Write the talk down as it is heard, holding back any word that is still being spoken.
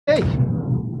Hey,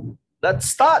 let's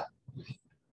start.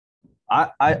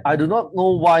 I do not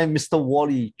know why Mr.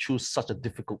 Wally chose such a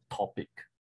difficult topic.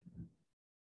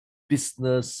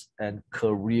 Business and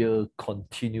career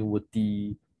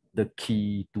continuity, the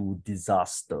key to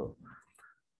disaster.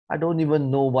 I don't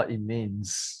even know what it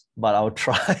means, but I'll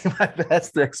try my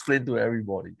best to explain to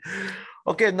everybody.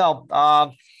 Okay, now,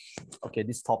 okay,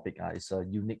 this topic is a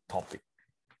unique topic.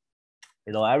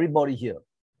 Everybody here,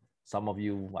 some of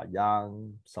you are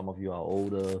young, some of you are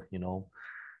older, you know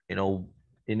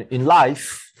in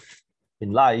life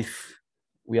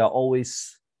we are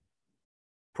always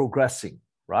progressing,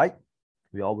 right?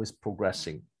 We're always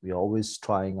progressing, we're always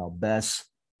trying our best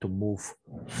to move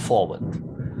forward.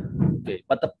 Okay,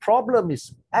 but the problem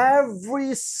is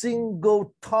every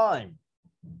single time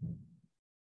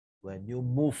when you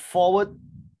move forward,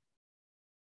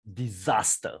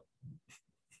 disaster.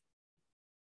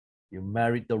 You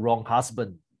married the wrong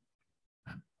husband.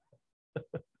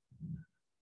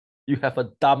 You have a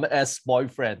dumbass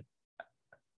boyfriend.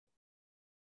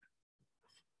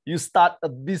 You start a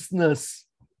business.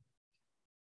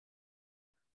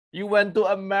 You went to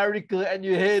America and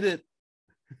you hate it.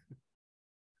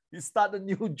 You start a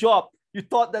new job. You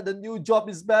thought that the new job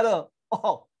is better.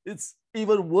 Oh, it's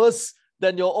even worse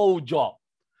than your old job,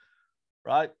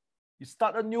 right? You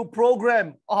start a new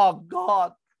program. Oh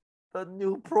God, the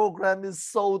new program is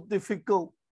so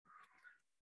difficult.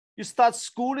 You start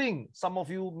schooling. Some of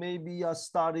you maybe are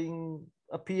starting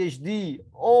a PhD.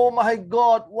 Oh my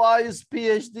God, why is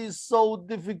PhD so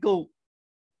difficult?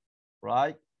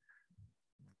 Right?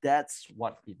 That's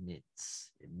what it means.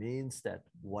 It means that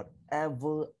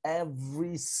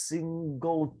every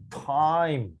single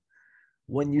time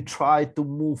when you try to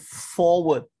move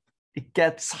forward, it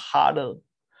gets harder.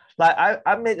 Like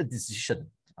I made a decision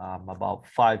about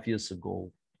 5 years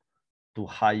ago to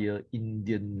hire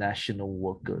Indian national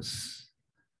workers.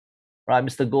 Right,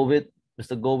 Mr. Govid?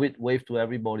 Mr. Govid, wave to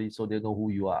everybody so they know who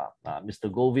you are. Mr.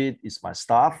 Govid is my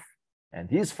staff, and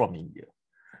he's from India.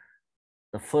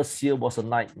 The first year was a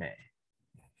nightmare.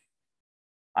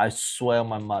 I swear on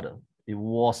my mother, it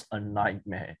was a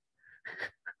nightmare.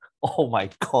 Oh my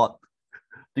God.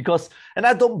 And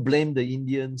I don't blame the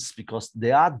Indians because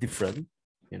they are different.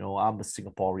 I'm a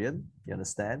Singaporean, you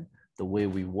understand? The way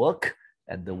we work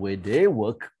and the way they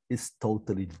work is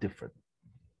totally different.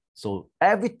 So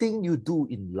everything you do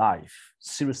in life,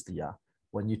 seriously,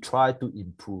 when you try to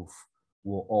improve,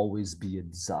 will always be a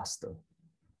disaster.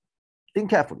 Think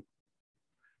carefully.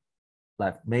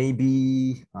 Like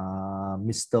maybe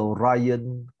Mr.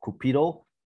 Ryan Cupido,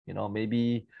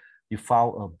 maybe you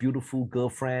found a beautiful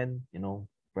girlfriend,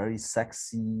 very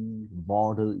sexy,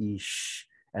 model-ish,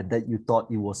 and that you thought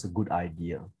it was a good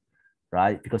idea,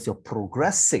 right? Because you're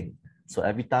progressing. So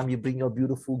every time you bring your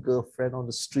beautiful girlfriend on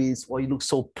the streets, you look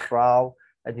so proud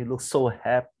and you look so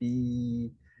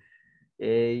happy.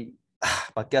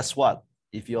 But guess what?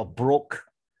 If you're broke,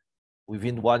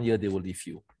 within 1 year, they will leave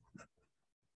you.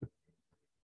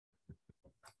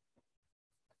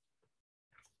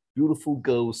 Beautiful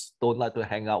girls don't like to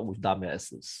hang out with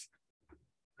dumbasses.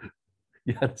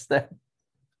 You understand?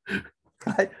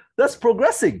 Right? That's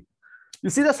progressing. You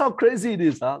see, that's how crazy it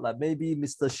is. Like maybe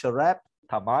Mr. Sharab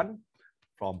Taman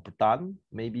from Bhutan,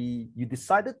 maybe you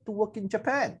decided to work in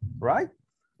Japan, right?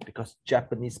 Because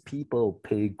Japanese people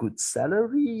pay good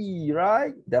salary,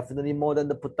 right? Definitely more than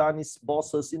the Bhutanese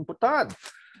bosses in Bhutan.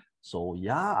 So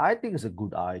yeah, I think it's a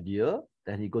good idea.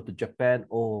 Then you go to Japan.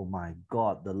 Oh my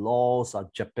God, the laws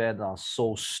of Japan are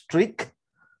so strict.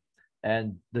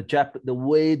 And the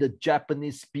way the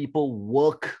Japanese people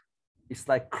work is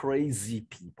like crazy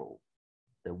people.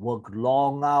 They work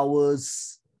long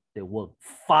hours, they work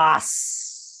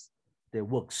fast, they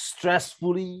work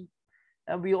stressfully.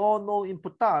 And we all know in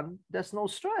Bhutan, there's no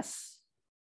stress.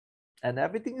 And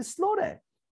everything is slow there.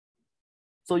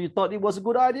 So you thought it was a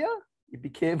good idea? It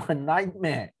became a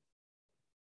nightmare.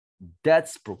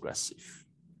 That's progressive.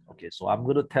 Okay, so I'm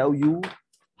going to tell you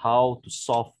how to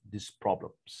solve these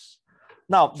problems.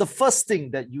 Now, the first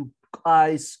thing that you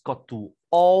guys got to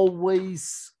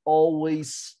always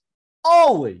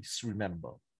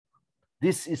remember,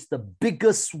 this is the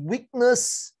biggest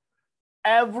weakness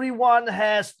everyone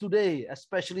has today,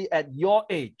 especially at your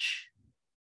age.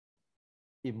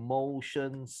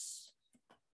 Emotions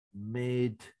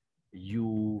made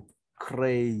you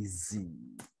crazy.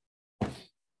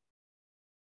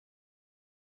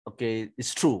 Okay,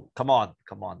 it's true. Come on.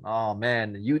 Oh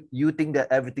man, you think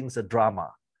that everything's a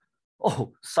drama.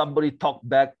 Oh, somebody talked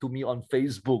back to me on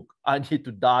Facebook. I need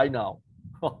to die now.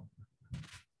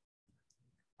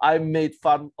 I made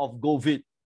fun of Govid.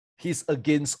 He's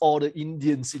against all the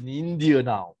Indians in India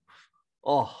now.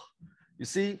 Oh, you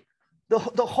see, the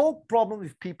whole problem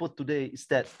with people today is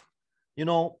that, you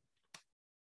know,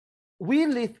 we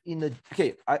live in a,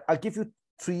 okay, I give you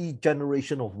 3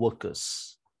 generations of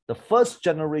workers. The first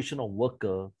generation of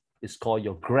worker is called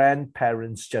your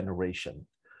grandparents' generation.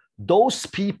 Those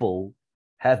people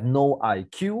have no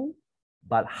IQ,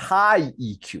 but high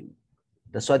EQ.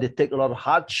 That's why they take a lot of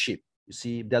hardship. You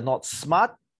see, they're not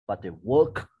smart, but they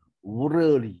work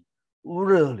really,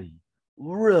 really,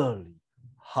 really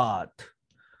hard.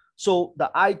 So the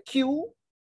IQ,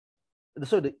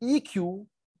 so the EQ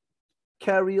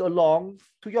carry along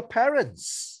to your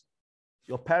parents.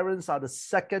 Your parents are the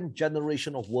second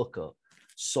generation of worker.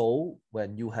 So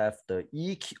when you have the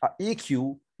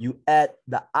EQ, you add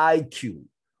the IQ,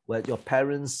 where your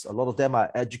parents, a lot of them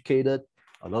are educated,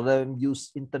 a lot of them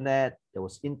use internet. There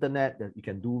was internet that you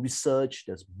can do research.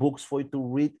 There's books for you to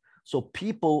read. So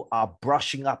people are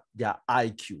brushing up their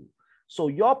IQ. So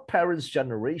your parents'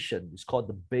 generation is called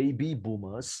the baby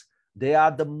boomers. They are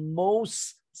the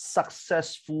most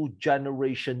successful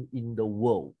generation in the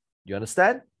world. You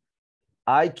understand?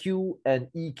 IQ and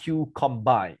EQ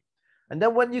combined. And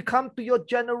then when you come to your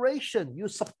generation, you're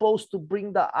supposed to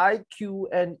bring the IQ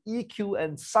and EQ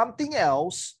and something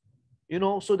else, you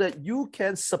know, so that you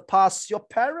can surpass your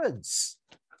parents.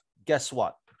 Guess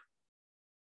what?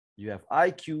 You have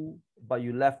IQ, but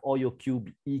you left all your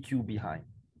EQ behind.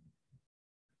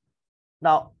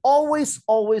 Now, always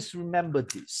remember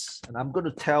this, and I'm going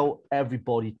to tell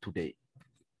everybody today.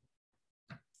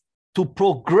 To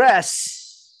progress,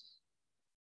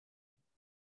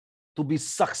 to be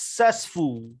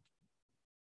successful,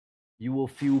 you will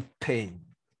feel pain.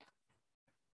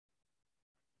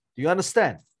 Do you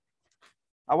understand?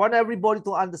 I want everybody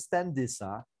to understand this.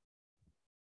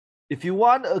 If you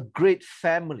want a great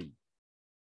family,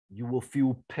 you will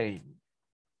feel pain.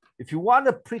 If you want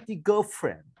a pretty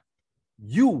girlfriend,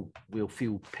 you will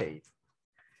feel pain.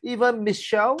 Even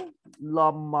Michelle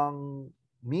Lamang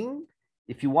Ming,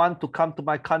 if you want to come to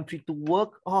my country to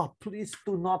work, oh, please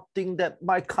do not think that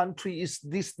my country is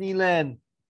Disneyland.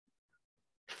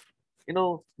 You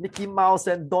know, Mickey Mouse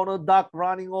and Donald Duck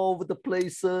running all over the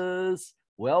places,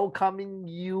 welcoming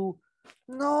you.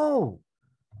 No,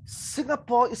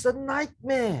 Singapore is a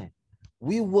nightmare.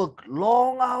 We work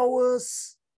long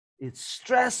hours. It's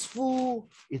stressful.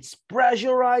 It's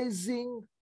pressurizing,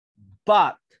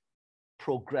 but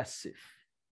progressive.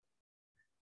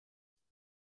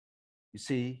 You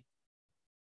see,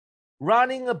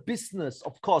 running a business,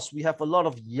 of course, we have a lot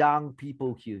of young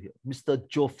people here. Mr.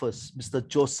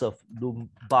 Joseph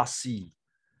Lumbasi,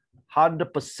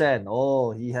 100%.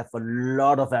 Oh, he have a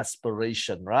lot of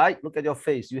aspiration, right? Look at your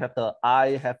face. You have the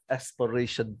I have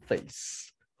aspiration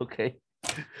face, okay?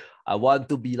 I want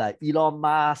to be like Elon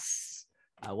Musk.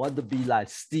 I want to be like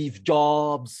Steve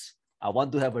Jobs. I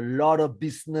want to have a lot of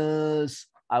business.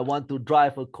 I want to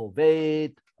drive a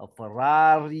Corvette, a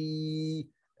Ferrari,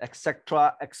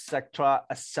 etc., etc.,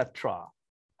 etc.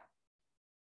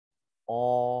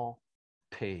 All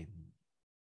pain.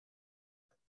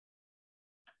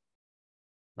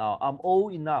 Now, I'm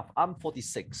old enough. I'm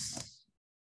 46.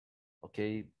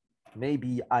 Okay,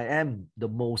 maybe I am the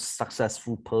most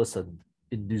successful person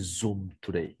in this Zoom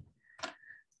today.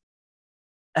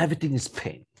 Everything is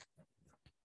pain.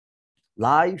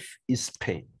 Life is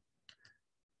pain.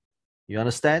 You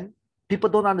understand? People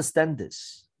don't understand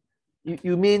this.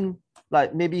 You mean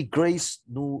like maybe Grace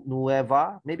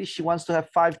Nueva, maybe she wants to have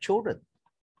 5 children.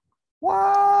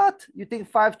 What? You think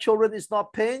 5 children is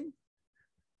not pain?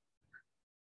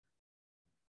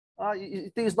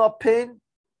 You think it's not pain?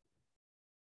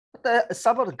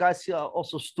 Some of the guys here are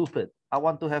also stupid. I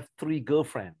want to have 3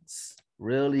 girlfriends.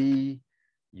 Really?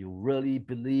 You really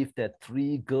believe that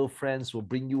 3 girlfriends will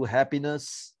bring you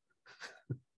happiness?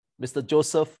 Mr.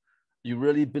 Joseph, you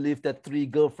really believe that 3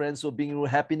 girlfriends will bring you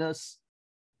happiness?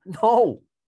 No,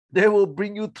 they will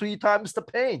bring you 3 times the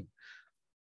pain.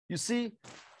 You see,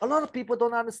 a lot of people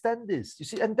don't understand this. You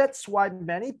see, and that's why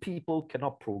many people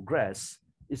cannot progress.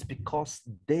 It's because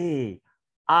they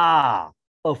are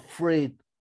afraid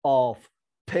of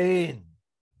pain.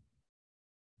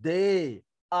 They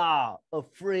are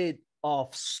afraid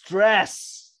of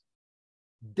stress.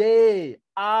 They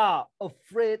are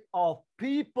afraid of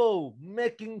people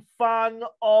making fun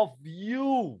of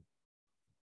you.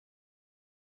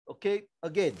 Okay,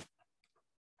 again,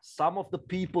 some of the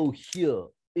people here,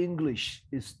 English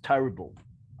is terrible.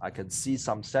 I can see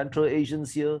some Central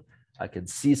Asians here. I can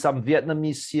see some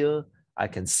Vietnamese here. I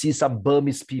can see some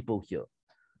Burmese people here.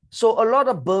 So a lot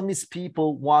of Burmese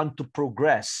people want to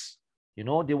progress. You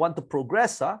know, they want to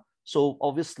progress. So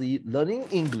obviously learning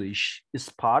English is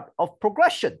part of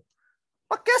progression.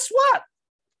 But guess what?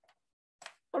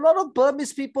 A lot of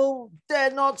Burmese people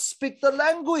dare not speak the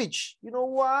language. You know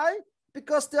why?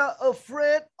 Because they are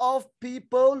afraid of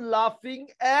people laughing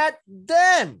at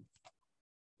them.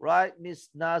 Right, Miss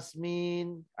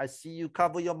Nasmin? I see you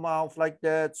cover your mouth like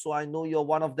that, so I know you're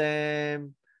one of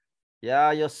them.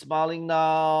 Yeah, you're smiling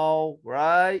now,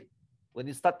 right? When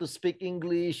you start to speak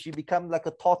English, you become like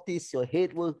a tortoise. Your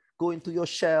head will go into your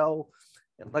shell.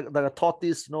 Like a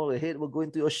tortoise, you know, the head will go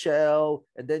into your shell,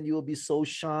 and then you will be so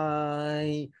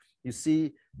shy. You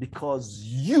see, because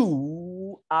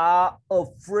you are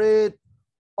afraid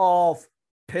of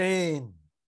pain.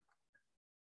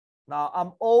 Now,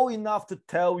 I'm old enough to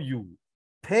tell you,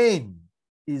 pain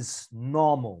is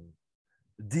normal.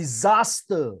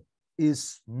 Disaster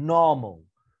is normal.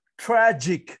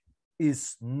 Tragic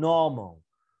is normal.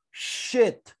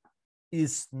 Shit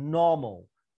is normal.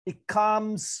 It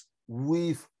comes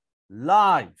with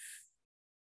life.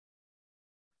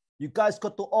 You guys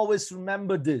got to always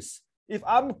remember this. If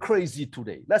I'm crazy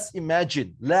today, let's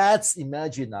imagine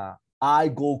I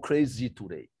go crazy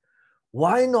today.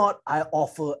 Why not I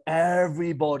offer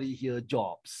everybody here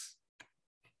jobs?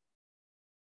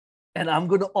 And I'm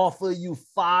going to offer you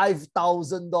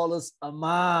 $5,000 a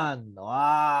month.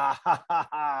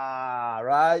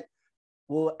 Right?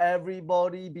 Will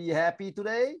everybody be happy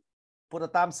today? Put a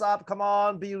thumbs up. Come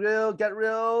on, be real, get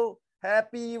real.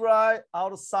 Happy, right? All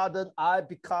of a sudden, I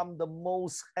become the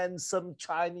most handsome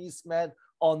Chinese man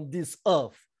on this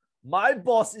earth. My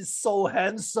boss is so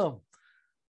handsome.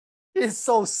 He's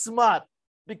so smart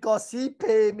because he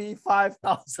paid me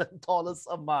 $5,000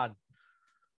 a month.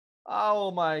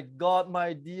 Oh my God,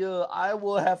 my dear, I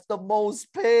will have the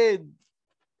most pain.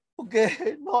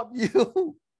 Okay, not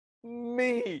you,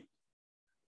 me.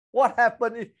 What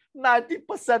happened if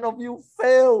 90% of you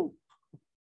fail?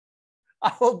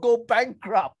 I will go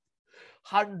bankrupt.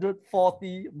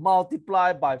 140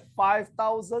 multiplied by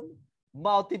 5,000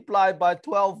 multiplied by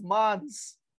 12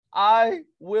 months. I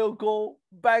will go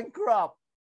bankrupt.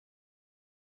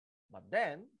 But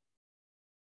then,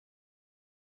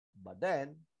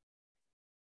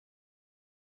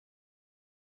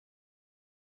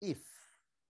 if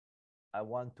I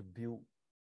want to build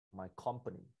my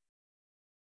company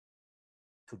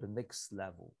to the next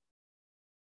level,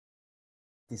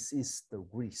 this is the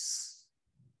risk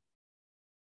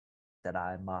that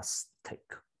I must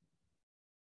take.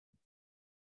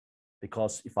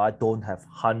 Because if I don't have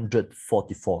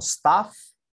 144 staff,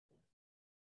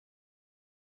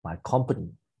 my company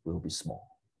will be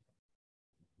small.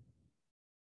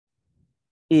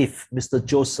 If Mr.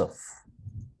 Joseph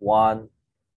wants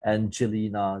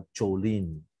Angelina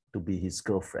Jolie to be his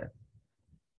girlfriend,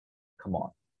 come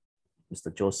on,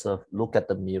 Mr. Joseph, look at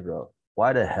the mirror.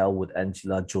 Why the hell would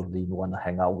Angelina Jolie want to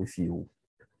hang out with you?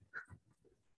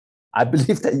 I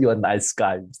believe that you're a nice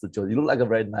guy, Mr. Joseph. You look like a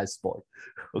very nice boy.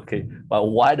 Okay, but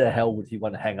why the hell would he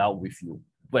want to hang out with you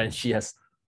when she has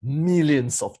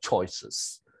millions of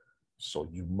choices? So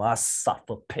you must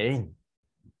suffer pain.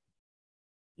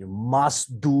 You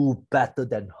must do better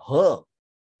than her.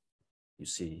 You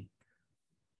see,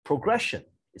 progression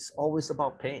is always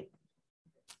about pain.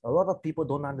 A lot of people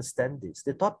don't understand this.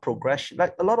 They thought progression,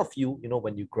 like a lot of you,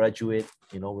 when you graduate,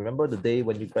 remember the day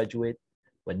when you graduate,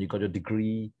 when you got your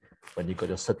degree, when you got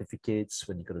your certificates,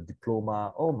 when you got a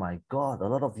diploma. Oh my God, a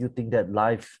lot of you think that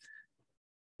life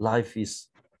is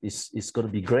going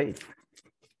to be great.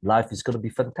 Life is going to be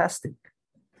fantastic.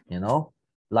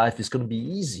 Life is going to be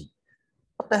easy.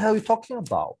 What the hell are you talking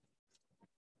about?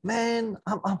 Man,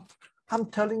 I'm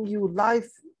telling you,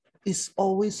 life is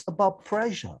always about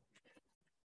pressure.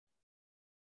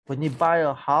 When you buy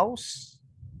a house,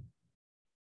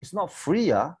 it's not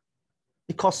free,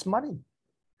 it costs money.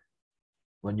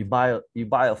 When you buy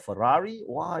a Ferrari,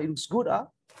 wow, it looks good,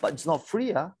 but it's not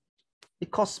free, it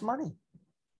costs money.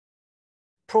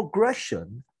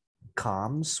 Progression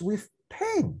comes with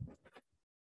pain.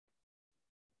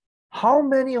 How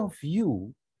many of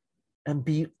you, and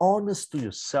be honest to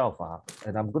yourself,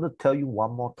 and I'm going to tell you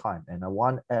one more time, and I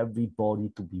want everybody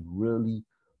to be really,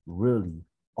 really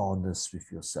honest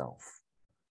with yourself.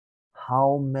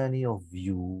 How many of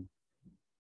you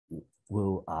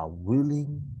are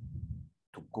willing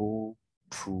to go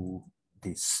through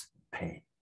this pain?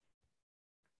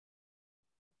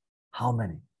 How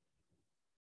many?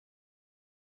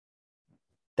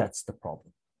 That's the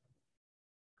problem.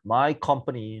 My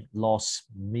company lost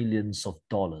millions of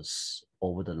dollars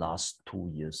over the last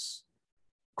 2 years.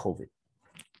 COVID.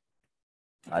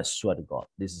 I swear to God,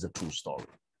 this is a true story.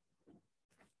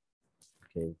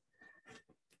 Okay.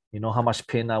 You know how much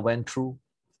pain I went through?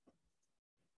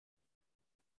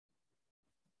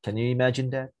 Can you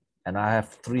imagine that? And I have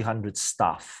 300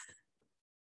 staff.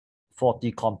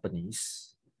 40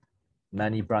 companies.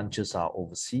 Many branches are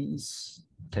overseas.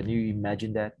 Can you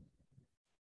imagine that?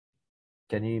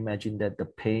 Can you imagine that, the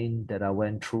pain that I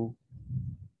went through?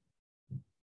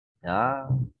 Yeah.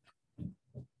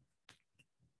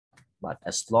 But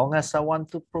as long as I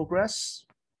want to progress,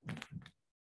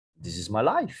 this is my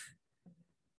life.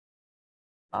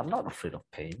 I'm not afraid of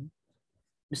pain.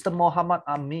 Mr. Muhammad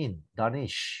Amin,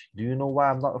 Danish, do you know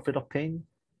why I'm not afraid of pain?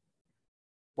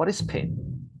 What is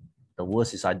pain? The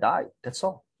worst is I die. That's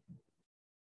all.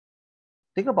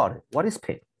 Think about it. What is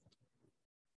pain?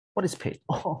 What is pain?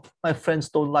 Oh, my friends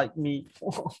don't like me.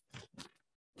 Oh,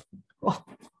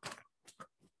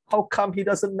 how come he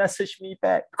doesn't message me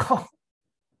back?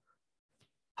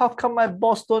 How come my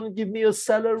boss don't give me a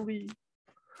salary?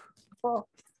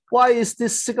 Why is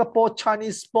this Singapore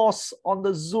Chinese boss on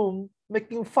the Zoom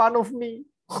making fun of me?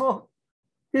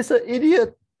 He's an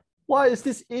idiot. Why is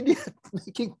this idiot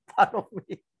making fun of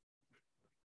me?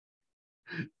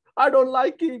 I don't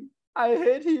like him. I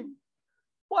hate him.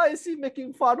 Why is he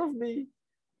making fun of me?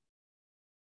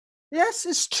 Yes,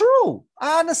 it's true.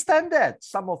 I understand that.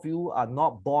 Some of you are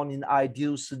not born in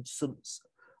ideal situation.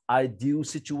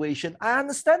 I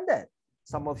understand that.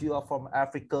 Some of you are from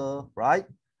Africa, right?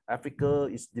 Africa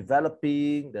is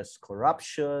developing. There's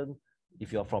corruption.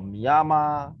 If you're from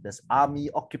Myanmar, there's army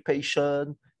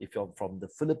occupation. If you're from the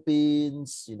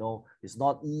Philippines, you know, it's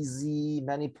not easy.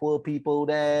 Many poor people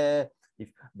there. If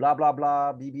blah blah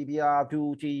blah, yeah.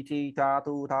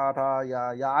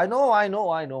 I know. I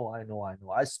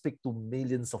speak to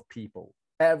millions of people.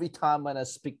 Every time when I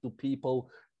speak to people,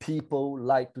 people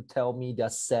like to tell me their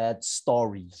sad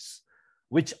stories,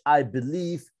 which I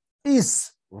believe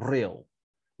is real.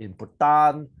 In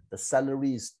Bhutan, the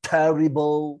salary is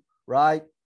terrible, right?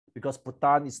 Because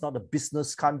Bhutan is not a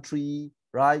business country,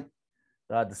 right?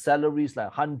 The salary is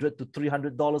like $100 to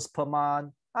 $300 per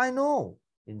month. I know.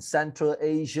 In Central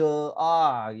Asia,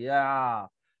 yeah,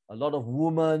 a lot of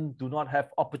women do not have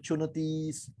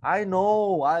opportunities. I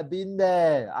know, I've been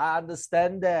there. I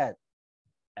understand that.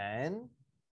 And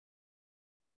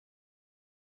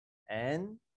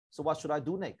so what should I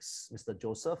do next, Mr.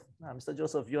 Joseph? Mr.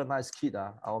 Joseph, you're a nice kid.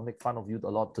 I'll make fun of you a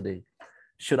lot today.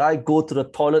 Should I go to the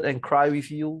toilet and cry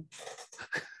with you?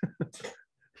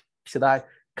 Should I?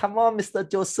 Come on, Mr.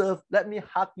 Joseph, let me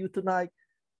hug you tonight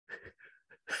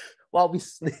while we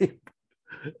sleep.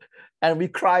 And we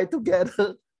cry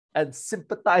together and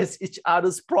sympathize each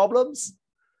other's problems.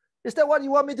 Is that what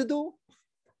you want me to do?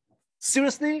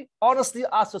 Seriously, honestly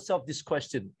ask yourself this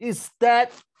question. Is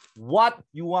that what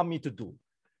you want me to do?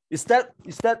 Is that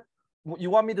you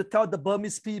want me to tell the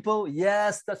Burmese people,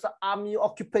 yes, that's an army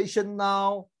occupation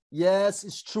now. Yes,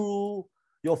 it's true.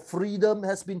 Your freedom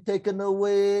has been taken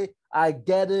away. I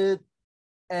get it.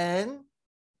 And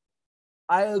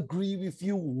I agree with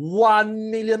you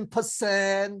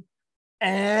 1,000,000%.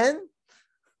 And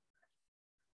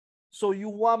so you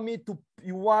want me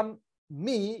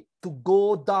to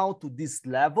go down to this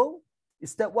level?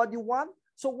 Is that what you want?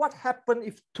 So what happened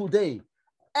if today,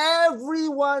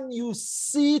 everyone you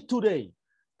see today,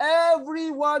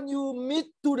 everyone you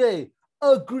meet today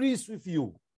agrees with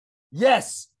you?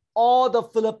 Yes, all the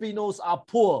Filipinos are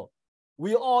poor.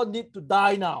 We all need to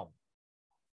die now.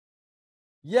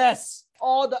 Yes,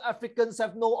 all the Africans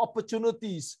have no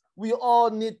opportunities. We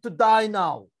all need to die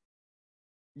now.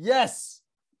 Yes,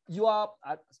 you are,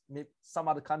 some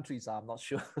other countries, I'm not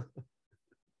sure.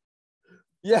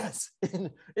 Yes,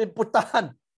 in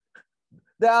Bhutan,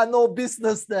 there are no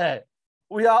business there.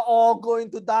 We are all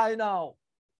going to die now.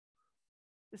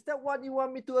 Is that what you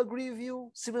want me to agree with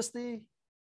you? Seriously?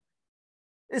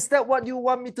 Is that what you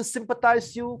want me to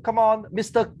sympathize you? Come on,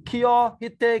 Mr. Kyo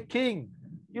Hite King.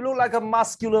 You look like a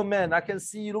muscular man. I can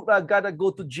see you look like a guy that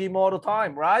go to gym all the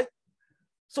time, right?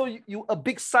 So you a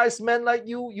big sized man like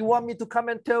you want me to come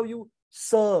and tell you,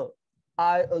 sir,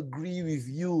 I agree with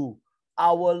you.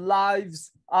 Our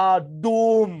lives are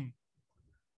doomed.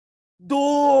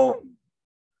 Doomed.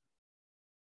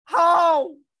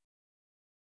 How?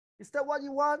 Is that what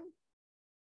you want?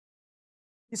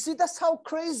 You see, that's how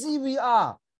crazy we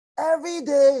are. Every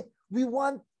day we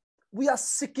are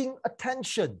seeking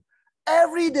attention.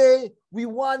 Every day we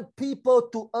want people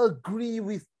to agree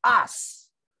with us.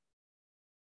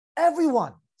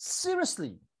 Everyone,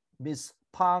 seriously, Miss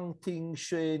Pang Ting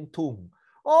Xuan Tung.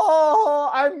 Oh,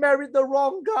 I married the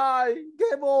wrong guy.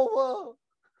 Game over.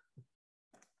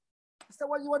 Is that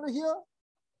what you want to hear?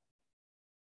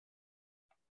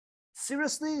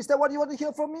 Seriously, is that what you want to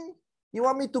hear from me? You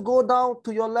want me to go down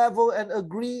to your level and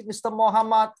agree, Mr.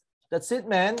 Muhammad? That's it,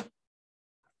 man.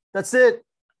 That's it.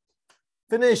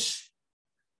 Finish.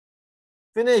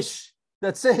 Finish.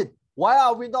 That's it. Why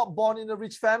are we not born in a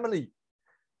rich family?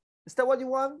 Is that what you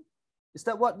want? Is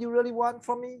that what you really want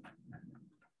from me?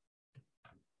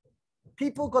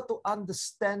 People got to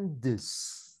understand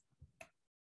this.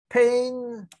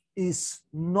 Pain is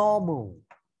normal.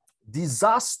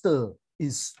 Disaster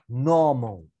is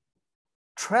normal.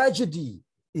 Tragedy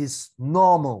is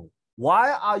normal.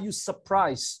 Why are you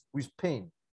surprised with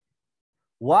pain?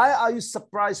 Why are you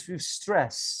surprised with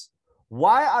stress?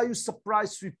 Why are you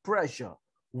surprised with pressure?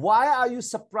 Why are you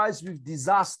surprised with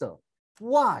disaster?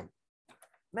 Why?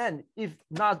 Man, if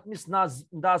Miss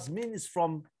Nazmin is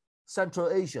from Central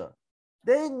Asia,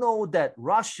 they know that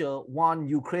Russia won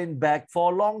Ukraine back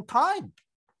for a long time.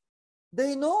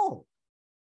 They know.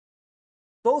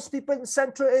 Those people in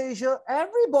Central Asia,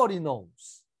 everybody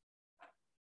knows.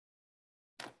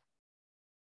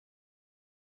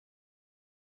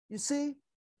 You see,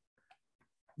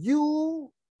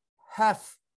 you have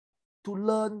to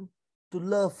learn to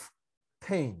love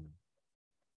pain.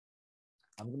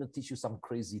 I'm going to teach you some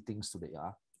crazy things today.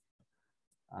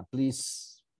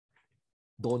 Please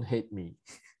don't hate me.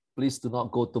 Please do not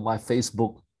go to my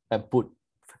Facebook and put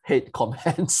hate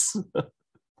comments.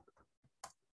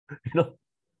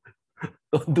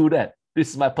 Don't do that.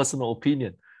 This is my personal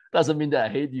opinion. Doesn't mean that I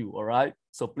hate you, all right?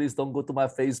 So please don't go to my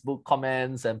Facebook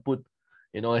comments and put,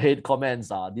 hate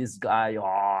comments. This guy,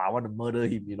 I want to murder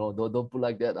him. Don't put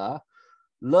like that.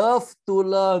 Love to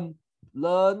learn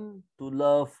to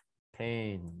love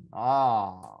pain.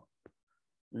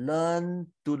 Learn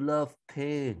to love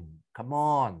pain. Come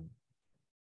on.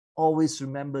 Always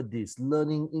remember this.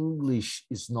 Learning English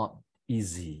is not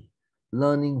easy.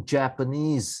 Learning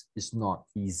Japanese is not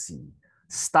easy.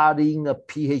 Studying a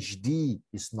PhD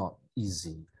is not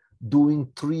easy. Doing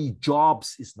 3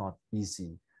 jobs is not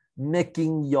easy.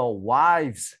 Making your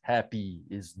wives happy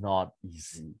is not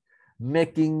easy.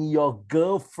 Making your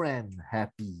girlfriend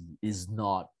happy is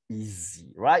not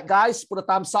easy. Right, guys? Put a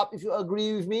thumbs up if you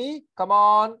agree with me. Come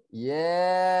on.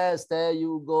 Yes, there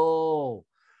you go.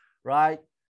 Right?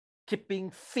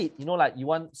 Keeping fit. Like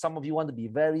some of you want to be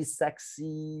very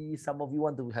sexy. Some of you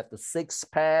want to have the 6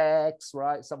 packs,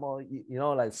 right? Some of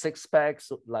like 6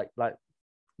 packs, like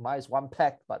mine is 1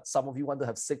 pack, but some of you want to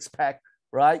have 6 pack,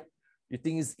 right? You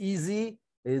think it's easy?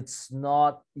 It's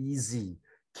not easy.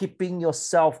 Keeping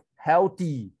yourself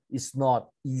healthy is not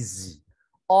easy.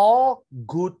 All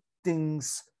good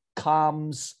things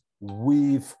comes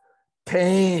with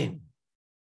pain.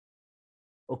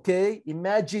 Okay,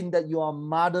 imagine that you are a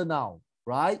mother now,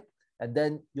 right? And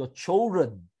then your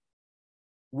children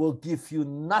will give you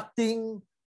nothing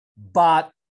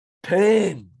but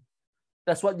pain.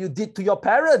 That's what you did to your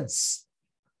parents.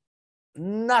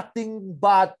 Nothing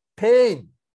but pain.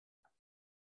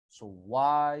 So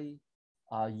why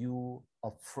are you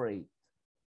afraid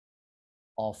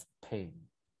of pain?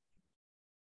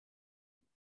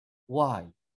 Why?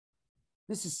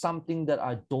 This is something that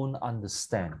I don't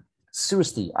understand.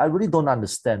 Seriously, I really don't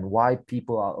understand why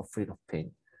people are afraid of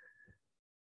pain.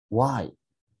 Why?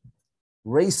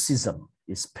 Racism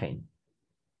is pain,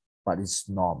 but it's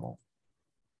normal.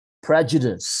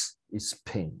 Prejudice is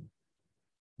pain,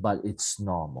 but it's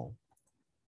normal.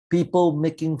 People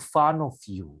making fun of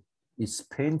you is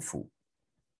painful,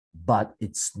 but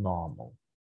it's normal.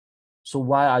 So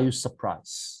why are you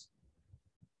surprised?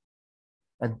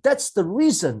 And that's the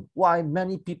reason why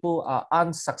many people are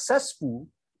unsuccessful,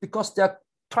 because they're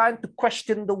trying to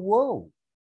question the world.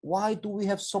 Why do we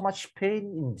have so much pain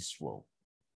in this world?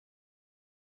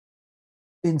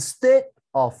 Instead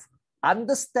of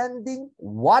understanding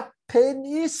what pain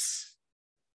is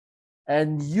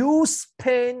and use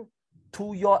pain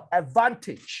to your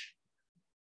advantage.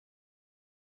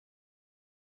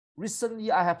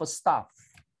 Recently, I have a staff.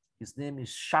 His name is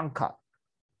Shankar.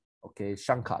 Okay,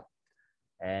 Shankar.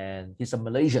 And he's a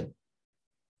Malaysian.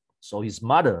 So his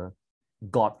mother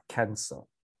got cancer.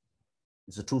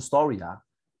 It's a true story.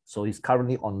 So he's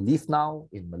currently on leave now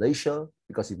in Malaysia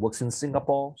because he works in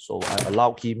Singapore. So I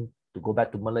allowed him to go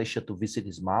back to Malaysia to visit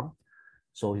his mom.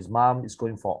 So his mom is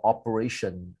going for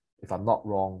operation, if I'm not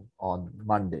wrong, on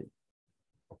Monday.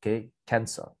 Okay,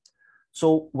 cancer.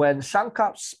 So when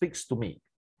Shankar speaks to me,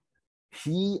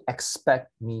 he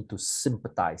expects me to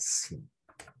sympathize him.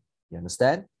 You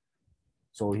understand?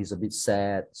 So he's a bit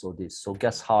sad. So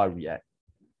guess how I react?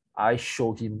 I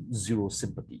show him zero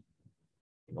sympathy.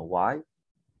 You know why?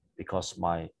 Because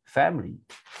my family,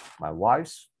 my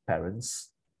wife's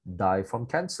parents, died from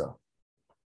cancer.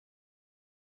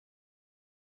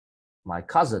 My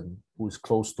cousin, who is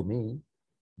close to me,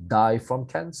 died from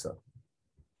cancer.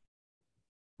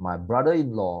 My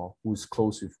brother-in-law, who is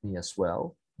close with me as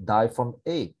well, died from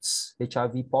AIDS,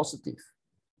 HIV positive.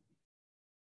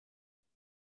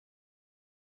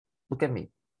 Look at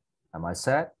me. Am I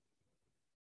sad?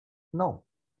 No.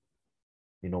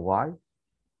 You know why?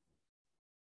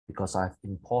 Because I have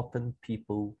important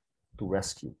people to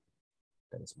rescue.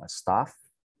 That is my staff,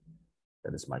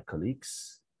 that is my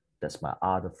colleagues, that's my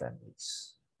other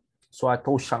families. So I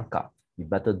told Shankar, you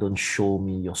better don't show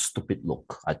me your stupid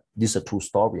look. This is a true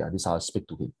story. This is how I speak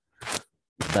to him.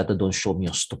 You better don't show me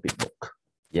your stupid look.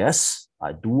 Yes,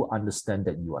 I do understand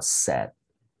that you are sad,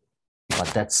 but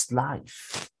that's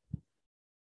life.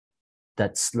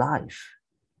 That's life.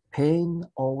 Pain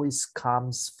always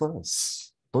comes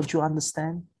first. Don't you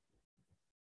understand?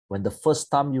 When the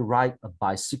first time you ride a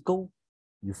bicycle,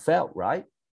 you felt, right?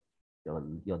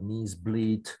 Your knees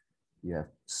bleed, you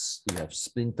have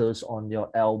splinters on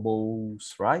your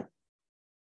elbows, right?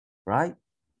 Right?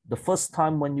 The first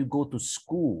time when you go to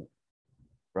school,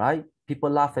 right? People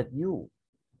laugh at you.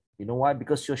 You know why?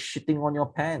 Because you're shitting on your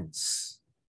pants.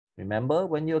 Remember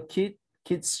when you're a kid,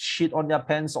 kids shit on their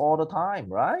pants all the time,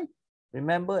 right?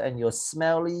 Remember? And you're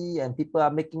smelly and people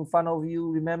are making fun of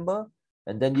you, remember?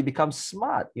 And then you become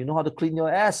smart. You know how to clean your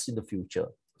ass in the future.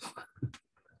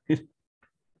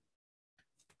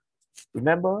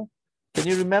 Remember? Can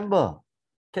you remember?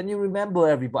 Can you remember,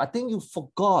 everybody? I think you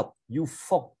forgot. You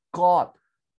forgot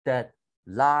that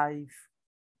life,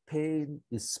 pain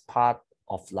is part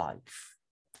of life.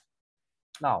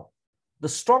 Now, the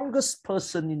strongest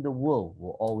person in the world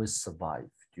will always survive.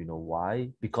 Do you know why?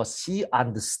 Because he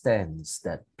understands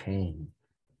that pain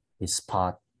is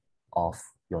part of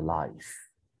your life.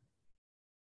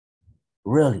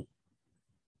 Really.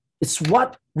 It's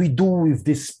what we do with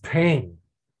this pain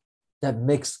that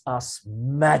makes us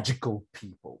magical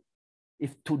people.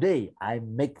 If today I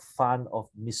make fun of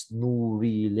Miss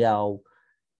Nuri Liao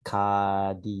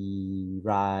Kadi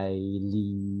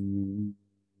Riley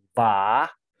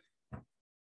Ba,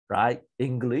 right?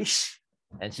 English,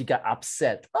 and she got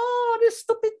upset. Oh, this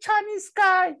stupid Chinese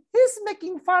guy, he's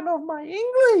making fun of my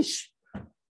English.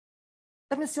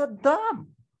 That means you're dumb.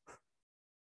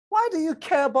 Why do you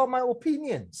care about my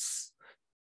opinions?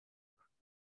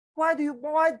 Why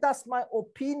does my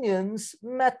opinions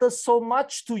matter so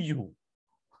much to you?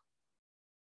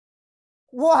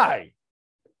 Why?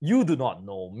 You do not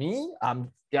know me.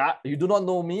 You do not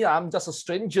know me. I'm just a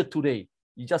stranger today.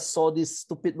 You just saw this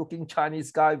stupid looking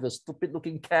Chinese guy with a stupid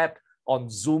looking cap on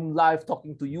Zoom live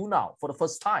talking to you now for the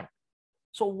first time.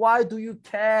 So why do you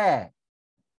care?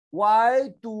 Why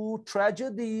do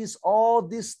tragedies, all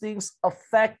these things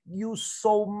affect you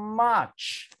so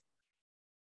much?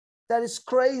 That is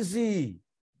crazy.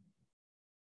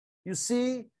 You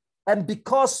see, and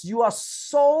because you are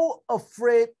so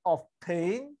afraid of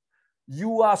pain,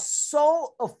 you are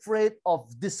so afraid of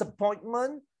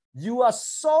disappointment, you are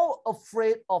so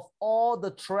afraid of all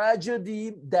the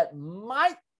tragedy that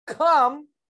might come,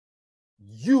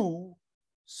 you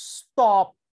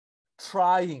stop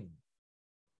trying.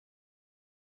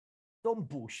 Don't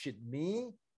bullshit me.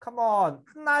 Come on,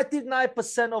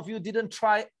 99% of you didn't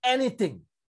try anything.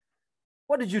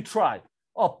 What did you try?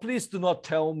 Oh, please do not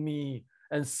tell me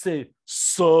and say,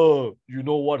 sir, you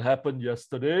know what happened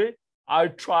yesterday? I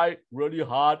tried really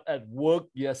hard at work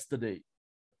yesterday.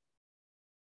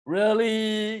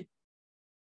 Really?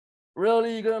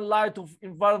 Really? You're going to lie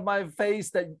in front of my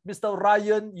face that, Mr.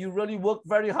 Ryan, you really worked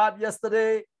very hard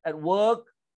yesterday at work?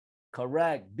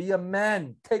 Correct. Be a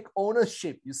man. Take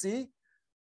ownership, you see?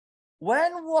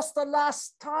 When was the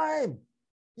last time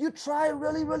you tried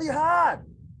really, really hard?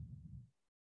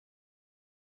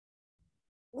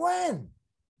 When?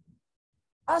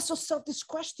 Ask yourself this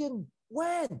question.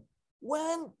 When?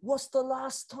 When was the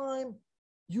last time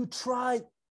you tried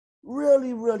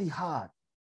really, really hard?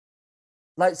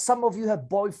 Like some of you have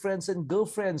boyfriends and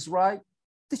girlfriends, right?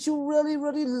 Did you really,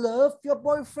 really love your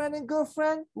boyfriend and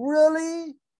girlfriend?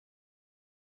 Really?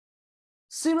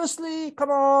 Seriously?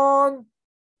 Come on.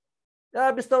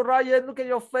 Yeah, Mr. Ryan, look at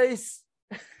your face.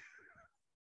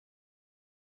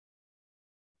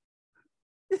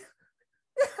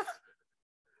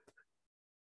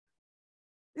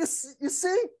 You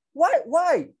see?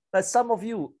 Why? Like some of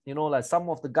you, like some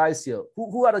of the guys here.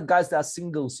 Who are the guys that are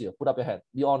singles here? Put up your hand.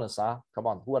 Be honest, huh? Come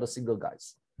on. Who are the single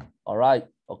guys? All right.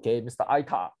 Okay, Mr.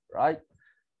 Aita, right?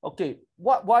 Okay.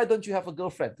 Why don't you have a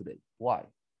girlfriend today? Why?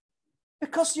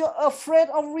 Because you're afraid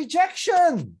of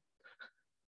rejection.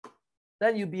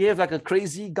 Then you behave like a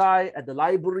crazy guy at the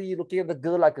library, looking at the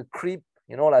girl like a creep.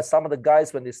 Like some of the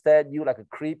guys, when they stare at you like a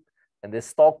creep, and they're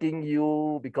stalking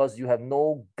you because you have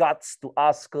no guts to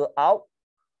ask her out.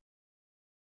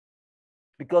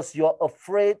 Because you're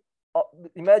afraid of,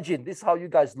 imagine, this is how you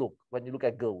guys look when you look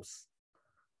at girls.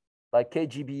 Like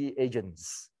KGB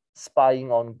agents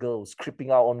spying on girls, creeping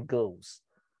out on girls.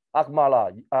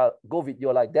 Akmala, Govid,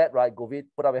 you're like that, right? Govid,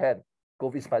 put up your hand.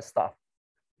 Govid's my staff.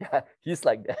 Yeah, he's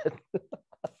like that.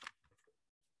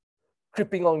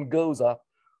 Creeping on girls, like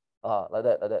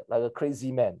that, like a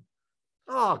crazy man.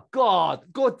 Oh God,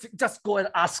 just go and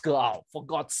ask her out, for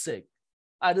God's sake.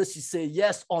 Either she say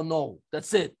yes or no.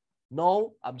 That's it.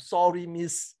 No, I'm sorry,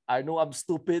 miss. I know I'm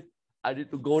stupid. I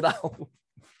need to go now.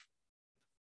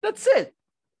 That's it.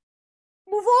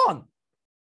 Move on.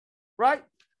 Right?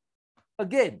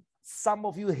 Again, some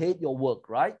of you hate your work,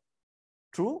 right?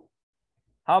 True?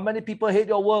 How many people hate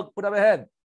your work? Put up your hand.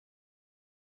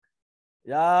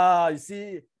 Yeah, you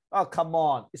see? Oh, come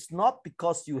on. It's not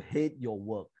because you hate your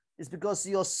work. It's because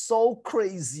you're so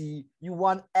crazy. You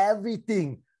want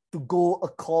everything to go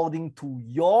according to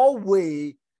your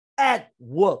way at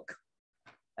work.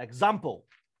 Example,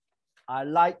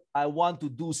 I want to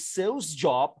do sales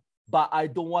job, but I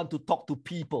don't want to talk to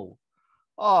people.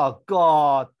 Oh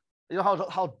God, you know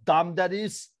how dumb that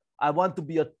is? I want to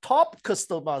be a top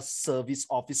customer service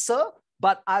officer,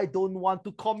 but I don't want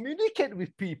to communicate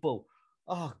with people.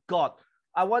 Oh God,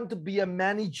 I want to be a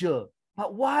manager,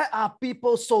 but why are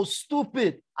people so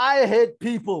stupid? I hate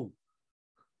people.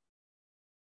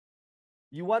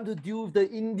 You want to deal with the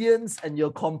Indians and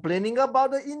you're complaining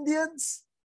about the Indians?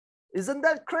 Isn't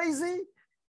that crazy?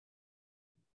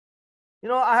 You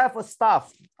know, I have a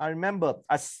staff. I remember,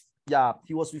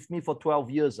 he was with me for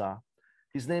 12 years.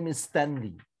 His name is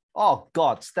Stanley. Oh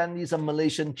God, Stanley is a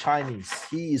Malaysian Chinese.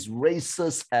 He is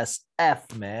racist as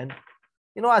F, man.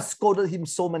 You know, I scolded him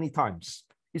so many times.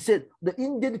 He said, the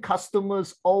Indian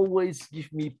customers always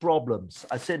give me problems.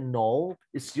 I said, no,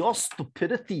 it's your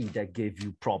stupidity that gave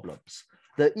you problems.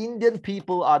 The Indian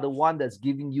people are the one that's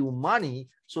giving you money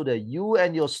so that you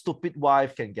and your stupid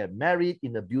wife can get married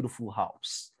in a beautiful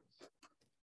house.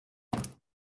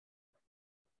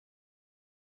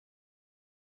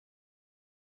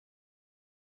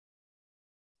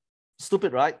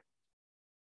 Stupid, right?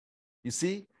 You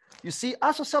see,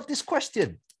 ask yourself this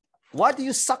question. Why do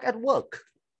you suck at work?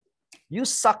 You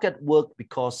suck at work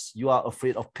because you are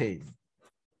afraid of pain.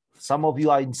 Some of you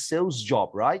are in sales job,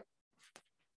 right?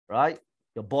 Right?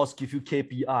 Your boss give you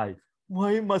KPI.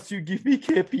 Why must you give me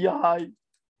KPI?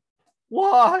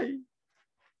 Why?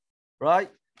 Right?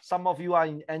 Some of you are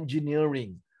in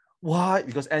engineering. Why?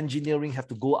 Because engineering have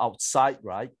to go outside,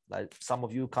 right? Like some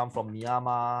of you come from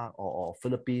Myanmar or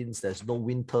Philippines. There's no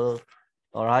winter,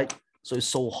 all right? So it's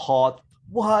so hot.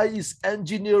 Why is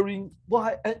engineering?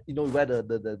 Why? You know, you wear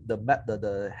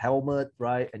the helmet,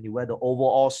 right? And you wear the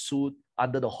overall suit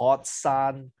under the hot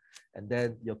sun, and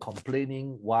then you're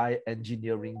complaining why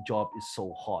engineering job is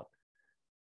so hot.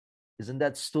 Isn't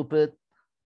that stupid?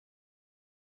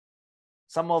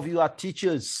 Some of you are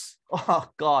teachers. Oh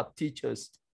God,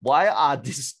 teachers. Why are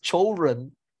these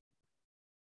children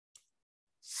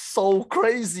so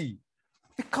crazy?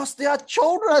 Because they are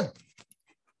children.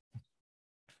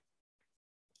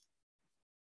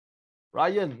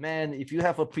 Ryan, man, if you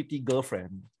have a pretty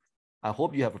girlfriend, I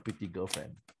hope you have a pretty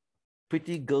girlfriend.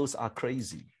 Pretty girls are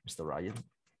crazy, Mr. Ryan.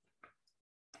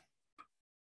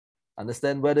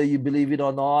 Understand whether you believe it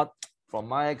or not? From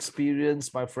my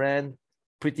experience, my friend,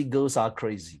 pretty girls are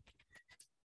crazy.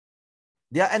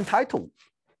 They are entitled.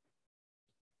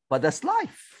 But that's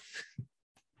life.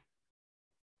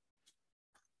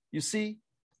 You see?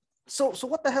 So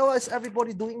what the hell is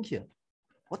everybody doing here?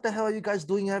 What the hell are you guys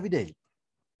doing every day?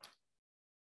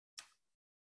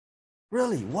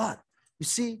 Really, what? You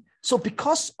see? So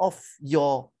because of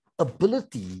your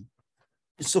ability,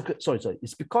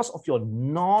 it's because of your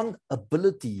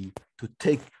non-ability to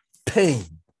take pain,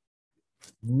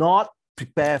 not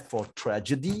prepare for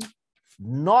tragedy,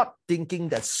 not thinking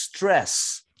that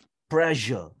stress,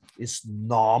 pressure is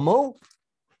normal,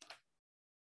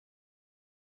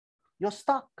 you're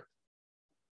stuck.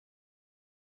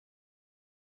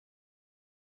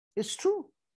 It's true.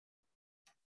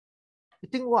 You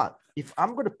think what? If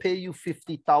I'm going to pay you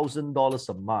 $50,000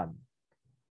 a month,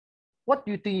 what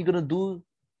do you think you're going to do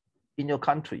in your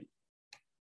country?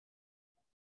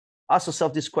 Ask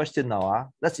yourself this question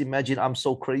now. Let's imagine I'm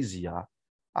so crazy.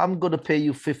 I'm going to pay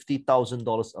you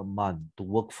 $50,000 a month to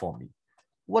work for me.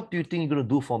 What do you think you're going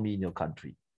to do for me in your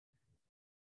country?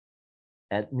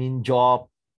 Admin job,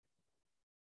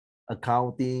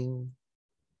 accounting,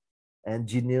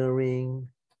 engineering?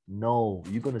 No,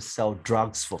 you're going to sell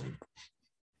drugs for me.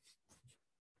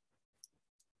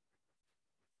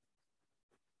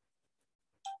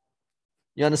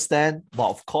 You understand? But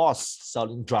of course,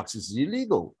 selling drugs is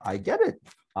illegal. I get it.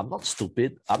 I'm not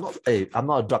stupid. I'm not a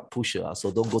drug pusher.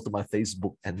 So don't go to my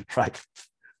Facebook and write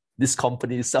this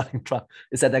company is selling drugs.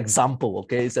 It's an example,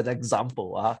 okay? It's an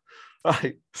example.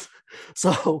 Right.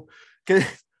 So, okay.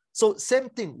 So same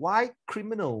thing. Why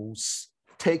criminals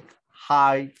take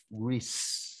high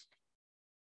risks?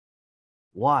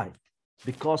 Why?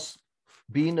 Because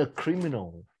being a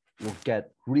criminal will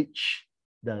get rich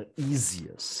the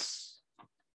easiest.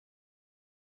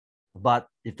 But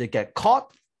if they get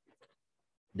caught,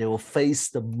 they will face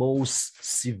the most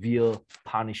severe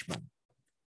punishment.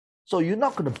 So you're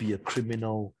not going to be a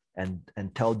criminal and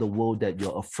tell the world that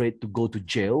you're afraid to go to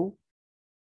jail.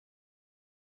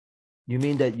 You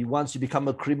mean that once you become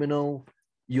a criminal,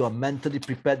 you are mentally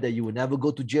prepared that you will never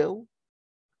go to jail?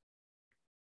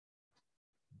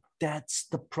 That's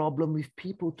the problem with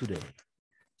people today.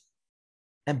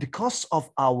 And because of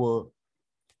our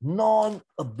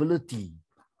non-ability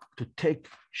to take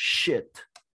shit,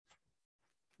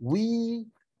 we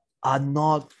are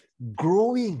not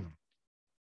growing.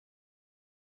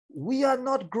 We are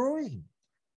not growing.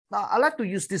 Now, I like to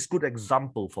use this good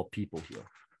example for people here.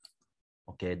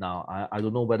 Okay, now, I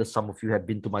don't know whether some of you have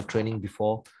been to my training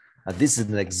before. This is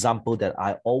an example that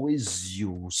I always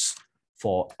use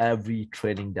for every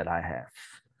training that I have.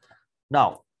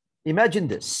 Now, imagine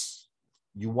this.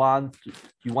 You want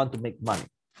to make money.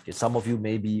 Okay, some of you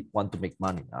maybe want to make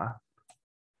money.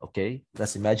 Okay,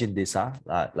 let's imagine this.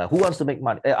 Like who wants to make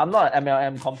money? I'm not an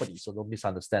MLM company, so don't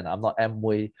misunderstand. I'm not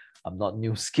Amway. I'm not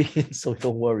New Skin, so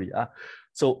don't worry.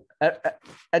 So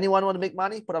anyone want to make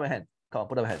money? Put up a hand. Come on,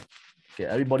 put up a hand. Okay,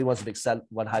 everybody wants to make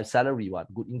one high salary, one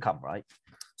good income, right?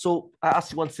 So I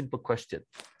ask you one simple question.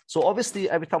 So obviously,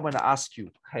 every time when I ask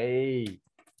you, hey,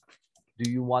 do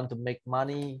you want to make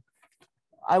money?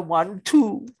 I want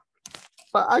to,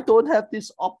 but I don't have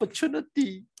this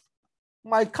opportunity.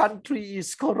 My country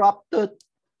is corrupted.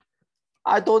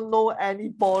 I don't know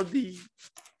anybody.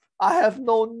 I have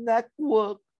no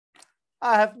network.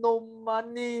 I have no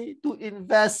money to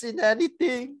invest in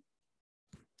anything.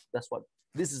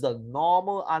 This is the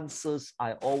normal answers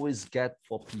I always get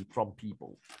from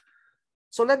people.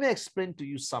 So let me explain to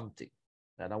you something,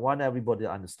 and I want everybody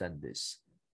to understand this.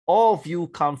 All of you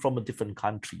come from a different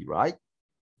country, right?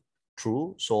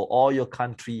 True. So all your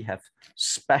country have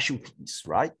specialties,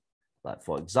 right? Like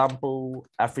for example,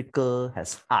 Africa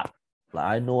has art. Like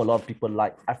I know a lot of people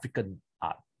like African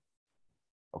art.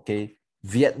 Okay.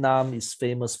 Vietnam is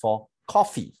famous for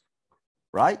coffee,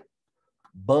 right?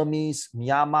 Burmese,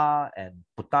 Myanmar, and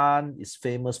Bhutan is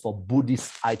famous for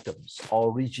Buddhist items,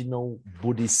 original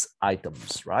Buddhist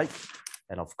items, right?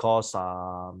 And of course,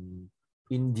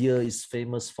 India is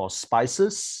famous for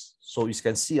spices. So you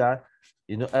can see,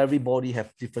 everybody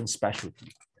have different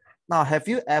specialty. Now, have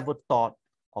you ever thought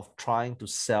of trying to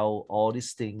sell all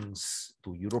these things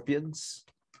to Europeans?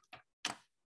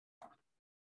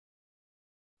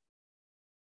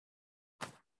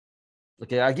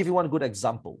 Okay, I'll give you one good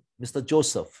example. Mr.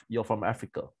 Joseph, you're from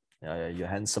Africa. You're a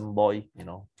handsome boy,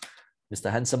 Mr.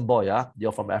 Handsome Boy,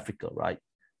 you're from Africa, right?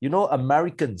 You know,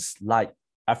 Americans like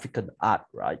African art,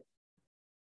 right?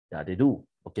 Yeah, they do.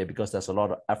 Okay, because there's a lot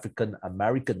of African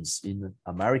Americans in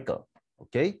America.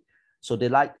 Okay, so they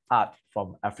like art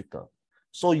from Africa.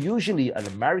 So usually an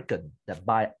American that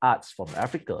buy arts from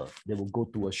Africa, they will go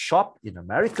to a shop in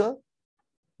America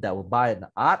that will buy an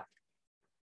art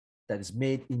that is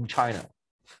made in China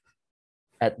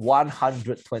at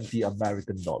 120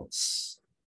 American dollars.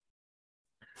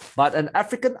 But an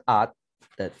African art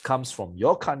that comes from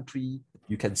your country,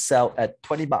 you can sell at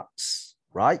 20 bucks,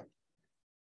 right?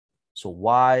 So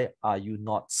why are you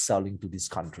not selling to these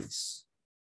countries?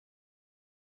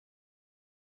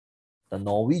 The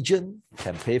Norwegian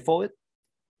can pay for it.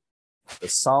 The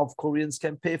South Koreans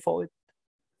can pay for it.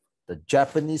 The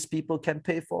Japanese people can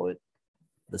pay for it.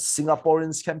 The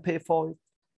Singaporeans can pay for it.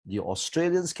 The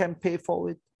Australians can pay for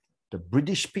it. The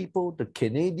British people, the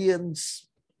Canadians,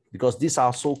 because these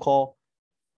are so-called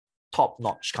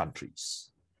top-notch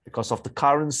countries. Because of the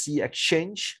currency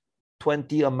exchange,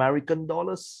 20 American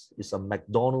dollars is a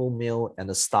McDonald's meal and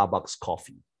a Starbucks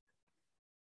coffee.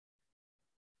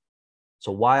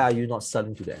 So why are you not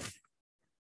selling to them?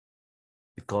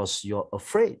 Because you're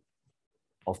afraid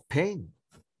of pain.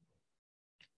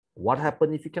 What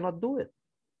happens if you cannot do it?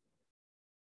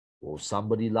 Will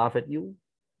somebody laugh at you?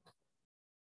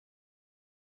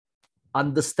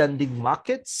 Understanding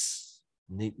markets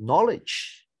need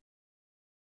knowledge.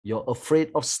 You're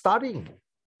afraid of studying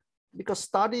because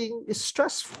studying is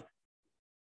stressful.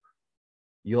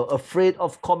 You're afraid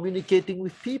of communicating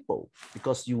with people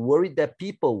because you worry that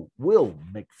people will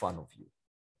make fun of you.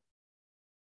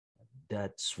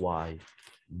 That's why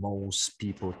most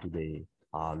people today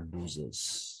are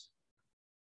losers.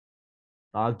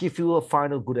 I'll give you a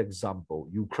final good example,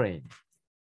 Ukraine.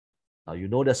 Now, you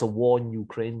know there's a war in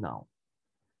Ukraine now.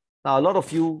 Now, a lot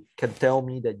of you can tell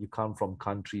me that you come from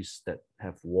countries that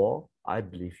have war. I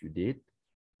believe you did.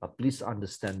 But please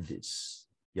understand this.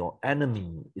 Your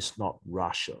enemy is not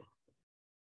Russia.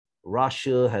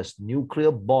 Russia has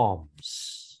nuclear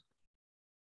bombs,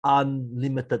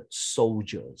 unlimited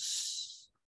soldiers,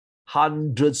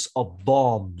 hundreds of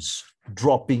bombs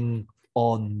dropping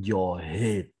on your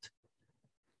head.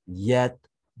 Yet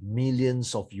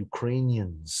millions of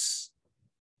Ukrainians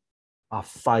are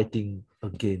fighting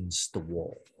against the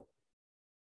war.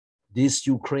 These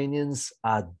Ukrainians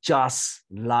are just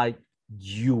like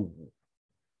you.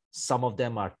 Some of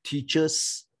them are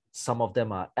teachers, some of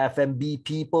them are F&B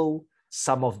people,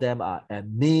 some of them are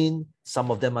admin, some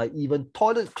of them are even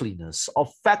toilet cleaners or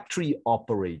factory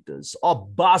operators or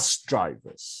bus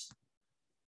drivers.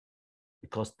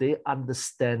 Because they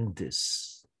understand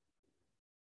this.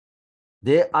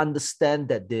 They understand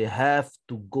that they have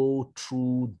to go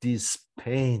through this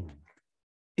pain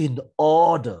in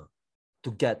order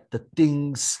to get the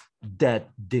things that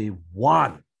they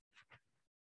want.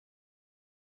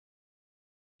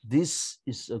 This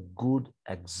is a good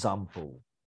example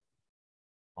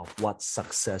of what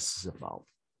success is about.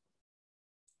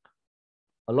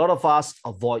 A lot of us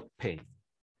avoid pain.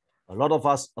 A lot of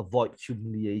us avoid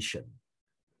humiliation.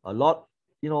 A lot,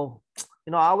 I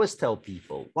always tell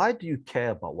people, why do you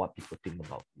care about what people think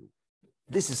about you?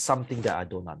 This is something that I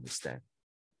don't understand.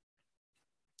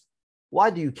 Why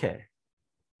do you care?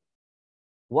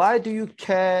 Why do you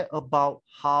care about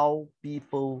how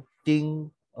people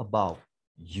think about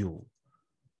you?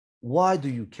 Why do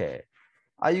you care?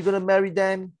 Are you going to marry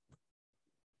them?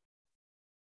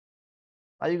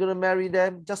 Are you going to marry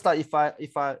them? Just like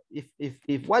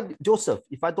Joseph,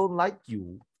 if I don't like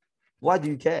you, why do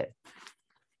you care?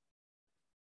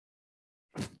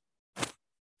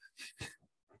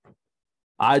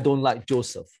 I don't like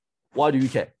Joseph. Why do you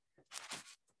care?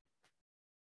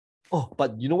 Oh,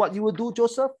 but you know what you will do,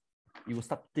 Joseph? You will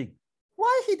start to think,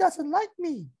 why he doesn't like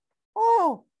me?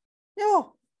 Oh,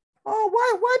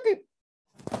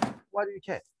 why do you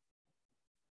care?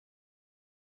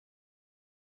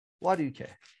 Why do you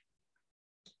care?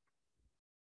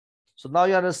 So now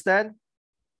you understand?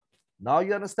 Now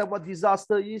you understand what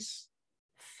disaster is?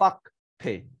 Fuck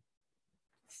pain.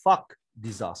 Fuck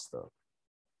disaster.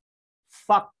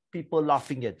 Fuck people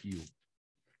laughing at you.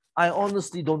 I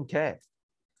honestly don't care.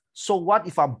 So what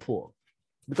if I'm poor?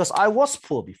 Because I was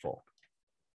poor before.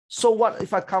 So what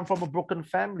if I come from a broken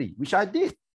family, which I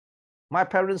did? My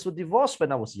parents were divorced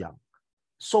when I was young.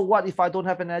 So what if I don't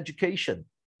have an education?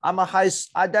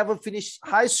 I never finished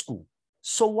high school.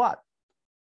 So what?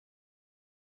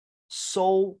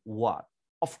 So what?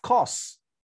 Of course,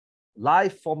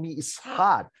 life for me is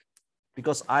hard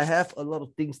because I have a lot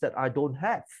of things that I don't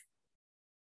have.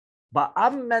 But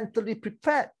I'm mentally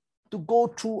prepared to go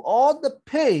through all the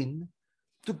pain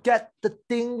to get the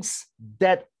things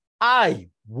that I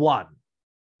want.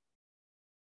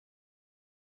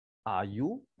 Are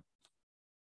you?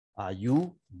 Are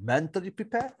you mentally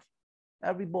prepared?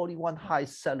 Everybody wants high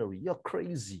salary. You're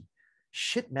crazy.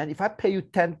 Shit, man, if I pay you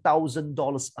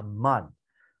 $10,000 a month,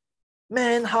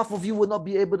 man, half of you will not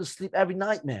be able to sleep every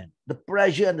night, man. The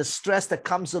pressure and the stress that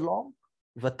comes along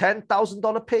with a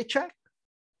 $10,000 paycheck.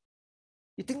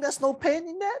 You think there's no pain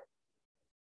in that?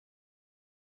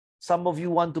 Some of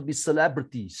you want to be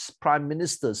celebrities, prime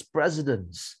ministers,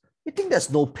 presidents. You think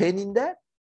there's no pain in that?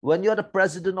 When you're the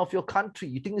president of your country,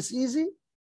 you think it's easy?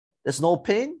 There's no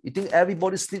pain? You think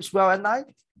everybody sleeps well at night?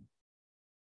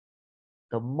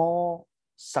 The more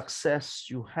success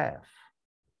you have,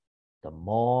 the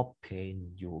more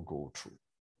pain you will go through.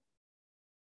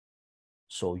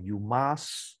 So you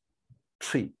must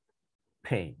treat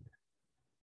pain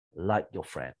like your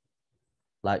friend.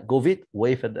 Like Govit,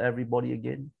 wave at everybody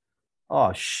again.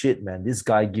 Oh shit, man, this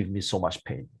guy gives me so much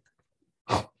pain.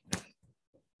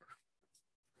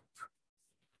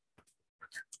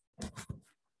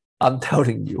 I'm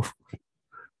telling you.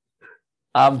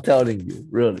 I'm telling you,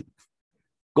 really.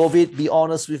 Govit, be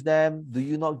honest with them. Do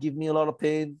you not give me a lot of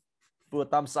pain? Put a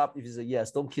thumbs up if you say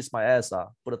yes. Don't kiss my ass.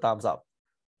 Put a thumbs up.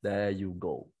 There you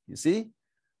go. You see?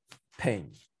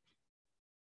 Pain.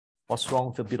 What's wrong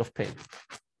with a bit of pain?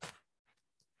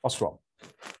 What's wrong?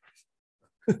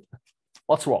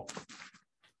 What's wrong?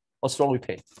 What's wrong with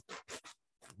pain?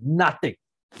 Nothing.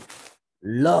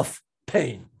 Love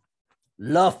pain.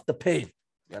 Love the pain.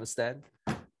 You understand?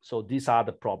 So these are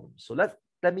the problems. So let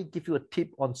me give you a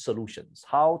tip on solutions.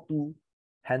 How to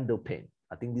handle pain.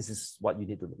 I think this is what you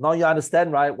need to do. Now you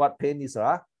understand, right, what pain is,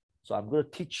 huh? So I'm going to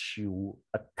teach you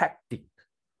a tactic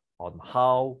on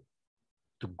how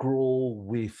to grow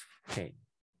with pain.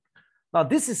 Now,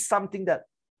 this is something that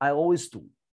I always do.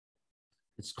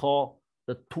 It's called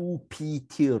the 2P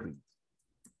theory.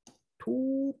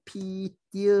 2P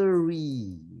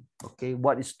theory. Okay,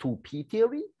 what is 2P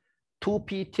theory?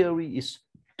 2P theory is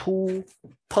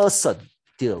two-person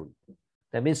theory.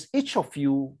 That means each of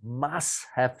you must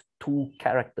have two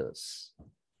characters.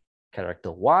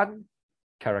 Character 1,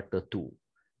 character 2.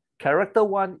 Character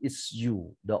 1 is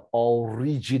you, the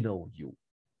original you.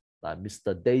 Like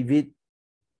Mr. David,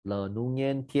 Le Nu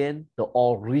Nguyen Tien, the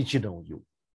original you.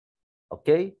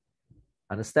 Okay?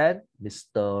 Understand?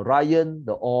 Mr. Ryan,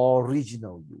 the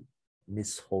original you.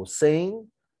 Miss Hossein,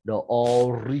 the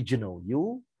original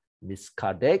you. Miss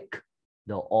Kadek,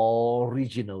 the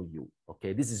original you.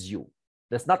 Okay, this is you.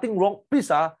 There's nothing wrong.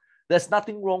 Please, there's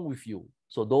nothing wrong with you.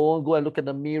 So don't go and look at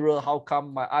the mirror. How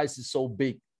come my eyes is so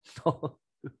big?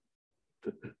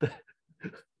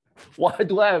 Why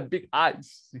do I have big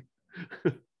eyes?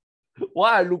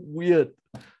 Why I look weird?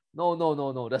 No, no,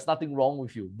 no, no. There's nothing wrong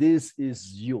with you. This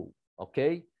is you.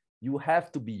 Okay? You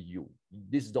have to be you.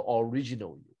 This is the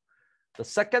original you. The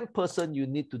second person you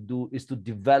need to do is to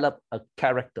develop a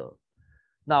character.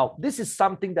 Now, this is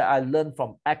something that I learned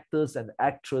from actors and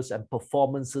actresses and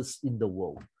performances in the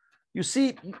world. You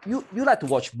see, you like to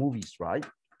watch movies, right?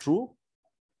 True?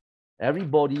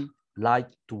 Everybody like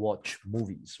to watch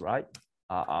movies, right?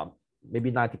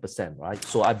 Maybe 90%, right?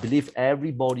 So I believe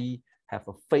everybody have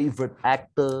a favorite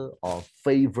actor or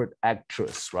favorite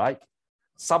actress, right?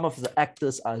 Some of the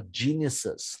actors are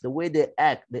geniuses. The way they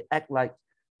act like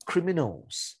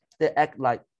criminals. They act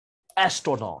like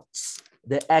astronauts.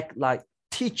 They act like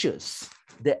teachers.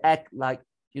 They act like,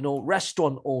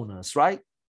 restaurant owners, right?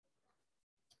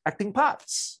 Acting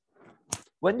parts.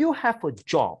 When you have a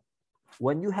job,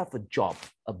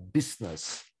 a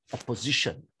business, a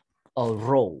position, a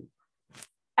role,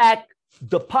 act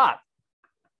the part.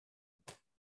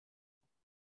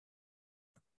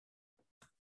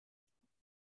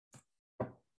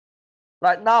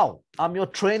 Right now, I'm your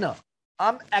trainer.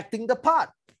 I'm acting the part.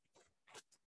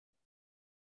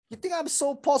 You think I'm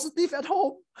so positive at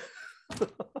home?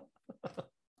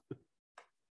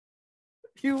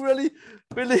 You really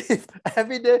believe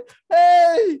every day,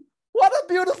 hey, what a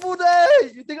beautiful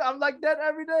day. You think I'm like that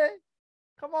every day?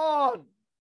 Come on,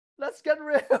 let's get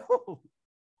real.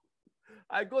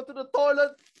 I go to the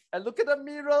toilet and look at the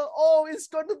mirror. Oh, it's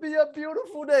going to be a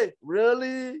beautiful day.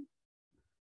 Really?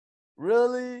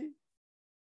 Really?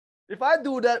 If I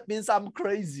do that, means I'm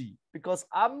crazy because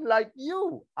I'm like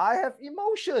you. I have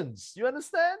emotions. You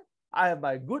understand? I have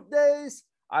my good days.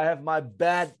 I have my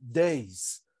bad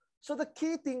days. So the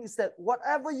key thing is that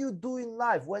whatever you do in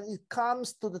life, when it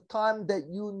comes to the time that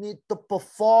you need to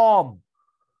perform,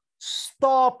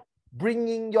 stop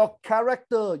bringing your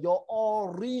character, your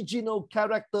original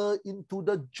character into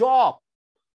the job.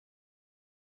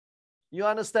 You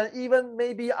understand? Even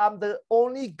maybe I'm the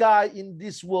only guy in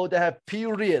this world that have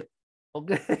period.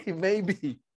 Okay,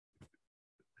 maybe.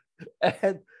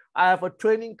 And I have a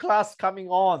training class coming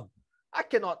on. I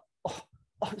cannot,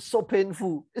 it's so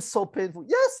painful. It's so painful.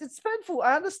 Yes, it's painful.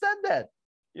 I understand that.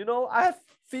 I have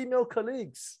female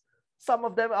colleagues. Some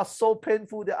of them are so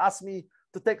painful, they ask me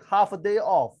to take half a day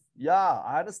off. Yeah,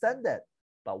 I understand that.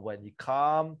 But when you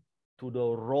come to the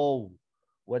role,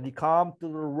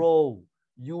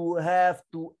 you have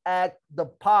to act the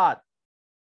part.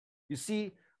 You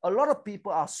see, a lot of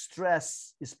people are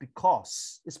stressed. It's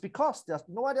because there's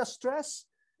no why they're stressed.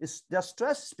 They're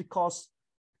stressed because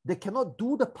they cannot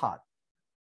do the part.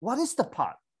 What is the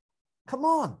part? Come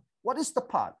on, what is the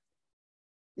part?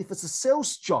 If it's a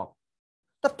sales job,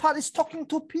 the part is talking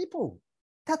to people.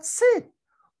 That's it.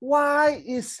 Why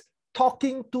is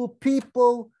talking to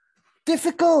people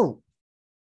difficult?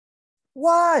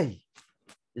 Why?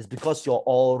 It's because your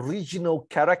original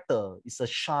character is a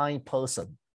shy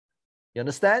person. You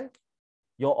understand?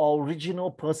 Your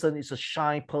original person is a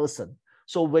shy person.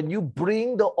 So when you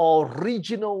bring the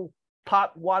original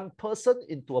part 1 person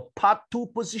into a part 2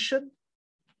 position,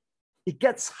 it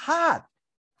gets hard.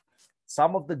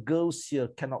 Some of the girls here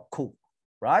cannot cook,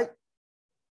 right?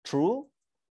 True.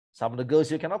 Some of the girls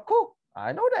here cannot cook.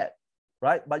 I know that,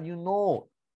 right? But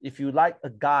if you like a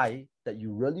guy that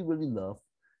you really, really love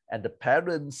and the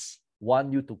parents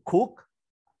want you to cook,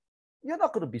 you're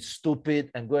not going to be stupid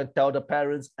and go and tell the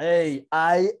parents, hey,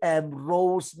 I am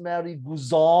Rosemary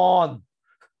Guzon.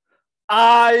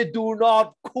 I do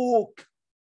not cook.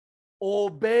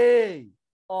 Obey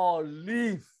or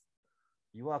leave.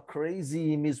 You are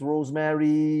crazy, Miss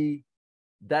Rosemary.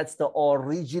 That's the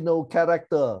original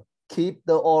character. Keep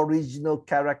the original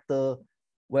character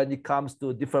when it comes to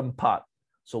a different part.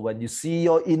 So when you see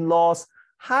your in-laws,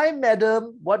 hi,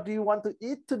 madam, what do you want to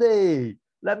eat today?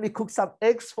 Let me cook some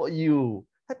eggs for you.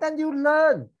 And then you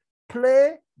learn,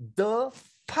 play the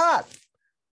part.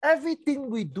 Everything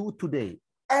we do today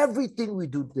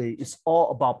is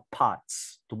all about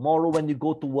parts. Tomorrow when you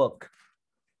go to work,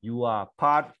 you are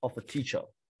part of a teacher.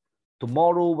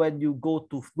 Tomorrow when you go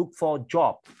to look for a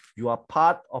job, you are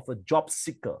part of a job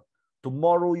seeker.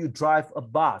 Tomorrow you drive a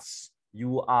bus,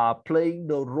 you are playing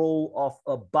the role of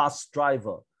a bus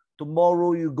driver.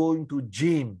 Tomorrow you go into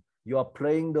gym, you are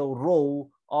playing the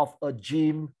role of a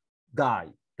gym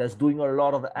guy that's doing a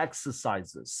lot of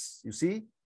exercises. You see?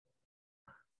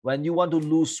 When you want to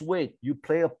lose weight, you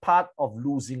play a part of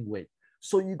losing weight.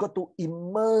 So you got to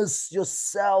immerse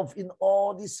yourself in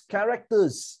all these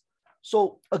characters.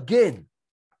 So again,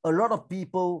 a lot of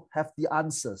people have the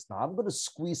answers. Now I'm going to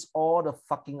squeeze all the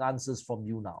fucking answers from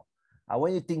you now. I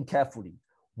want you to think carefully.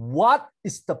 What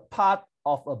is the part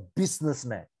of a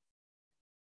businessman?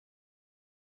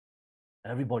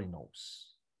 Everybody knows.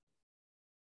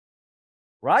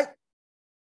 Right?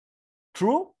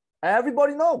 True?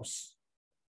 Everybody knows.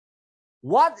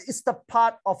 What is the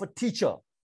part of a teacher?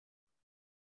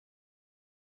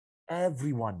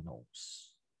 Everyone knows.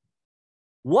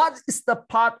 What is the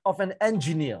part of an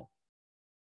engineer?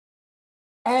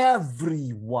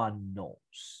 Everyone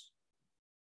knows.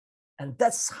 And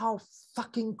that's how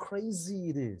fucking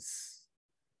crazy it is.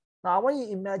 Now, I want you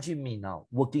to imagine me now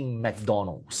working in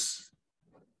McDonald's.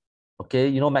 Okay,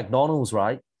 you know McDonald's,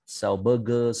 right? Sell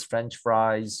burgers, French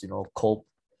fries, Coke.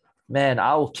 Man,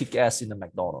 I will kick ass in the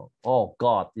McDonald's. Oh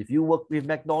God, if you work with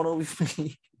McDonald's with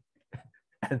me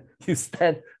and you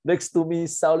stand next to me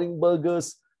selling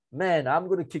burgers, man, I'm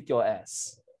going to kick your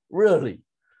ass. Really.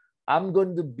 I'm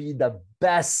going to be the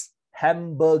best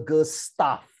hamburger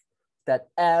staff that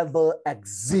ever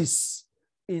exists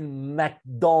in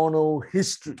McDonald's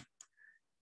history.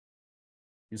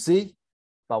 You see?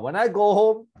 But when I go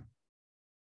home,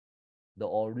 the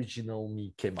original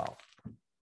me came out.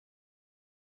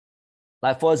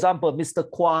 Like for example, Mr.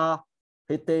 Kwa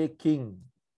Hete King.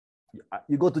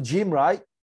 You go to gym, right?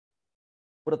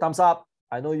 Put a thumbs up.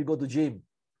 I know you go to gym.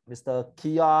 Mr.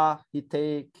 Kia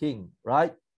Hite King,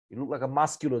 right? You look like a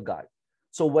muscular guy.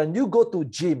 So when you go to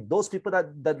gym, those people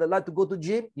that like to go to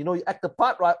gym, you act the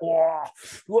part, right?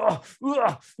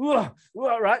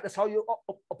 Right? That's how you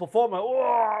perform.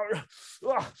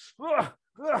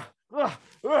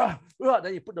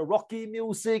 Then you put the Rocky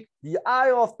music, the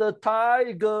eye of the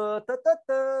tiger,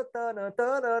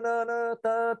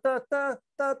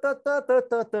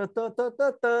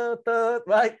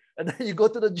 right? And then you go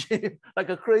to the gym like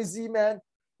a crazy man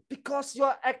because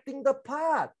you're acting the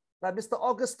part. Like Mr.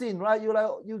 Augustine, right?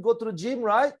 You go to the gym,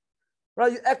 right?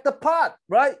 Right? You act the part,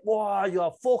 right? Wow, you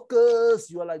are focused.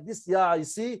 You are like this. Yeah, you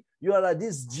see? You are like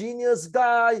this genius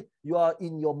guy. You are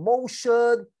in your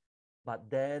motion. But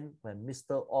then when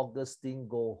Mr. Augustine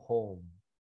go home,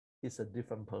 he's a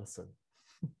different person.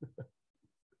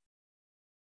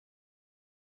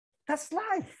 That's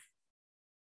life.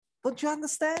 Don't you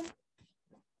understand?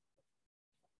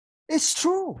 It's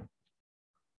true.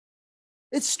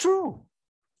 It's true.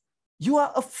 You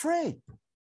are afraid.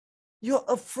 You're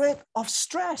afraid of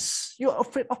stress. You're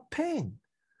afraid of pain.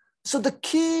 So the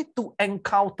key to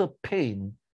encounter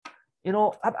pain,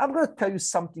 I'm going to tell you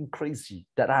something crazy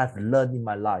that I've learned in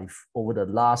my life over the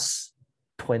last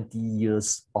 20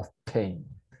 years of pain.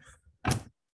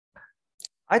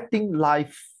 I think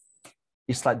life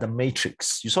is like the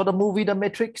Matrix. You saw the movie The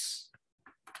Matrix?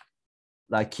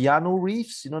 Like Keanu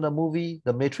Reeves, the movie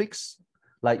The Matrix?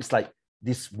 It's like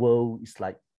this world is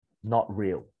like not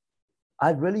real.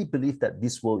 I really believe that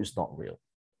this world is not real.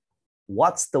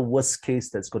 What's the worst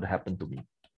case that's going to happen to me?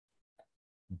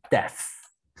 Death.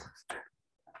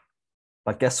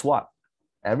 But guess what?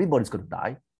 Everybody's going to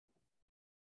die.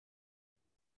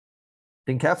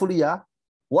 Think carefully, yeah?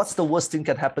 What's the worst thing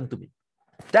that can happen to me?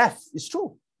 Death. It's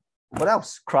true. What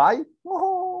else? Cry?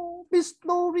 Oh, Miss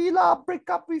Norila, break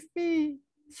up with me.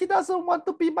 She doesn't want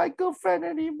to be my girlfriend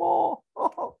anymore.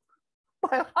 Oh,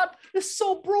 my heart is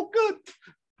so broken.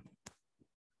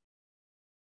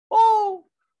 Oh,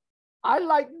 I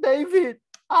like David.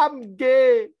 I'm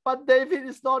gay, but David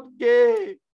is not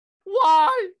gay.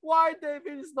 Why? Why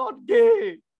David is not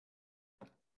gay?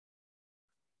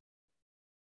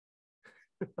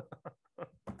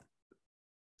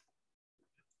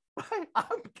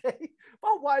 I'm gay,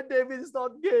 but why David is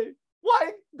not gay?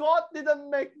 Why God didn't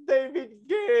make David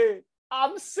gay?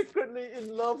 I'm secretly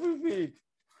in love with him.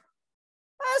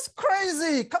 That's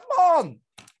crazy. Come on.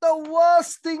 The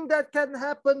worst thing that can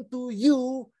happen to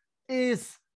you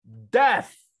is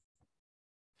death.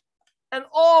 And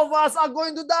all of us are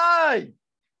going to die.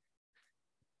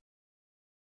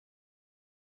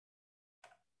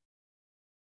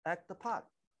 Act the part.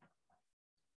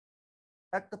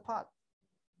 Act the part.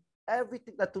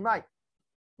 Everything that tonight,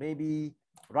 maybe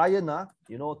Ryan,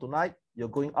 tonight you're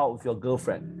going out with your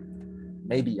girlfriend.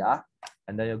 Maybe,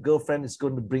 and then your girlfriend is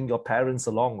going to bring your parents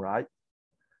along, right?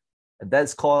 And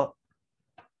that's called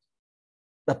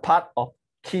the part of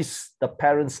kiss the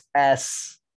parents'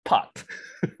 ass part.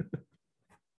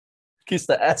 Kiss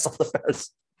the ass of the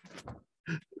parents.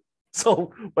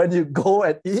 So when you go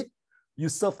and eat, you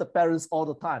serve the parents all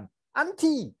the time.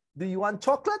 Auntie, do you want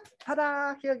chocolate?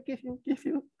 Ta-da, here, give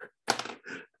you.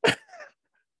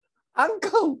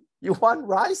 Uncle, you want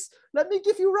rice? Let me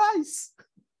give you rice.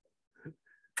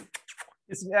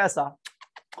 Kissing ass,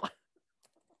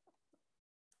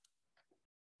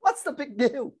 What's the big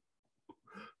deal?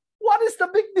 What is the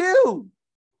big deal?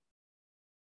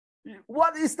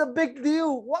 What is the big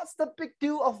deal? What's the big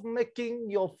deal of making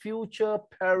your future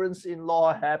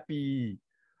parents-in-law happy?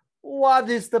 What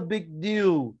is the big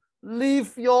deal?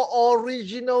 Leave your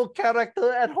original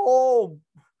character at home.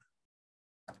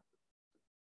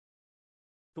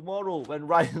 Tomorrow, when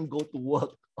Ryan go to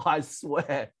work, I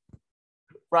swear,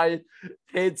 Ryan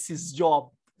hates his job.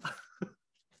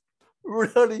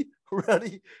 really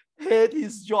hate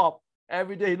his job.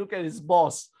 Every day, look at his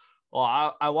boss. Oh,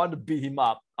 I want to beat him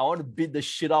up. I want to beat the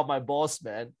shit out of my boss,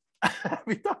 man.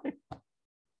 Every time.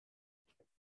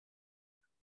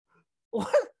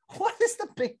 What is the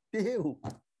big deal?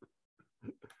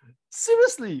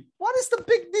 Seriously, what is the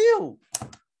big deal?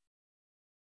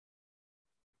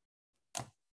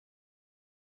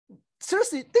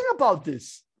 Seriously, think about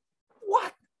this.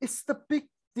 What is the big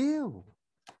deal?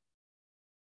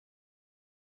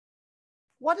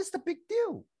 What is the big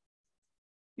deal?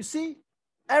 You see,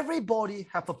 everybody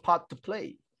have a part to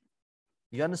play.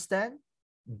 You understand?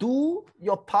 Do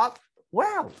your part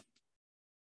well.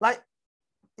 Like,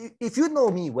 if you know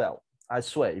me well, I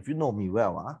swear, if you know me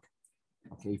well,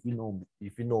 okay, if you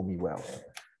know me well,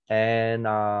 and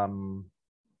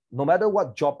no matter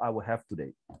what job I will have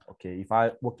today, okay, if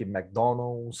I work in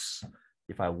McDonald's,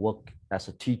 if I work as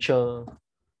a teacher,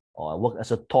 or I work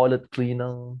as a toilet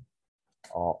cleaner,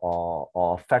 or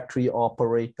a factory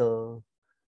operator,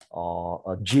 or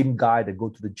a gym guy that go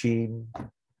to the gym,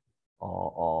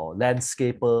 or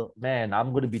landscaper, man,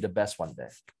 I'm going to be the best one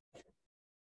there.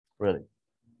 Really.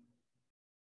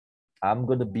 I'm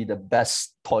going to be the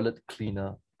best toilet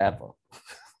cleaner ever.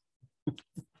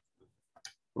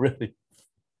 Really.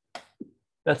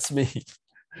 That's me.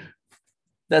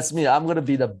 That's me. I'm going to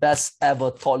be the best ever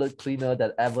toilet cleaner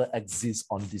that ever exists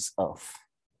on this earth.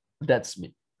 That's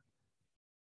me.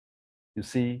 You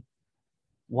see?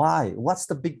 Why? What's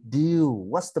the big deal?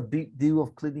 What's the big deal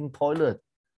of cleaning toilet?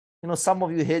 You know, some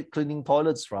of you hate cleaning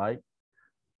toilets, right?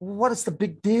 What is the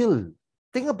big deal?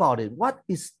 Think about it. What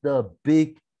is the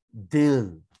big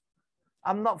deal?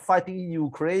 I'm not fighting in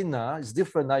Ukraine. It's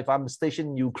different. If I'm stationed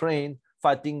in Ukraine,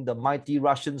 fighting the mighty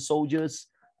Russian soldiers,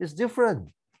 it's different.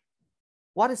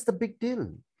 What is the big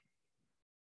deal?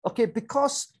 Okay,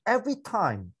 because every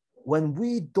time when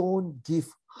we don't give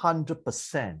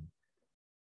 100%,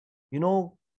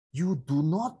 you do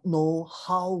not know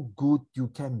how good you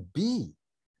can be.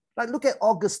 Like, look at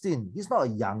Augustine. He's not a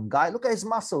young guy. Look at his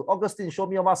muscle. Augustine, show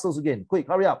me your muscles again. Quick,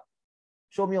 hurry up.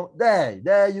 Show me your,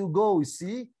 there you go, you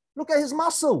see? Look at his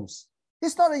muscles.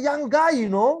 He's not a young guy,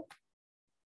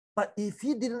 But if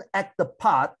he didn't act the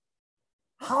part,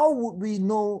 how would we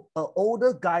know an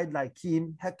older guy like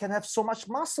him can have so much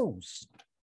muscles?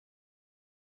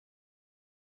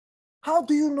 How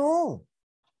do you know?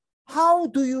 How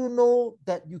do you know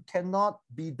that you cannot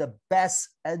be the best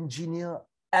engineer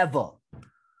ever?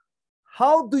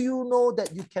 How do you know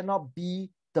that you cannot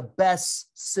be the best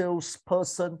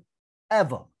salesperson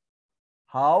ever?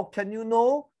 How can you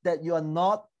know that you are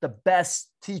not the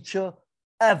best teacher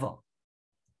ever?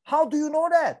 How do you know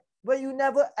that? When you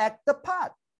never act the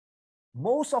part.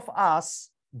 Most of us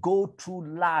go through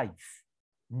life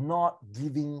not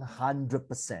giving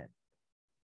 100%.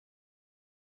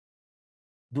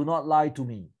 Do not lie to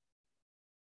me.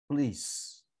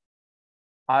 Please.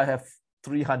 I have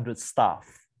 300 staff.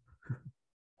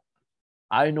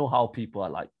 I know how people are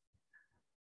like.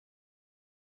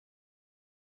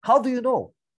 How do you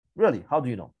know? Really, how do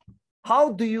you know?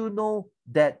 How do you know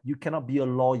that you cannot be a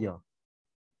lawyer?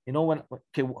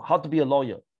 How to be a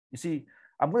lawyer? You see,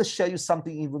 I'm going to share you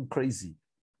something even crazy.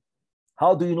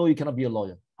 How do you know you cannot be a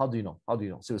lawyer? How do you know? How do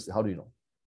you know? Seriously, how do you know?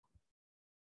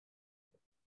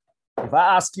 If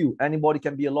I ask you, anybody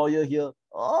can be a lawyer here?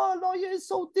 Oh, lawyer is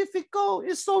so difficult.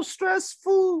 It's so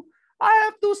stressful. I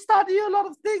have to study a lot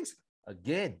of things.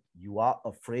 Again, you are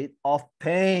afraid of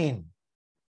pain.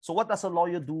 So what does a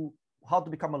lawyer do? How to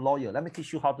become a lawyer? Let me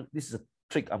teach you how to, this is a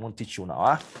trick I'm going to teach you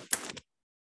now.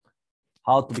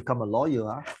 How to become a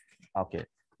lawyer. Okay,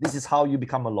 this is how you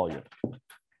become a lawyer.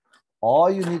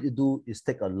 All you need to do is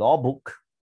take a law book,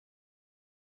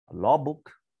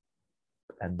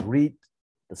 and read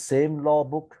the same law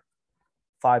book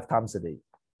 5 times a day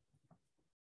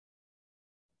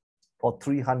for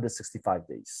 365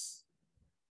 days.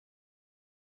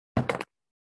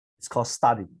 It's called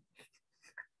studying.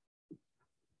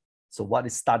 So what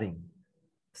is studying?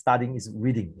 Studying is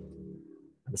reading.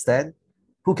 Understand?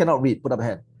 Who cannot read? Put up a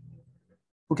hand.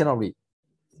 Who cannot read?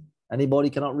 Anybody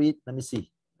cannot read? Let me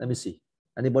see. Let me see.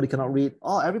 Anybody cannot read?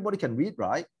 Oh, everybody can read,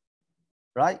 right?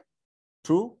 Right?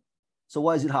 True? So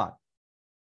why is it hard?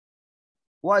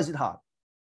 Why is it hard?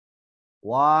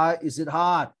 Why is it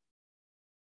hard?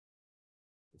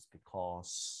 It's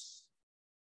because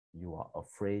you are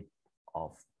afraid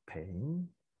of pain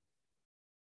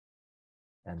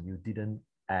and you didn't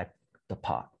act the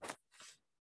part.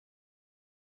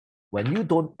 When you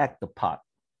don't act the part,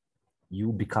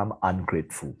 you become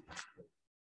ungrateful.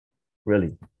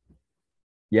 Really.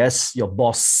 Yes, your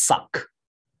boss suck,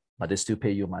 but they still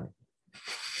pay you money.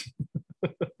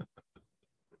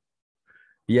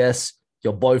 Yes,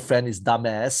 your boyfriend is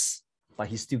dumbass, but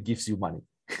he still gives you money.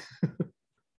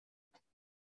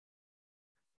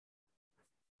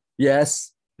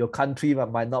 Yes, your country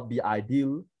might not be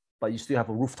ideal, but you still have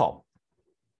a rooftop.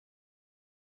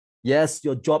 Yes,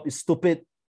 your job is stupid.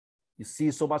 You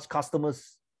see so much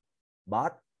customers,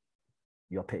 but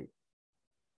you're paid.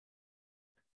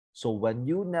 So when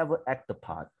you never act the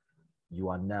part, you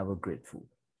are never grateful.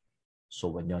 So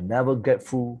when you're never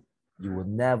grateful, you will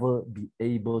never be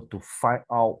able to find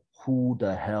out who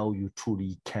the hell you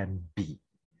truly can be.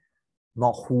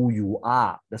 Not who you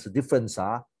are. There's a difference,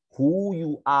 who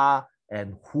you are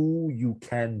and who you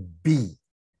can be.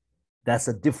 That's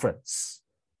a difference.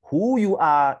 Who you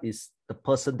are is the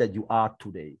person that you are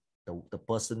today. The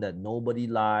person that nobody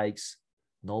likes,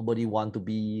 nobody want to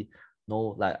be.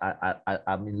 No, like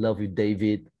I'm in love with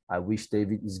David. I wish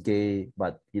David is gay,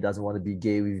 but he doesn't want to be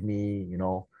gay with me. You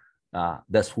know,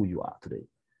 that's who you are today.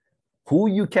 Who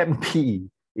you can be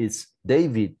is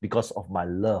David because of my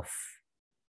love,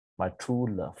 my true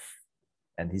love,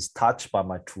 and he's touched by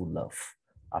my true love.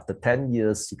 After 10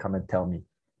 years, he come and tell me,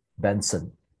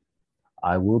 Benson,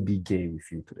 I will be gay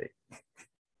with you today.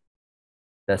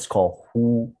 That's called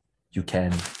who you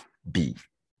can be.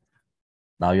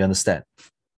 Now you understand.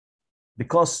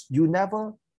 Because you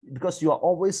are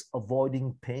always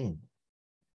avoiding pain.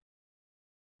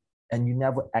 And you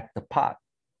never act the part.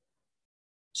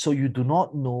 So you do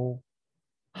not know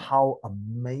how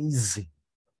amazing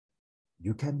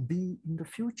you can be in the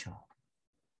future.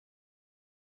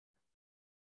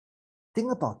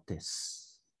 Think about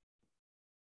this.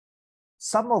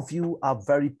 Some of you are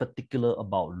very particular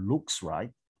about looks,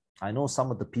 right? I know some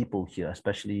of the people here,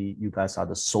 especially you guys are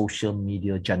the social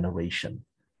media generation.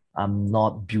 I'm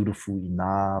not beautiful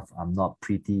enough. I'm not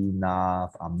pretty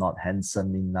enough. I'm not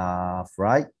handsome enough,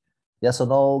 right? Yes or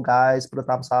no, guys? Put a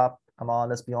thumbs up. Come on,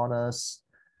 let's be honest,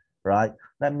 right?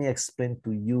 Let me explain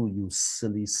to you, you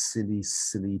silly, silly,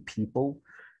 silly people.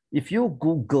 If you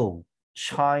Google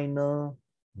China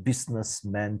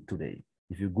businessman today,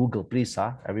 if you Google, please,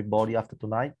 everybody after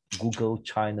tonight, Google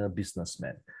China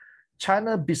businessman.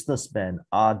 China businessmen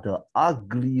are the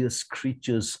ugliest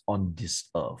creatures on this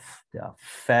earth. They are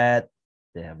fat,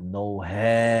 they have no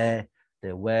hair,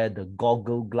 they wear the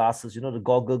goggle glasses, you know, the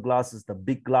goggle glasses, the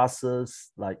big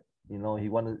glasses, like, you know, he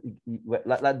wanted,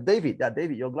 like David, yeah,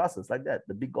 David, your glasses, like that,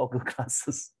 the big goggle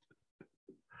glasses.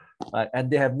 Right? And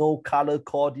they have no color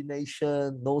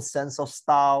coordination, no sense of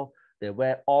style. They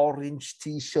wear orange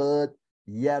t-shirt,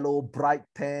 yellow bright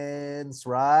pants,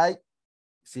 right?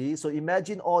 See, so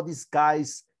imagine all these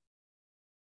guys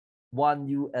want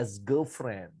you as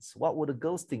girlfriends. What would the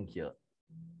girls think here?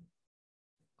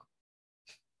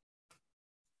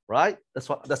 Right?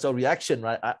 That's your reaction,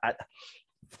 right?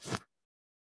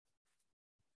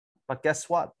 But guess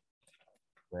what?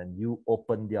 When you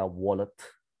open their wallet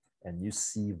and you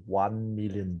see $1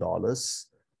 million,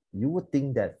 you would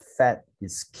think that fat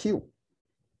is cute.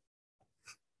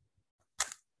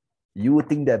 You would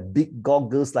think that big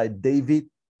goggles like David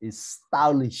is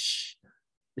stylish.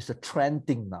 It's a trend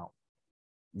thing now.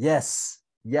 Yes,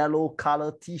 yellow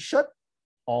color t-shirt,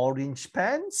 orange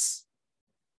pants.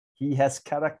 He has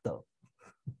character.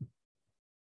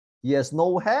 He has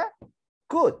no hair.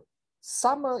 Good.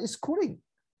 Summer is cooling,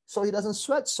 so he doesn't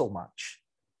sweat so much.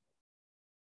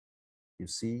 You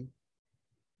see,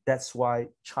 that's why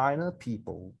China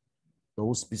people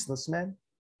those businessmen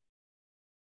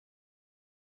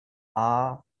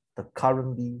are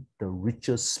currently the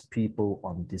richest people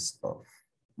on this earth.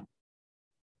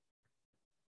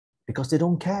 Because they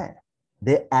don't care.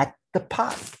 They act the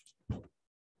part.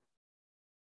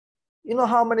 You know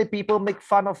how many people make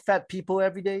fun of fat people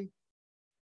every day?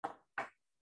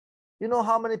 You know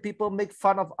how many people make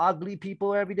fun of ugly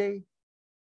people every day?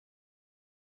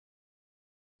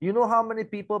 You know how many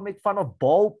people make fun of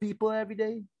bald people every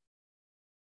day?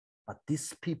 But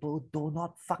these people do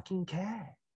not fucking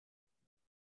care.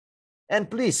 And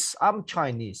please, I'm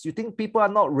Chinese. You think people are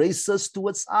not racist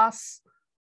towards us?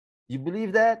 You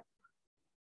believe that?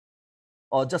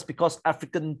 Or just because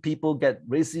African people get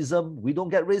racism, we don't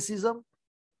get racism?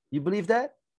 You believe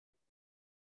that?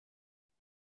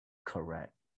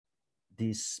 Correct.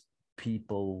 These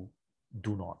people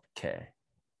do not care.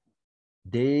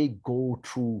 They go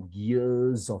through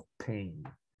years of pain.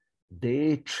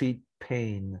 They treat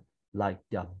pain like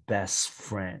their best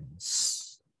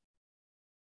friends.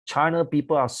 China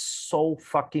people are so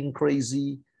fucking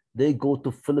crazy. They go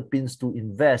to Philippines to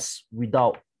invest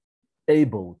without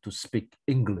able to speak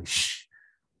English.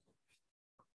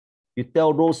 You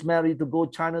tell Rosemary to go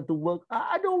China to work.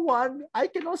 I don't want. I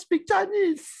cannot speak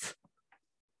Chinese.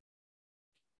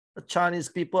 The Chinese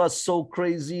people are so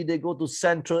crazy. They go to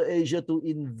Central Asia to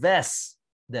invest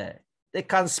there. They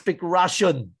can't speak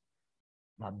Russian.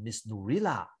 But Miss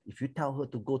Nurila, if you tell her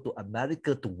to go to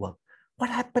America to work, what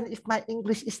happened if my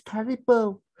English is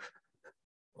terrible?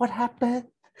 What happened?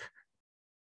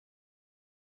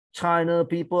 China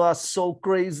people are so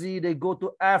crazy. They go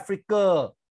to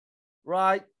Africa,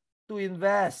 right, to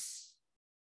invest.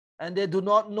 And they do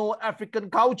not know African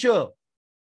culture.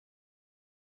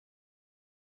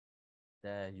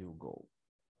 There you go.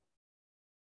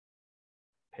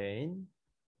 Pain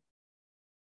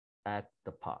at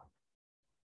the part.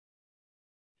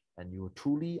 And you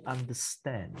truly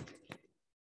understand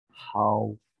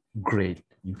how great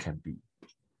you can be.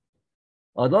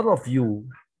 A lot of you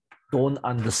don't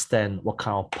understand what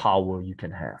kind of power you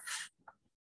can have.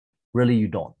 Really, you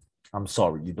don't. I'm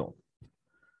sorry, you don't.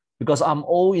 Because I'm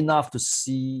old enough to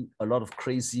see a lot of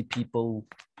crazy people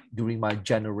during my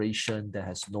generation that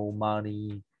has no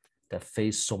money, that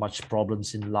face so much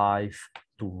problems in life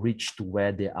to reach to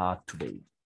where they are today.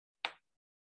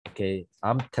 Okay,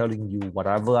 I'm telling you,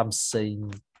 whatever I'm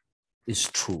saying is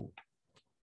true.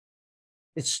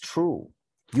 It's true.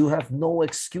 You have no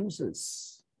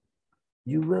excuses.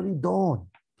 You really don't.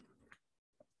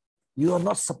 You are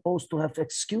not supposed to have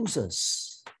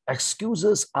excuses.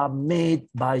 Excuses are made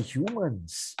by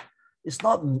humans. It's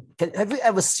not. Have you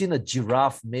ever seen a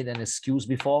giraffe made an excuse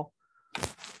before?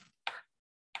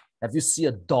 Have you seen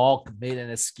a dog made an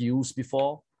excuse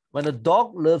before? When a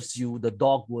dog loves you, the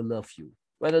dog will love you.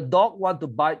 When a dog wants to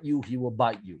bite you, he will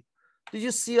bite you. Did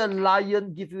you see a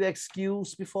lion give you an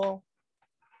excuse before?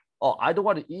 Oh, I don't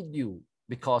want to eat you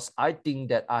because I think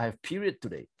that I have period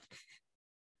today.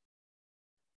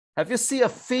 Have you seen a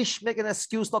fish make an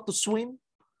excuse not to swim?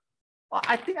 Oh,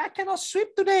 I think I cannot swim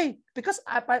today because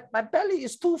my belly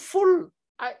is too full.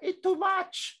 I ate too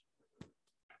much.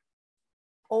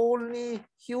 Only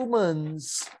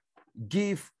humans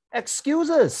give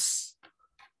excuses.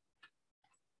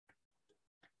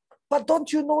 But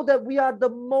don't you know that we are the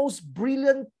most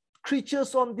brilliant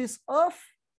creatures on this earth?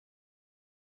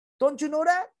 Don't you know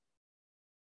that?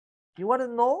 You want to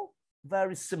know?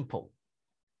 Very simple.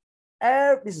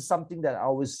 This is something that I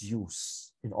always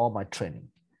use in all my training.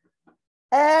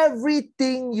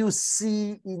 Everything you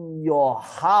see in your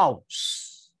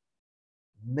house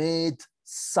made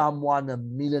someone a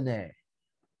millionaire.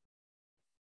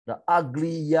 The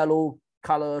ugly yellow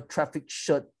color traffic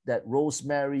shirt that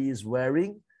Rosemary is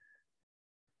wearing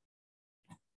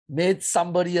made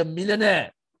somebody a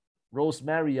millionaire.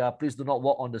 Rosemary, please do not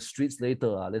walk on the streets later.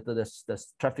 Later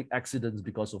there's traffic accidents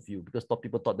because of you, because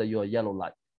people thought that you're a yellow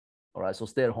light. All right, so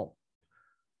stay at home.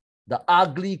 The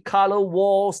ugly color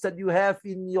walls that you have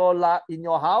in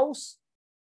your house,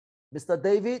 Mr.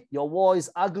 David, your wall is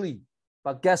ugly.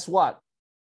 But guess what?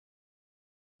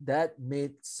 That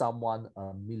made someone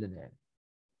a millionaire.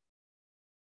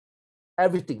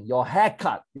 Everything, your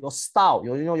haircut, your style,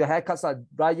 your haircuts are,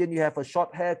 Brian, you have a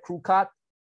short hair crew cut.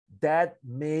 That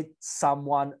made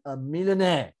someone a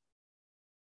millionaire.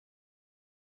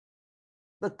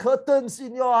 The curtains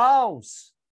in your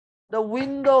house, the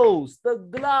windows, the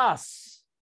glass,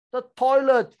 the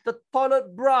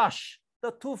toilet brush,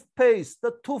 the toothpaste,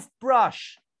 the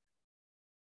toothbrush,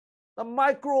 the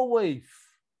microwave,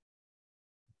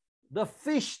 the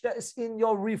fish that is in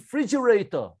your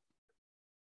refrigerator,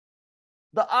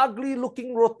 the ugly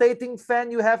looking rotating fan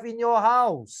you have in your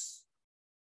house.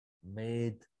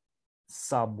 made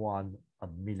someone a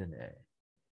millionaire.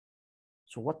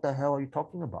 So what the hell are you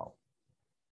talking about?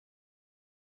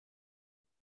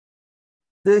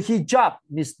 The hijab,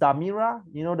 Miss Damira,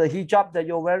 you know the hijab that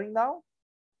you're wearing now?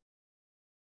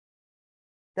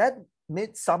 That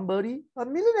made somebody a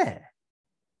millionaire.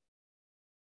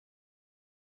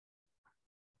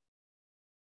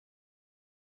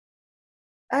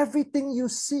 Everything you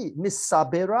see, Miss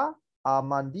Sabera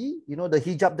Armandi, you know the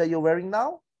hijab that you're wearing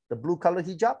now, the blue color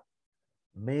hijab,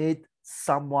 made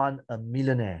someone a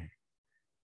millionaire.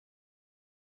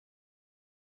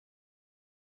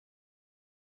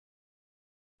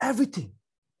 Everything.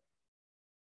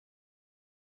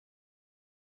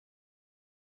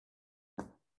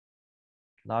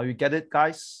 Now you get it,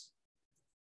 guys?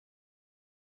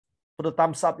 Put a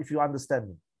thumbs up if you understand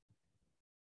me.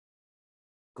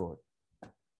 Good.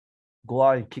 Go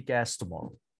out and kick ass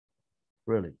tomorrow.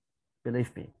 Really,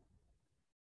 believe me.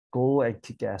 Go and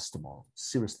kick ass tomorrow.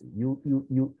 Seriously, you.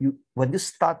 When you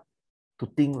start to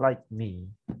think like me,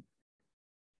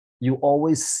 you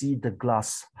always see the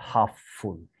glass half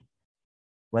full.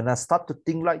 When I start to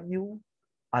think like you,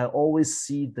 I always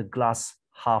see the glass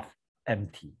half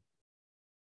empty.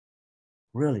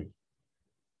 Really.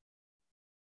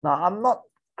 Now, I'm not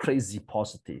crazy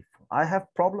positive. I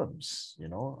have problems, you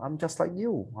know. I'm just like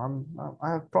you. I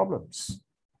have problems.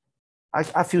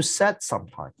 I feel sad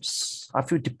sometimes. I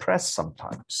feel depressed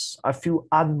sometimes. I feel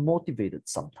unmotivated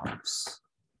sometimes.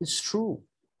 It's true.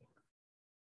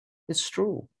 It's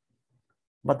true.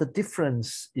 But the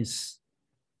difference is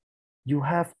you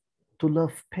have to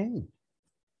love pain.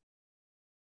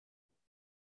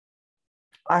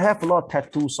 I have a lot of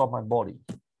tattoos on my body.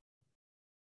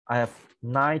 I have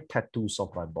 9 tattoos on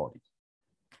my body.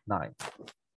 9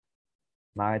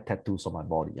 tattoos on my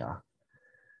body. Yeah.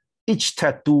 Each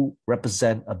tattoo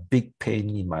represents a big pain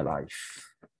in my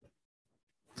life.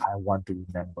 I want to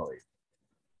remember it.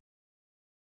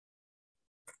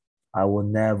 I will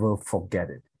never forget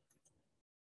it.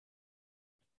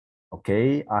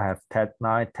 Okay, I have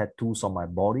 9 tattoos on my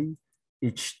body.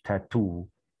 Each tattoo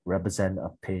represents a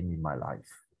pain in my life.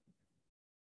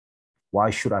 Why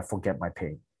should I forget my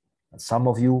pain? And some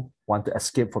of you want to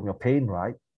escape from your pain,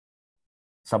 right?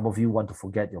 Some of you want to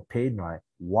forget your pain, right?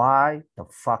 Why the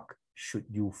fuck should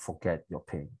you forget your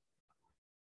pain?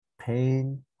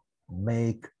 Pain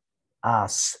make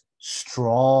us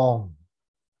strong.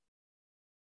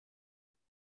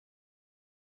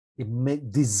 It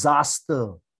made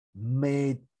disaster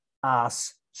made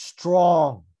us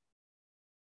strong.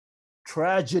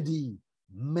 Tragedy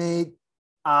made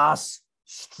us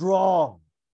strong.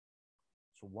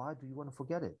 So why do you want to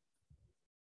forget it?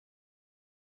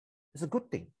 It's a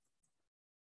good thing.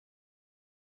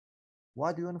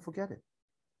 Why do you want to forget it?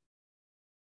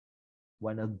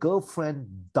 When a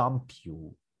girlfriend dumps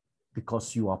you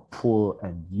because you are poor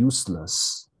and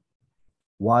useless,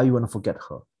 why you want to forget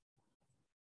her?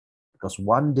 Because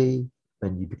one day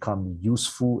when you become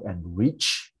useful and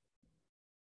rich,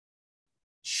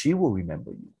 she will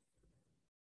remember you.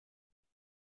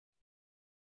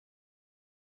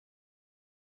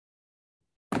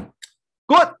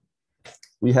 Good.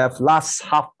 We have last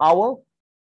half hour.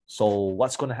 So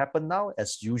what's going to happen now?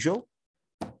 As usual,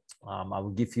 I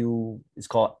will give you, it's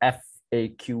called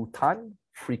FAQ time,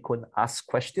 frequent asked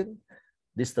question.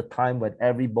 This is the time when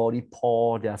everybody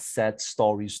pour their sad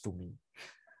stories to me.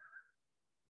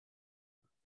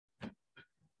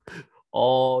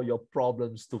 All your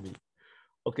problems to me.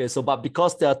 Okay, so but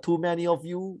because there are too many of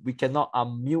you, we cannot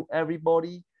unmute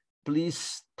everybody.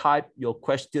 Please type your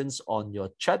questions on your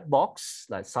chat box,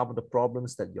 like some of the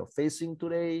problems that you're facing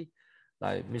today.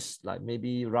 Like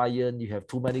maybe Ryan, you have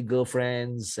too many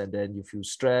girlfriends and then you feel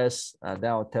stressed. And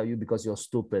then I'll tell you because you're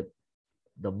stupid.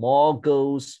 The more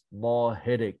girls, more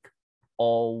headache.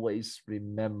 Always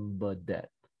remember that.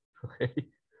 Okay.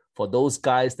 For those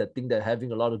guys that think that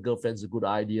having a lot of girlfriends is a good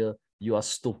idea, you are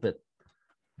stupid.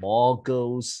 More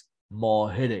girls,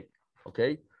 more headache.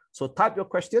 Okay. So type your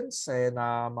questions and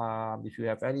if you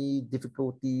have any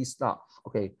difficulties now.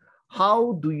 Okay.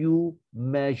 How do you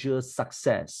measure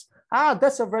success?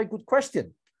 That's a very good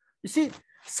question. You see,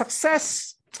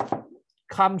 success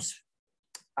comes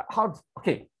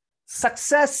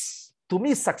success, to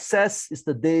me, success is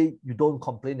the day you don't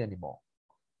complain anymore.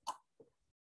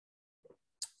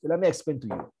 Let me explain to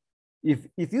you.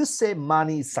 If you say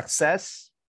money is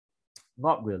success,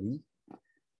 not really.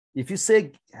 If you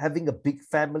say having a big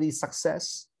family is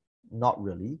success, not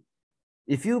really.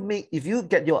 If you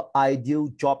get your ideal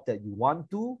job that you want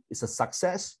to, it's a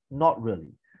success, not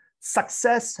really.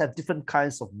 Success have different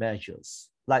kinds of measures.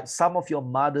 Like some of your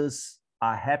mothers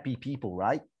are happy people,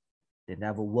 right? They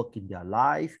never work in their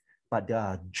life, but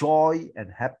their joy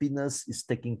and happiness is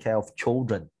taking care of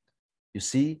children. You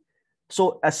see?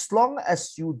 So as long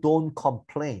as you don't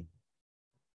complain,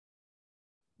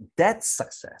 that's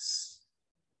success.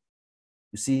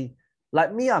 You see,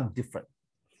 like me, I'm different.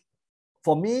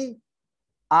 For me,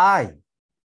 I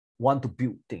want to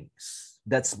build things.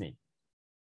 That's me.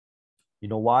 You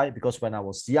know why? Because when I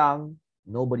was young,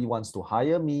 nobody wants to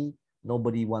hire me.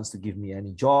 Nobody wants to give me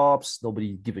any jobs.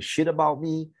 Nobody give a shit about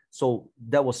me. So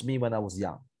that was me when I was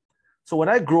young. So when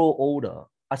I grow older,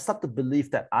 I start to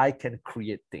believe that I can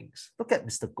create things. Look at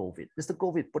Mr. COVID. Mr.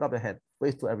 COVID, put up your hand.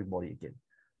 Wave to everybody again.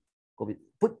 COVID.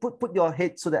 Put your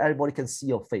head so that everybody can see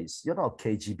your face. You're not a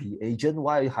KGB agent.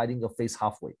 Why are you hiding your face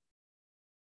halfway?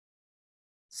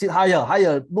 Sit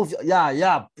higher. Move.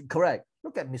 Yeah, correct.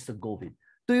 Look at Mr. COVID.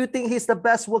 Do you think he's the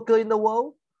best worker in the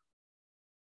world?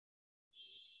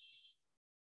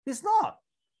 He's not.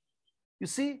 You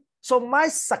see? So my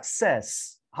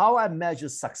success, how I measure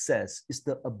success, is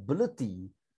the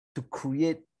ability to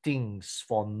create things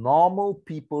for normal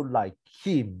people like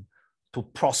him to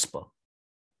prosper.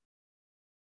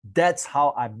 That's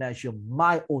how I measure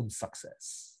my own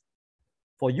success.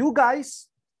 For you guys,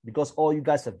 because all you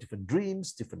guys have different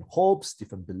dreams, different hopes,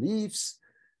 different beliefs,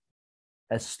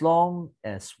 as long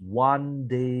as one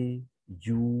day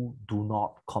you do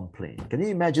not complain. Can you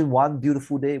imagine one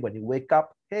beautiful day when you wake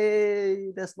up,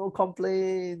 hey, there's no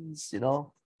complaints, you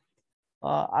know?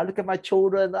 I look at my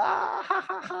children, ha, ha,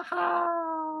 ha,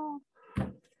 ha.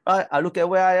 I look at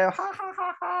where I am, ha, ha,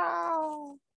 ha,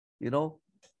 ha. You know,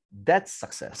 that's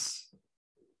success.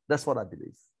 That's what I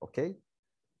believe, okay?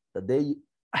 The day,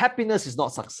 happiness is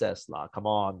not success, lah. Come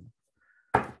on.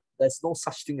 There's no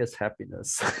such thing as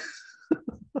happiness.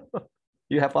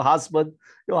 You have a husband,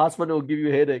 your husband will give you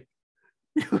a headache.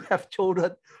 You have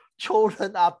children,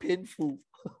 children are painful.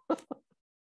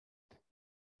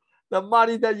 The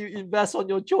money that you invest on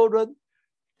your children,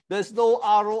 there's no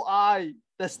ROI,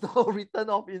 there's no return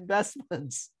of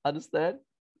investments. Understand?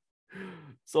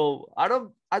 So I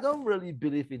don't really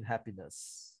believe in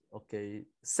happiness. Okay.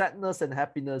 Sadness and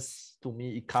happiness, to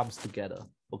me, it comes together.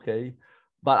 Okay.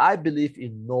 But I believe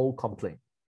in no complaint.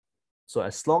 So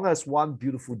as long as one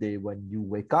beautiful day when you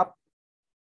wake up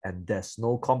and there's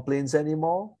no complaints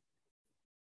anymore,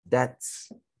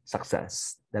 that's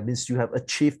success. That means you have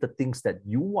achieved the things that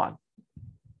you want.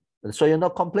 So you're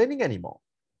not complaining anymore.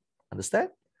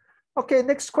 Understand? Okay,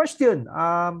 next question.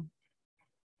 Okay,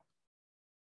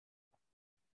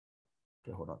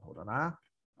 hold on.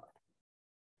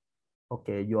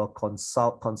 Okay, you are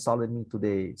consulting me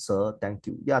today, sir. Thank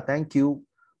you. Yeah, thank you.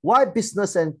 Why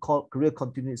business and career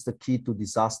continuity is the key to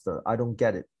disaster? I don't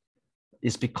get it.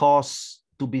 It's because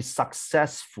to be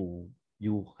successful,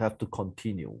 you have to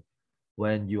continue.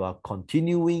 When you are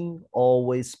continuing,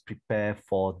 always prepare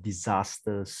for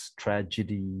disasters,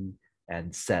 tragedy,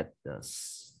 and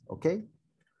sadness. Okay?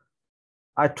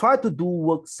 I try to do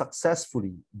work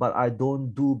successfully, but I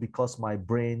don't do because my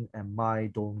brain and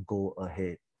mind don't go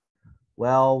ahead.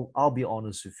 Well, I'll be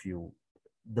honest with you.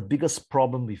 The biggest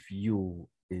problem with you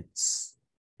is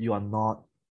you are not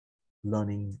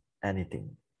learning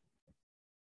anything.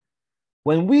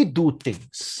 When we do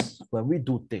things,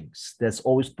 there's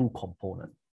always two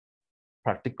components.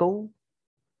 Practical,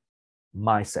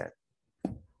 mindset.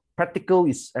 Practical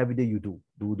is every day you do.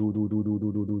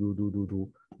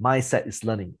 Mindset is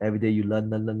learning. Every day you learn.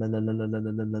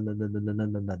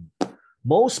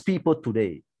 Most people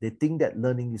today, they think that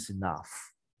learning is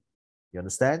enough. You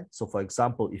understand? So for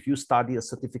example, if you study a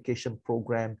certification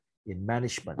program in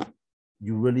management,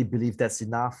 you really believe that's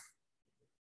enough?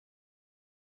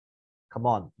 Come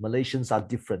on, Malaysians are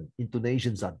different,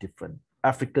 Indonesians are different,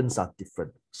 Africans are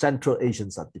different, Central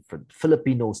Asians are different,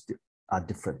 Filipinos are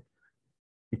different.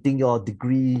 You think your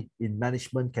degree in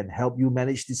management can help you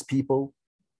manage these people?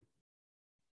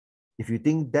 If you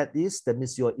think that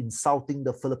means you're insulting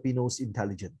the Filipinos'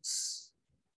 intelligence.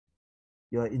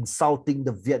 You're insulting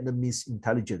the Vietnamese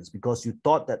intelligence because you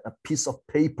thought that a piece of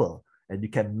paper and you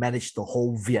can manage the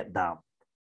whole Vietnam.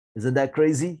 Isn't that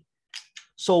crazy?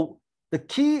 So the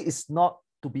key is not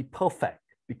to be perfect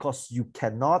because you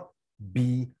cannot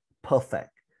be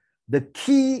perfect. The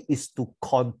key is to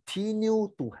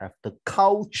continue to have the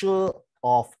culture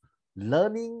of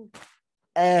learning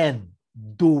and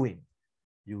doing.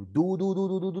 You do.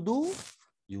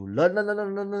 You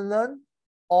learn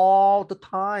all the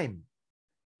time.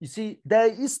 You see, there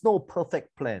is no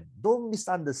perfect plan. Don't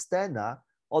misunderstand.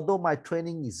 Although my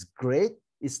training is great,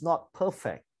 it's not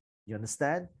perfect. You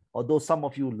understand? Although some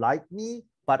of you like me,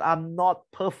 but I'm not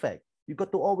perfect. You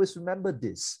got to always remember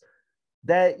this.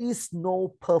 There is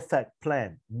no perfect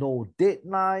plan, no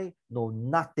deadline, no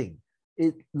nothing.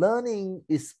 Learning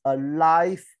is a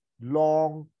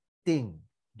lifelong thing.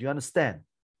 Do you understand?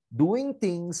 Doing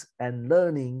things and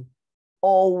learning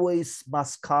always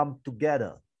must come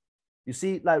together. You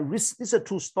see, like this is a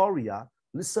true story.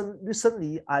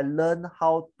 Recently, I learned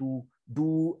how to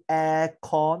do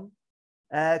aircon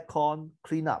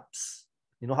cleanups.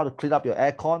 You know how to clean up your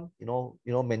aircon,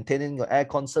 maintaining your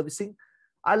aircon servicing.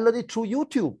 I learned it through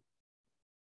YouTube.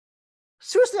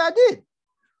 Seriously, I did.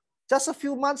 Just a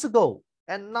few months ago.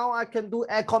 And now I can do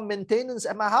aircon maintenance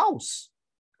at my house.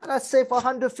 And I save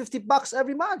 $150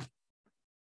 every month.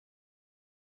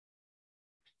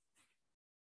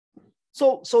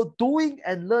 So doing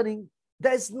and learning,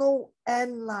 there's no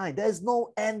end line. There's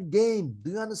no end game.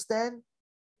 Do you understand?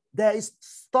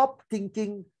 Stop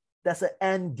thinking there's an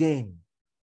end game.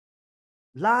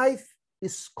 Life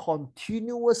is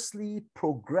continuously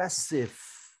progressive.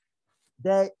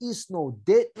 There is no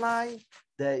deadline.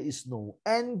 There is no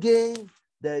end game.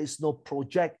 There is no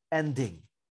project ending.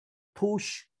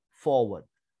 Push forward.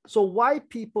 So why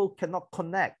people cannot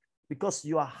connect? Because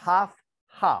you are half.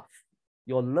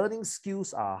 Your learning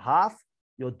skills are half.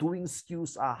 Your doing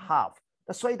skills are half.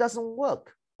 That's why it doesn't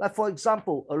work. Like for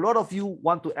example, a lot of you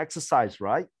want to exercise,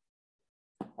 right?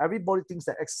 Everybody thinks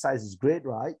that exercise is great,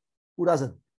 right? Who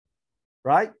doesn't?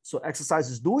 Right? So exercise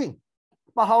is doing.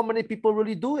 But how many people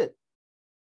really do it?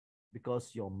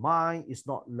 Because your mind is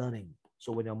not learning.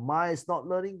 So when your mind is not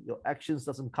learning, your actions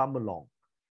doesn't come along.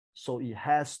 So it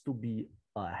has to be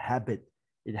a habit.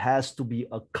 It has to be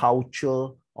a culture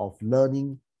of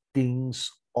learning things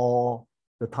all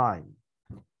the time.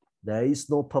 There is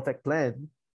no perfect plan.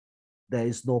 There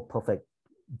is no perfect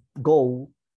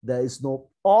goal. There is no,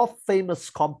 all famous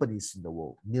companies in the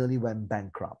world nearly went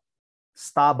bankrupt.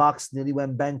 Starbucks nearly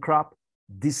went bankrupt.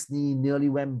 Disney nearly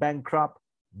went bankrupt.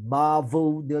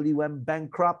 Marvel nearly went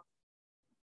bankrupt.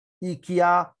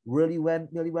 IKEA nearly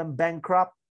went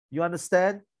bankrupt. You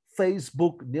understand?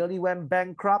 Facebook nearly went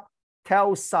bankrupt.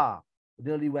 Telsa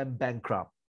nearly went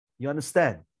bankrupt. You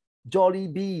understand?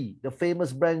 Jollibee, the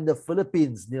famous brand in the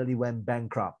Philippines, nearly went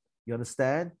bankrupt. You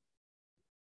understand?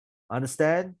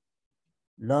 Understand?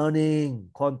 Learning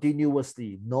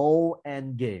continuously, no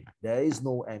end game. There is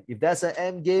no end. If there's an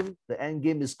end game, the end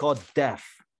game is called death.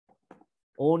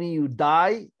 Only you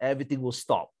die, everything will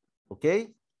stop. Okay?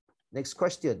 Next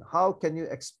question. How can you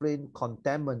explain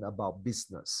contentment about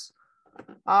business?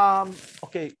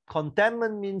 Okay,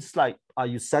 contentment means like, are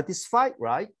you satisfied,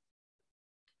 right?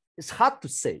 It's hard to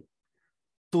say.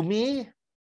 To me,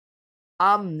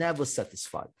 I'm never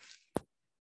satisfied.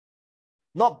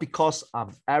 Not because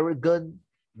I'm arrogant,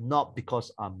 not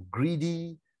because I'm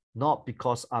greedy, not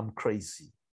because I'm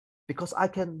crazy, because I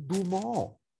can do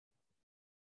more.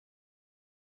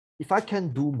 If I can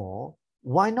do more,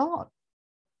 why not?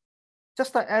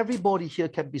 Just like everybody here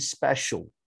can be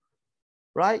special,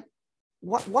 right?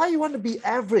 Why you want to be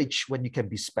average when you can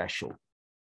be special?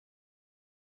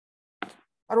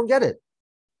 I don't get it.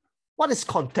 What is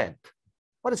content?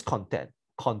 What is content?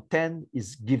 Content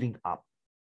is giving up.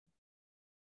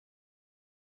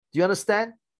 Do you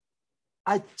understand?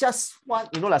 I just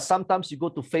want, like sometimes you go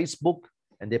to Facebook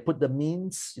and they put the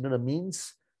memes, the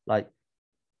memes, like,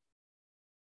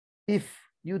 if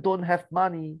you don't have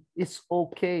money, it's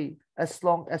okay as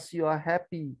long as you are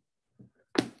happy.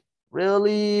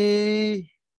 Really?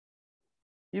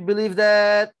 You believe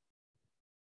that?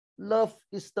 Love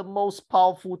is the most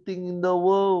powerful thing in the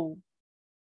world.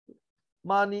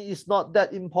 Money is not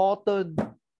that important.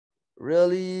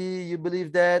 Really? You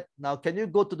believe that? Now, can you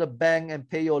go to the bank and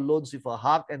pay your loans with a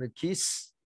hug and a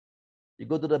kiss? You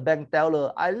go to the bank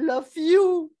teller, I love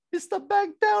you, Mr.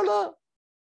 Bank Teller.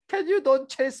 Can you don't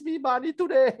chase me money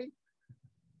today?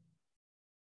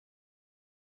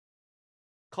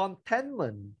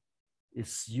 Contentment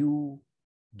is you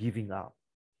giving up.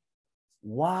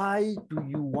 Why do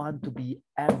you want to be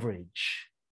average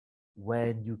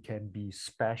when you can be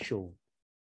special?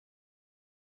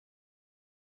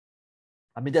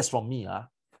 I mean, that's from me.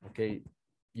 Okay,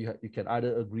 you can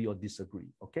either agree or disagree.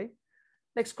 Okay,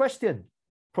 next question.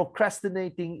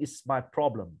 Procrastinating is my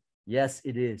problem. Yes,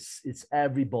 it is. It's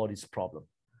everybody's problem,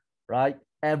 right?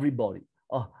 Everybody.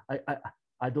 Oh,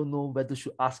 I don't know whether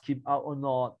to ask him out or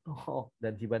not. Oh,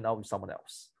 then he went out with someone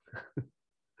else.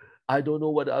 I don't know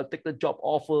whether I'll take the job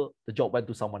offer. The job went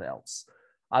to someone else.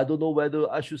 I don't know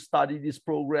whether I should study this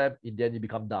program. In the end, you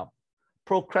become dumb.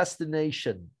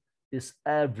 Procrastination is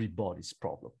everybody's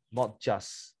problem, not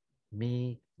just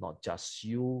me, not just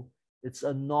you. It's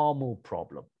a normal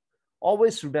problem.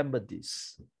 Always remember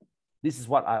this. This is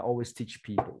what I always teach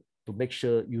people, to make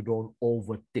sure you don't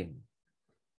overthink.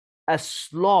 as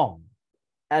long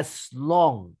as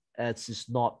it's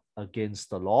not against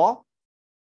the law,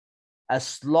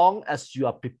 as long as you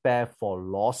are prepared for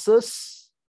losses,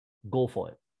 go for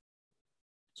it.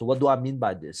 So what do I mean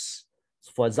by this?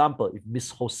 So for example, if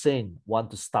Miss Hossein want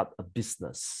to start a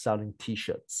business selling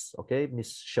t-shirts, okay,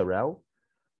 Miss Sherelle,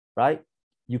 right?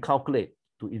 You calculate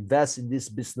to invest in this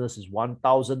business is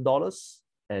 $1,000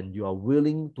 and you are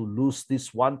willing to lose this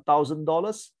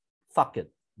 $1,000, fuck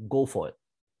it, go for it.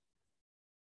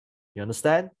 You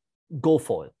understand? Go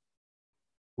for it.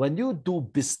 When you do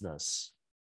business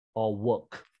or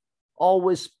work,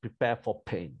 always prepare for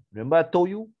pain. Remember I told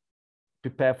you?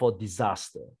 Prepare for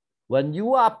disaster. When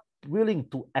you are willing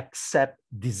to accept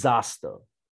disaster,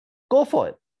 go for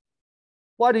it.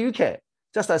 Why do you care?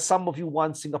 Just as some of you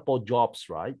want Singapore jobs,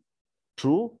 right?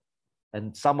 True.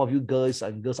 And some of you guys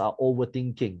and girls are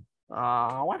overthinking.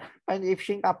 What happens if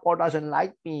Singapore doesn't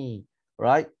like me,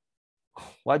 right?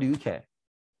 Why do you care?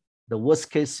 The worst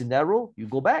case scenario, you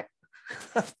go back.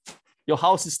 Your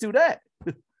house is still there.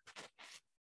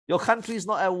 Your country is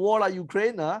not at war like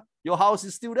Ukraine. Your house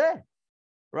is still there,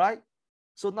 right?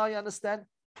 So now you understand,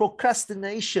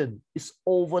 procrastination is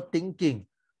overthinking.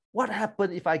 What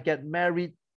happens if I get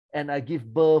married and I give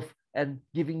birth and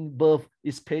giving birth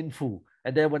is painful?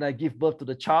 And then when I give birth to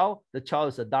the child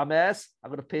is a dumbass.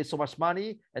 I'm going to pay so much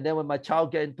money. And then when my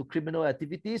child gets into criminal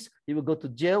activities, he will go to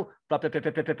jail.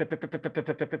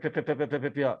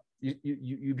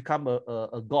 You become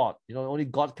a god. You know, only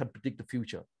God can predict the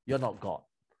future. You're not God.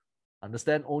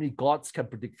 Understand? Only gods can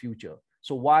predict future.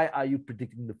 So why are you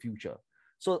predicting the future?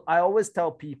 So I always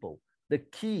tell people, the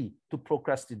key to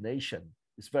procrastination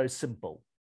is very simple.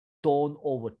 Don't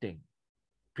overthink.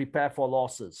 Prepare for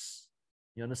losses.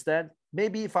 You understand?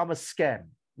 Maybe if I'm a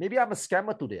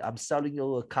scammer today, I'm selling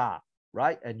you a car,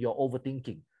 right? And you're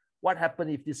overthinking. What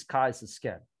happens if this car is a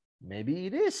scam? Maybe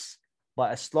it is.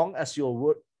 But as long as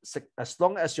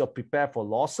you're prepared for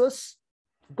losses,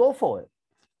 go for it.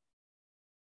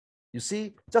 You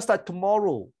see, just like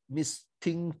tomorrow, Miss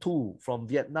Ting Tu from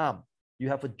Vietnam, you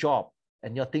have a job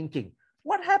and you're thinking,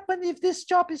 what happens if this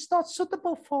job is not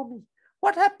suitable for me?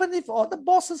 What happens if all the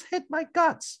bosses hate my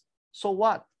guts? So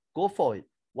what? Go for it.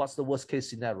 What's the worst case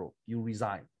scenario? You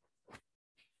resign.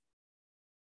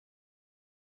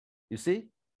 You see?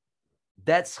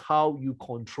 That's how you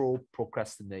control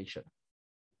procrastination.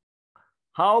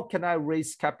 How can I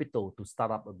raise capital to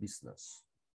start up a business?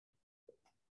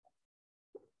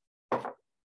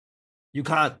 You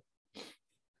can't.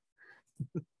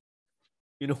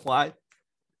 You know why?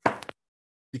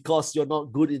 Because you're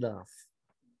not good enough.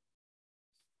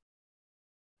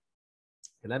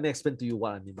 Okay, let me explain to you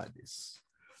what I mean by this.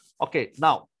 Okay,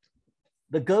 now,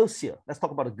 the girls here, let's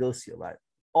talk about the girls here, right?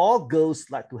 All girls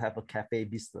like to have a cafe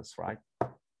business, right?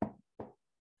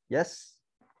 Yes?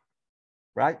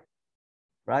 Right?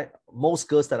 Right? Most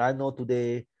girls that I know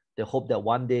today, they hope that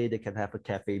one day they can have a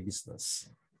cafe business.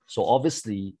 So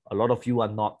obviously, a lot of you are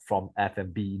not from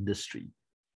F&B industry.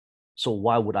 So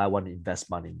why would I want to invest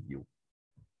money in you?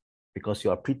 Because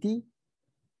you are pretty?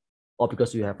 Or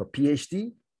because you have a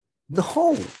PhD?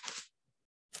 No.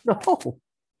 No.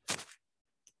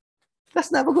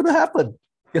 That's never going to happen.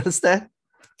 You understand?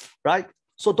 Right?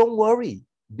 So don't worry.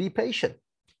 Be patient.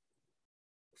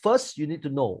 First, you need to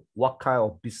know what kind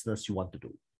of business you want to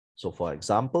do. So for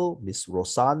example, Miss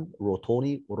Rosanne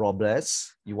Rotoni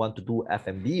Robles, you want to do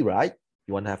F&B, right?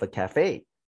 You want to have a cafe.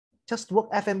 Just work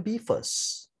F&B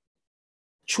first.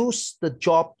 Choose the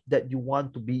job that you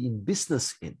want to be in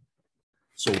business in.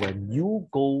 So when you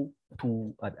go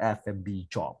to an F&B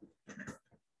job,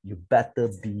 you better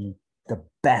be the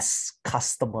best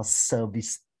customer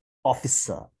service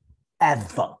officer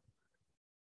ever.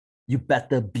 You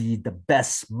better be the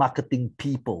best marketing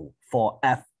people for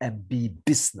F&B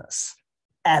business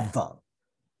ever.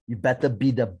 You better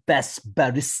be the best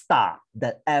barista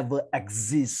that ever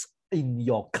exists in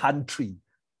your country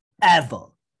ever.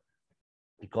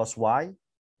 Because why?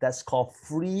 That's called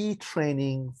free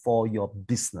training for your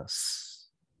business.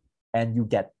 And you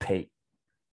get paid.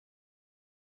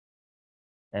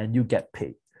 And you get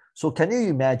paid. So can you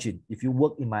imagine if you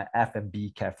work in my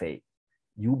F&B cafe,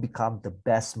 you become the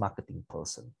best marketing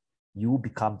person. You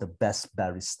become the best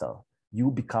barista. You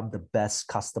become the best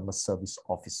customer service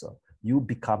officer. You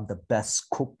become the best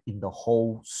cook in the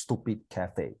whole stupid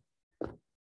cafe.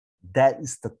 That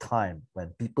is the time when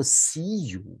people see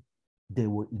you, they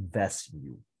will invest in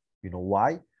you. You know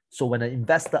why? So when an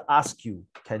investor asks you,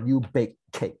 can you bake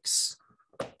cakes?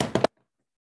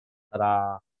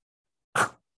 Ta-da!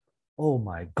 Oh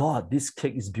my God, this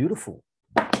cake is beautiful.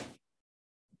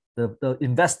 The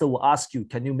investor will ask you,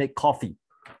 can you make coffee?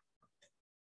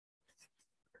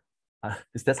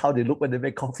 Is that how they look when they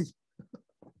make coffee?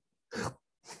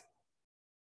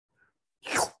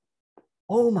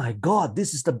 Oh my God,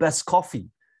 this is the best coffee.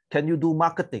 Can you do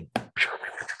marketing?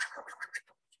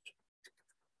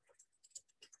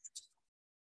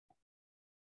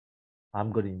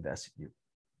 I'm going to invest in you.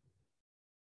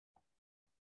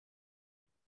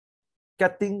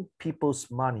 Getting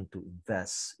people's money to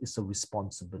invest is a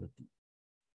responsibility.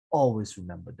 Always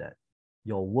remember that.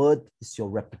 Your word is your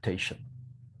reputation.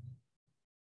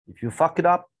 If you fuck it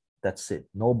up, that's it.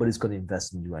 Nobody's going to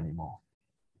invest in you anymore.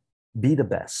 Be the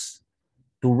best.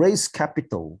 To raise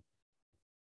capital,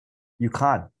 you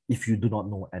can't if you do not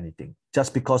know anything.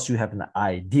 Just because you have an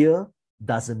idea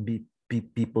doesn't mean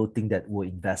people think that will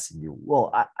invest in you.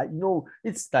 Well, I know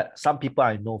it's that some people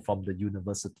I know from the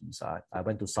universities. I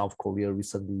went to South Korea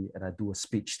recently and I do a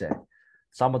speech there.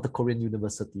 Some of the Korean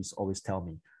universities always tell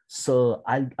me, sir,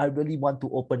 I really want to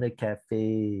open a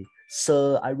cafe.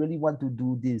 Sir, I really want to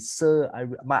do this. Sir,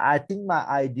 I think my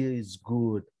idea is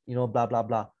good. You know, blah, blah,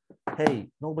 blah. Hey,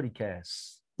 nobody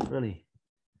cares. Really.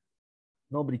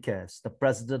 Nobody cares. The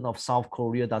president of South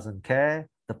Korea doesn't care.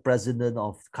 The president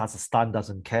of Kazakhstan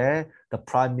doesn't care. The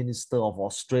prime minister of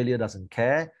Australia doesn't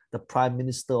care. The prime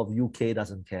minister of UK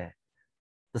doesn't care.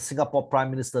 The Singapore prime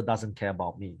minister doesn't care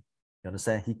about me. You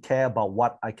understand? He cares about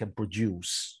what I can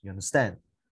produce. You understand?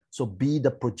 So be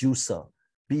the producer.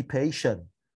 Be patient.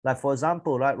 Like for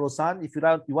example, right, Roseanne, if you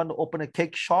want to open a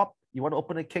cake shop, work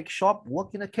in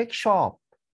a cake shop.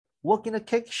 Work in a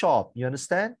cake shop. You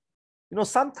understand? You know,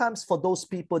 sometimes for those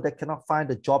people that cannot find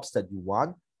the jobs that you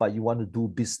want, but you want to do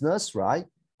business, right?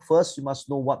 First, you must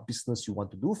know what business you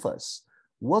want to do first.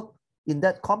 Work in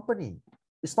that company.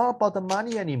 It's not about the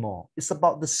money anymore. It's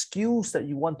about the skills that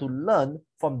you want to learn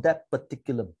from that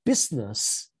particular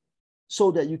business so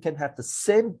that you can have the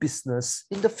same business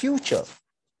in the future.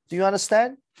 Do you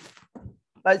understand?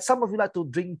 Like some of you like to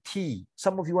drink tea.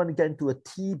 Some of you want to get into a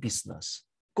tea business.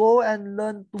 Go and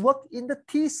learn to work in the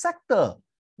tea sector.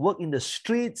 Work in the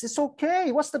streets. It's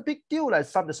okay. What's the big deal? Like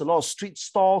there's a lot of street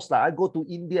stalls. Like I go to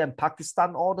India and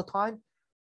Pakistan all the time.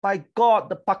 By God,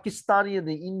 the Pakistani and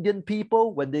the Indian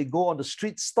people, when they go on the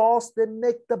street stalls, they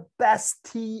make the best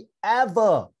tea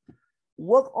ever.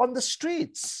 Work on the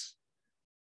streets.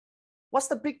 What's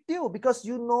the big deal? Because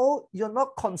you know you're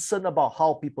not concerned about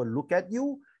how people look at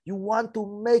you. You want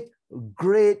to make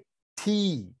great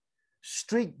tea.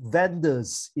 Street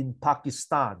vendors in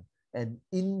Pakistan and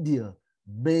India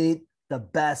made the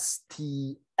best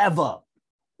tea ever.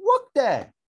 Work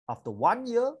there. After 1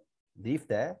 year, leave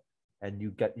there, and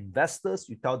you get investors.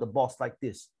 You tell the boss like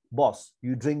this, boss,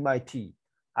 you drink my tea.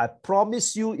 I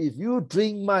promise you, if you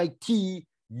drink my tea,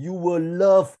 you will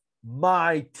love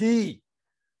my tea.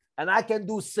 And I can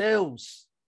do sales.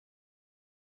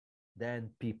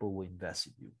 Then people will invest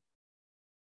in you.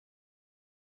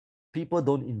 People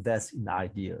don't invest in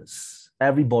ideas.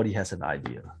 Everybody has an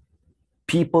idea.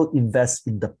 People invest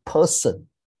in the person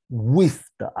with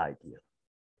the idea.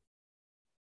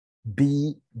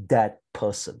 Be that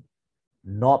person,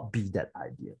 not be that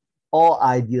idea. All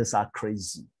ideas are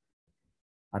crazy.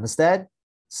 Understand?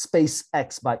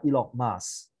 SpaceX by Elon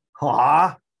Musk.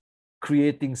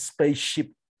 Creating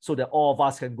spaceship so that all of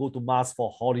us can go to Mars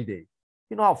for holiday.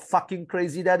 You know how fucking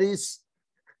crazy that is?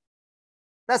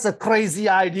 That's a crazy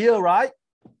idea, right?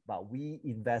 But we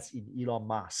invest in Elon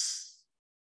Musk.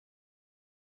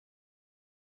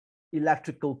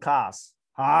 Electrical cars.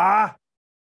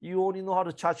 You only know how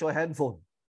to charge your handphone.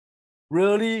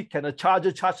 Really? Can a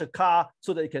charger charge a car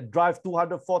so that it can drive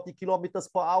 240 kilometers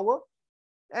per hour?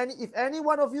 And if any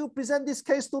one of you present this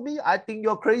case to me, I think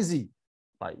you're crazy.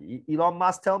 But Elon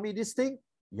Musk tell me this thing?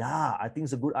 Yeah, I think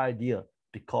it's a good idea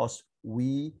because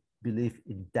we believe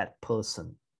in that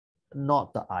person,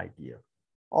 not the idea.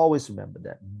 Always remember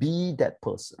that. Be that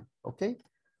person, okay?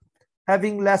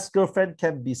 Having less girlfriend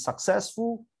can be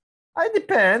successful. It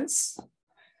depends.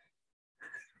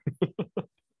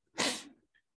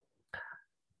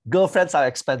 Girlfriends are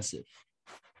expensive.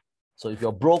 So if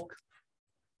you're broke,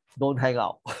 don't hang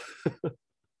out.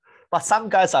 But some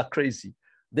guys are crazy.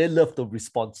 They love the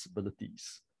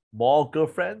responsibilities. More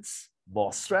girlfriends,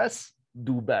 more stress,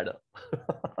 do better.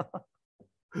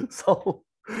 So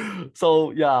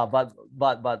yeah,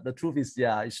 but the truth is,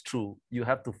 yeah, it's true. You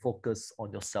have to focus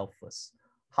on yourself first.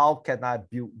 How can I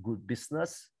build good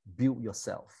business? Build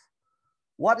yourself.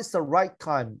 What is the right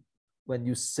time when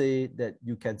you say that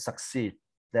you can succeed?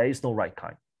 There is no right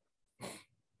time.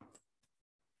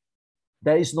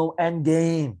 There is no end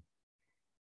game.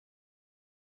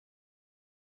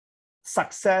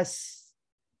 Success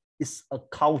is a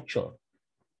culture.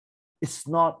 It's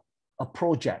not a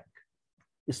project.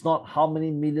 It's not how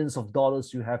many millions of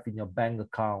dollars you have in your bank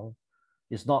account.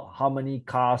 It's not how many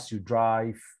cars you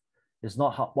drive. It's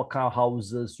not what kind of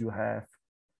houses you have.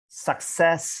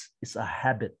 Success is a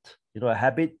habit. You know, a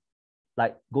habit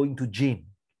like going to gym,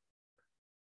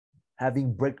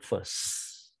 having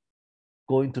breakfast,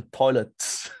 going to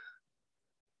toilets.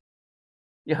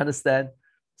 You understand?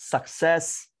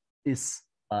 Success is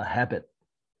a habit.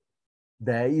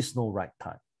 There is no right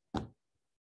time.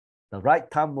 The right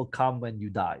time will come when you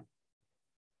die.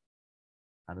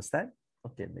 Understand?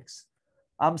 Okay, next.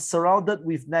 I'm surrounded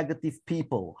with negative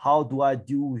people. How do I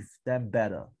deal with them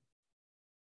better?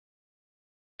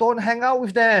 Don't hang out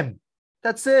with them.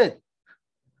 That's it.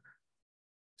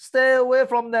 Stay away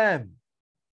from them.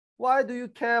 Why do you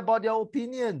care about their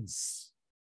opinions?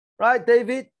 Right,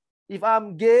 David? If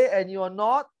I'm gay and you're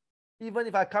not, even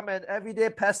if I come and everyday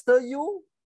pester you,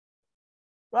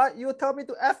 right, you tell me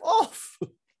to F off.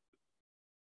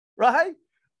 Right?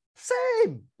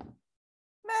 Same.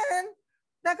 Man,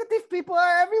 negative people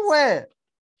are everywhere.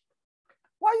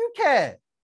 Why you care?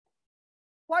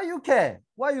 Why you care?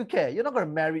 Why you care? You're not going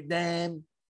to marry them,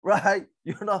 right?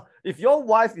 You're not. If your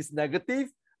wife is negative,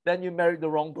 then you married the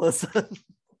wrong person.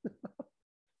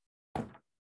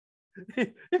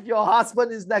 If your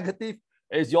husband is negative,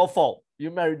 it's your fault. You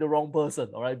married the wrong person,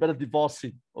 all right? Better divorce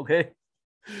him, okay?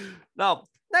 Now,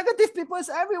 negative people is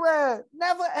everywhere,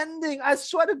 never ending. I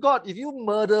swear to God, if you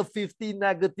murder 50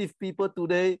 negative people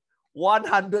today,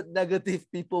 100 negative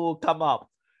people will come up.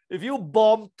 If you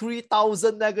bomb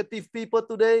 3,000 negative people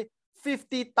today,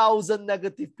 50,000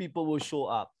 negative people will show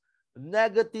up.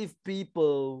 Negative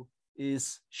people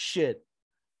is shit.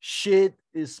 Shit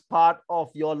is part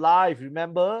of your life.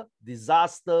 Remember?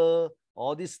 Disaster,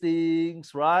 all these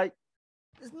things, right?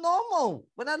 It's normal.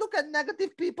 When I look at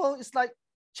negative people, it's like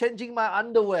changing my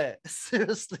underwear.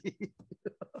 Seriously.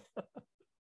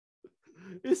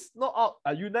 It's not,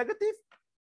 are you negative?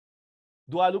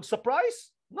 Do I look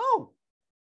surprised? No,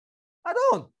 I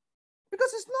don't.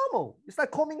 Because it's normal. It's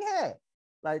like combing hair.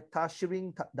 Like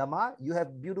Tashirin Dama, you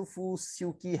have beautiful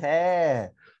silky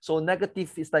hair. So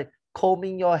negative is like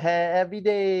combing your hair every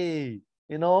day,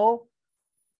 you know?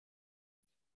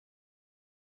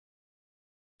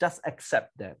 Just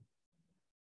accept them,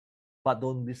 but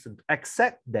don't listen.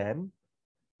 Accept them,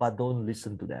 but don't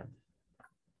listen to them.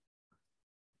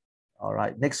 All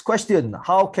right, next question.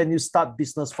 How can you start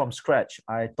business from scratch?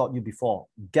 I taught you before.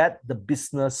 Get the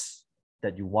business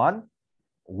that you want,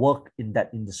 work in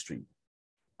that industry.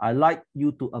 I like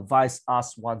you to advise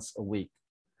us once a week.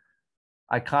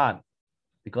 I can't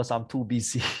because I'm too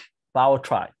busy, but I'll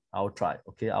try.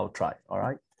 Okay, I'll try. All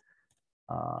right.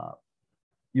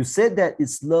 You said that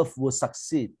it's love will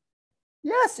succeed.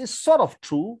 Yes, it's sort of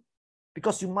true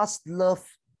because you must love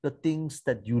the things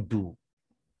that you do.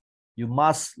 You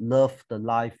must love the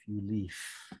life you live.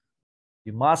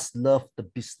 You must love the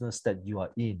business that you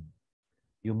are in.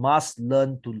 You must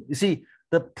learn to, you see,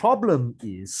 the problem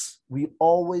is we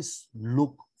always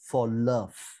look for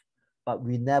love, but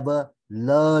we never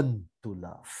learn to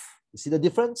love. You see the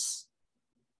difference?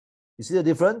 You see the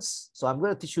difference? So I'm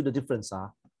going to teach you the difference.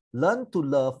 Learn to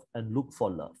love and look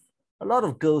for love. A lot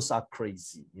of girls are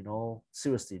crazy, you know,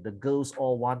 seriously. The girls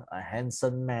all want a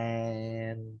handsome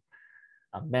man,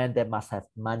 a man that must have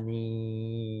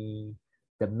money,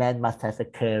 the man must have a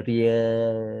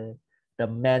career, the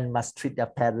man must treat their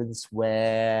parents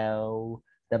well,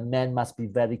 the man must be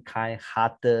very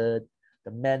kind-hearted,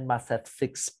 the man must have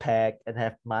six-pack and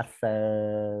have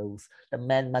muscles, the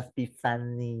man must be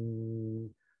funny.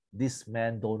 These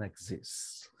men don't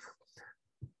exist.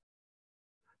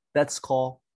 That's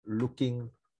called looking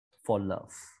for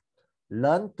love.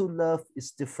 Learn to love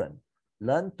is different.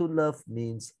 Learn to love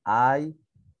means I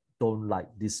don't like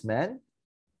this man,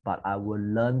 but I will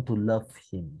learn to love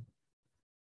him.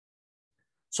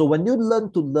 So when you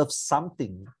learn to love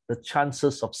something, the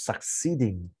chances of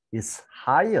succeeding is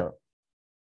higher.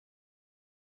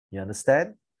 You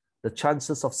understand? The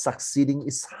chances of succeeding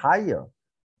is higher.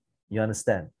 You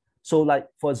understand? So like,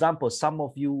 for example, some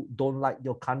of you don't like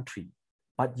your country,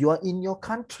 but you are in your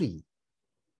country.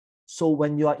 So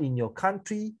when you are in your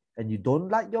country and you don't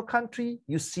like your country,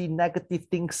 you see negative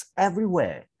things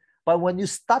everywhere. But when you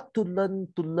start to learn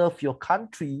to love your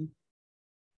country,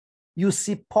 you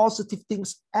see positive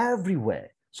things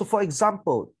everywhere. So for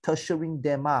example, Tertiaring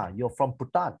Dema, you're from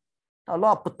Bhutan. A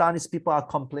lot of Bhutanese people are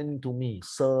complaining to me,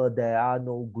 sir, there are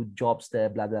no good jobs there,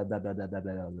 blah, blah, blah, blah, blah, blah,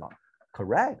 blah, blah.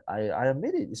 Correct, I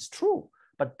admit it, it's true.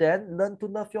 But then learn to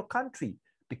love your country.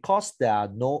 Because there are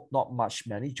not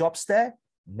many jobs there,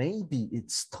 maybe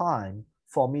it's time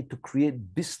for me to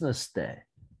create business there.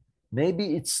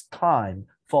 Maybe it's time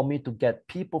for me to get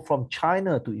people from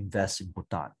China to invest in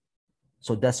Bhutan.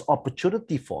 So that's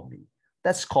opportunity for me.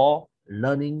 That's called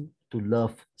learning to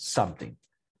love something.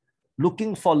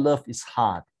 Looking for love is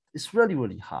hard. It's really,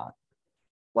 really hard.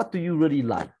 What do you really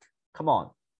like? Come on.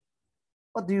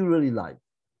 What do you really like?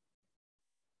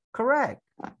 Correct.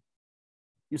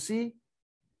 You see,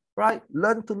 right?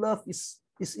 Learn to love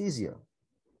is easier.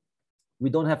 We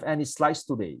don't have any slides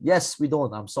today. Yes, we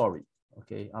don't. I'm sorry.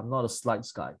 Okay, I'm not a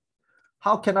slides guy.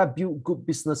 How can I build good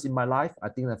business in my life? I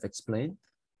think I've explained.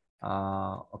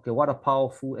 Okay, what a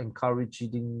powerful,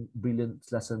 encouraging, brilliant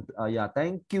lesson. Yeah,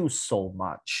 thank you so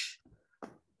much.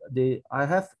 I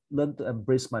have learned to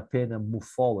embrace my pain and move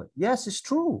forward. Yes, it's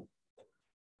true.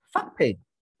 Fuck pain.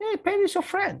 Hey, pain is your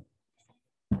friend.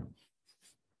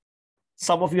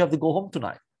 Some of you have to go home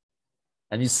tonight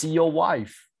and you see your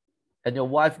wife, and your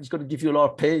wife is going to give you a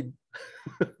lot of pain.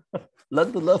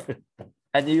 Learn to love it,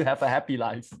 and you have a happy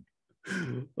life.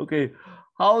 Okay,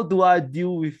 how do I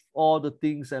deal with all the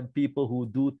things and people who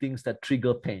do things that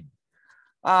trigger pain?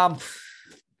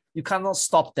 You cannot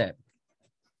stop them.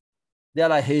 They are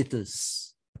like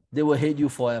haters. They will hate you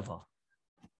forever.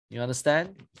 You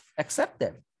understand? Accept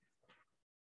them.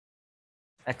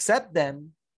 Accept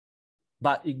them,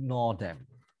 but ignore them.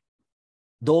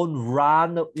 Don't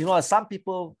run. You know, some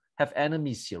people have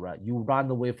enemies here, right? You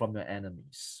run away from your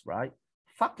enemies, right?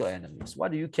 Fuck your enemies. Why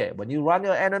do you care? When you run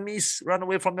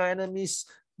away from your enemies,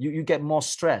 you get more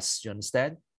stress. You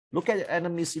understand? Look at your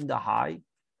enemies in the eye,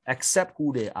 accept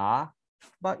who they are,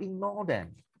 but ignore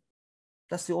them.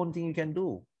 That's the only thing you can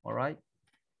do. All right.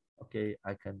 Okay,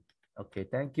 I can. Okay,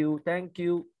 thank you, thank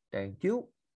you, thank you,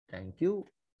 thank you,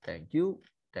 thank you,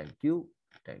 thank you,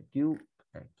 thank you,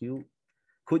 thank you.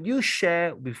 Could you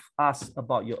share with us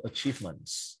about your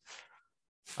achievements?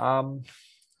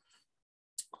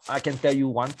 I can tell you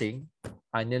one thing.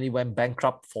 I nearly went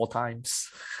bankrupt 4 times.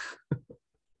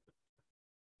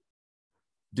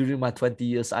 During my 20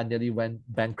 years, I nearly went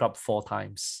bankrupt 4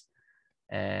 times.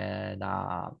 And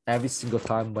every single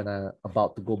time when I'm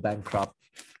about to go bankrupt,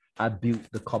 I built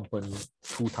the company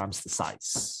 2 times the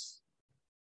size.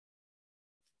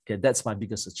 Okay, that's my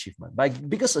biggest achievement. My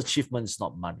biggest achievement is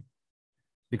not money,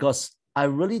 because I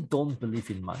really don't believe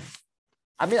in money.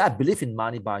 I mean, I believe in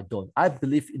money, but I don't. I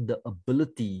believe in the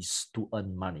abilities to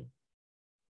earn money.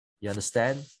 You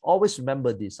understand? Always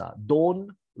remember this.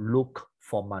 Don't look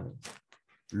for money.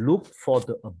 Look for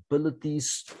the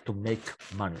abilities to make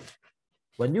money.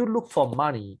 When you look for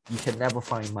money, you can never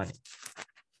find money,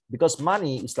 because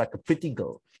money is like a pretty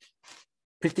girl.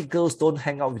 Pretty girls don't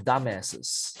hang out with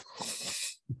dumbasses.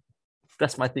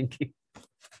 That's my thinking.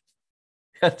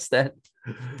 You understand?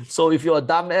 So if you're a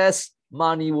dumbass,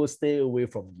 money will stay away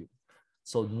from you.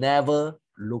 So never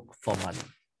look for money.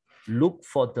 Look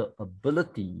for the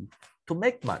ability to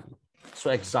make money.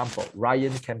 So example,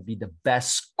 Ryan can be the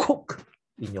best cook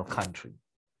in your country.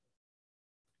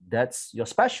 That's your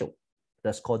special.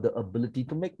 That's called the ability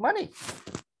to make money.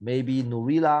 Maybe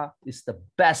Nurila is the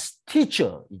best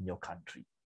teacher in your country.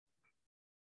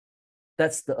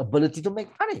 That's the ability to make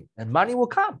money, and money will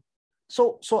come.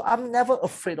 So I'm never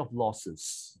afraid of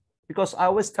losses, because I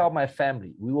always tell my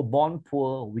family, we were born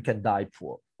poor, we can die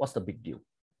poor. What's the big deal?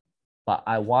 But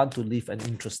I want to live an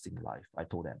interesting life. I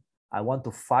told them, I want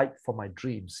to fight for my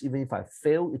dreams. Even if I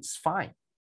fail, it's fine,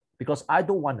 because I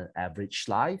don't want an average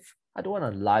life. I don't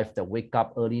want a life that wake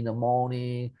up early in the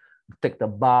morning, take the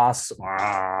bus.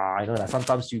 I know that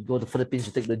sometimes you go to the Philippines,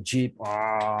 you take the jeep,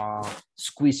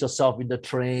 squeeze yourself in the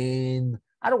train.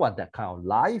 I don't want that kind of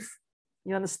life.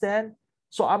 You understand?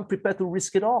 So I'm prepared to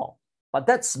risk it all. But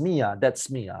that's me. That's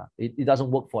me. It doesn't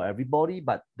work for everybody,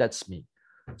 but that's me.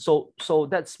 So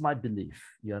that's my belief.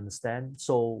 You understand?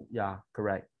 So yeah,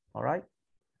 correct. All right.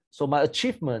 So my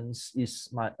achievements is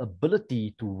my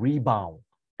ability to rebound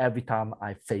every time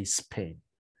I face pain.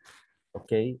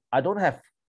 Okay. I don't have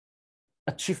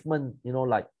achievement, you know,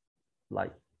 like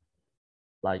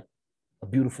a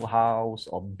beautiful house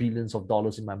or billions of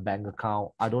dollars in my bank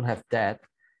account. I don't have that.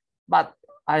 But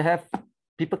I have,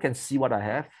 people can see what I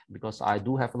have, because I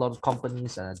do have a lot of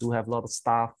companies and I do have a lot of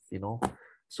staff, you know.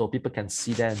 So people can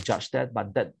see that and judge that.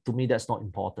 But that, to me, that's not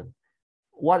important.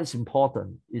 What is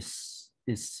important is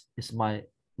my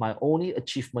only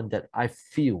achievement that I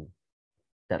feel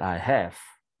that I have,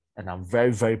 and I'm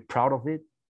very, very proud of it,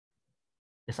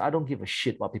 is I don't give a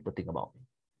shit what people think about me.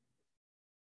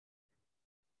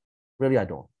 Really, I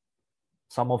don't.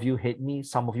 Some of you hate me.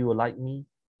 Some of you will like me.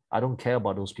 I don't care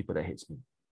about those people that hate me.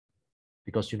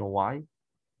 Because you know why?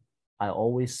 I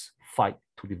always fight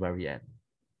to the very end.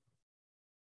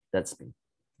 That's me.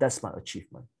 That's my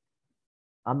achievement.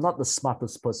 I'm not the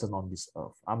smartest person on this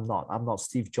earth. I'm not. I'm not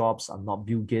Steve Jobs. I'm not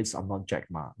Bill Gates. I'm not Jack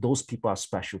Ma. Those people are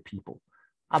special people.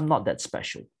 I'm not that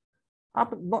special.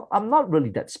 I'm not really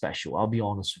that special. I'll be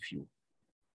honest with you.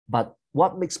 But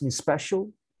what makes me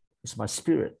special is my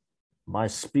spirit. My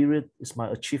spirit is my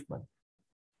achievement.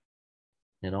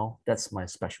 You know, that's my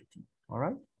specialty. All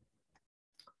right.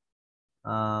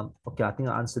 Okay, I think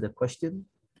I answered the question.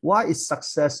 Why is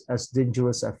success as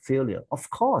dangerous as failure? Of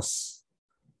course,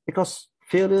 because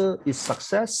failure is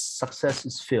success, success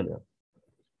is failure.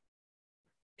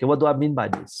 Okay, what do I mean by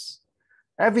this?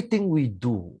 Everything we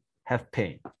do have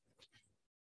pain.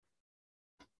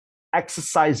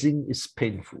 Exercising is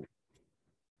painful.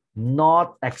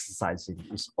 Not exercising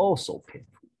is also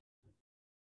painful.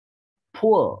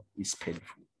 Poor is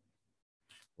painful.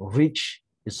 Rich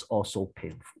is also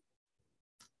painful.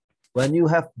 When you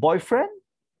have boyfriend,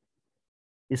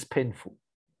 it's painful.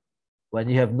 When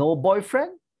you have no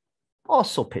boyfriend,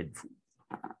 also painful.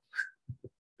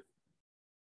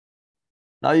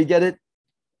 Now you get it?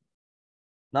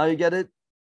 Now you get it?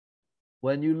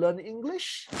 When you learn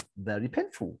English, very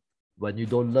painful. When you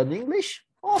don't learn English,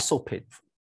 also painful.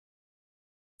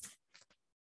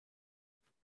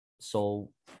 So,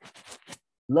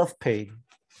 love pain,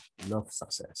 love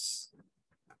success.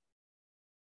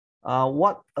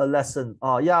 What a lesson.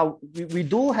 Yeah, we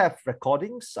do have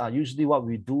recordings. Usually what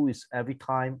we do is every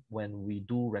time when we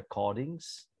do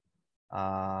recordings,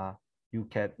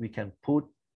 we can put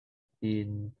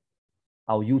in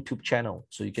our YouTube channel.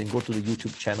 So you can go to the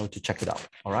YouTube channel to check it out.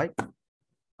 All right.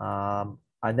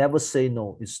 I never say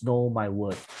no. It's no, my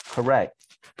word. Correct.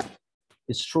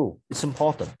 It's true. It's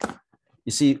important.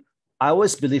 You see, I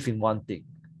always believe in one thing.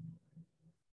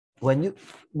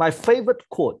 My favorite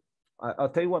quote, I'll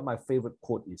tell you what my favorite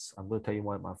quote is. I'm going to tell you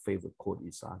what my favorite quote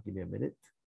is. Give me a minute.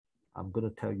 I'm going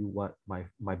to tell you what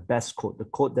my best quote, the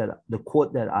quote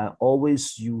that I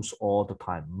always use all the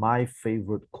time, my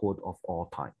favorite quote of all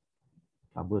time.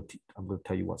 I'm going to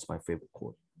tell you what's my favorite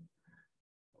quote.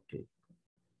 Okay.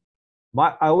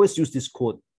 I always use this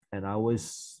quote, and I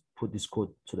always put this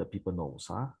quote so that people know.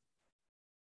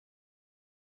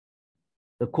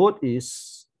 The quote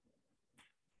is,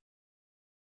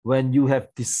 when you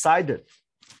have decided,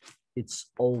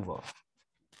 it's over.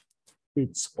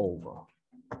 It's over.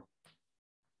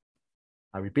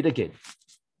 I repeat again.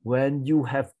 When you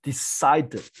have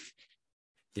decided,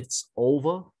 it's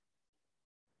over.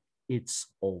 It's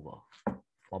over.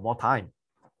 One more time.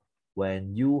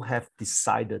 When you have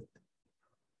decided,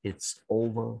 it's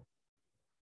over.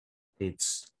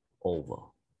 It's over.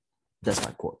 That's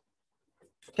my quote.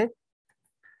 Okay.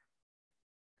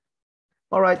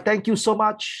 All right, thank you so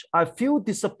much. I feel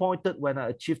disappointed when I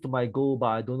achieved my goal, but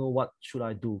I don't know what should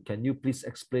I do. Can you please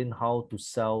explain how to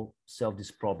solve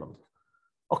this problem?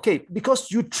 Okay,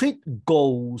 because you treat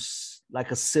goals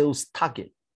like a sales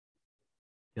target.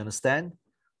 You understand?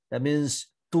 That means,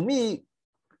 to me,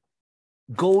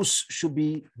 goals should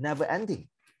be never ending.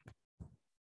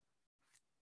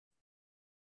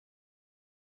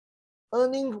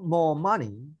 Earning more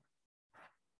money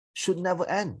should never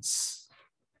end.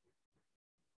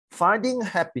 Finding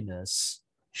happiness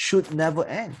should never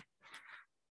end.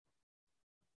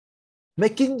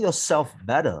 Making yourself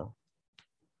better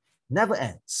never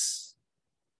ends.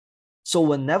 So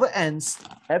when never ends,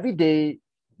 every day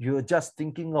you're just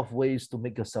thinking of ways to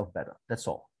make yourself better. That's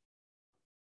all.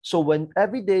 So when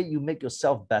every day you make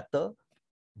yourself better,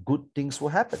 good things will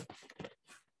happen.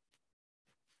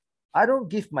 I don't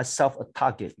give myself a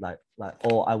target like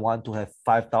oh, I want to have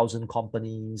 5,000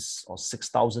 companies or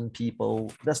 6,000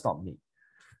 people. That's not me.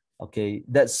 Okay,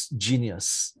 that's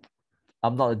genius.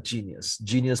 I'm not a genius.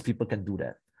 Genius people can do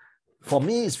that. For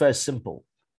me, it's very simple.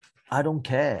 I don't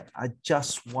care. I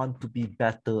just want to be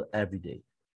better every day.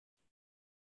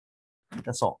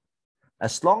 That's all.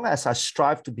 As long as I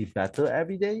strive to be better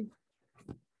every day,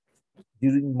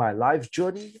 during my life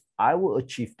journey, I will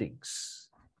achieve things.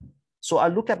 So I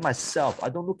look at myself. I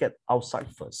don't look at outside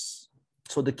first.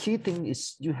 So the key thing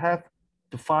is you have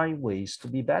to find ways to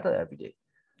be better every day.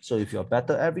 So if you're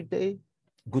better every day,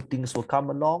 good things will come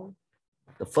along.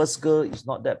 The first girl is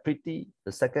not that pretty.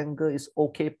 The second girl is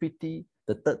okay pretty.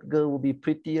 The third girl will be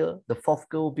prettier. The fourth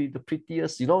girl will be the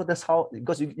prettiest. You know, that's how,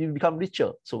 because you become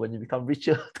richer. So when you become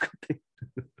richer,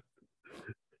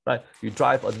 right? You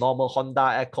drive a normal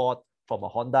Honda Accord, from a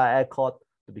Honda Accord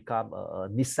to become a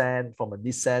Nissan, from a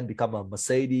Nissan become a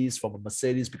Mercedes, from a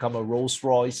Mercedes become a Rolls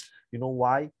Royce. You know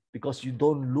why? Because you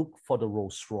don't look for the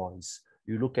Rolls Royce.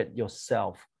 You look at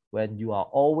yourself. When you are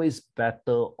always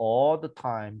better all the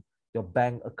time, your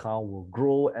bank account will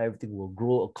grow, everything will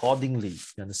grow accordingly.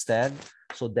 You understand?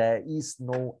 So there is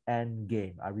no end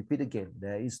game. I repeat again,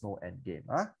 there is no end game.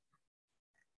 Huh?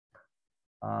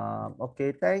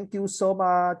 Okay, thank you so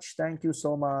much. Thank you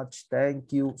so much.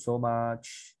 Thank you so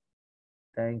much.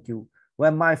 Thank you.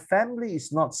 When my family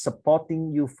is not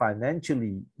supporting you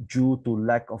financially due to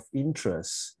lack of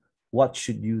interest, what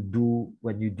should you do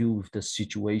when you deal with the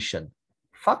situation?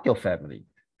 Fuck your family.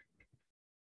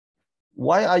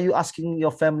 Why are you asking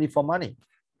your family for money?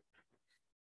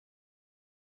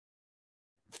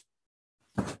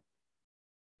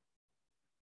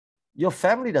 Your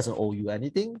family doesn't owe you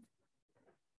anything.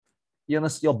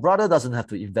 Your brother doesn't have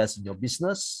to invest in your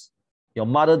business. Your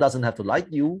mother doesn't have to like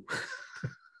you.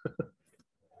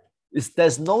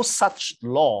 There's no such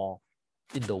law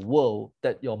in the world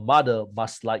that your mother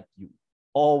must like you.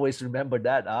 Always remember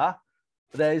that.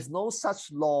 There is no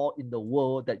such law in the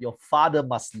world that your father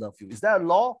must love you. Is there a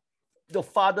law? Your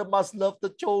father must love the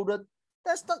children.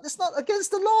 It's not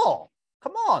against the law.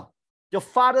 Come on. Your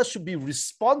father should be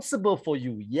responsible for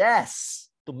you, yes,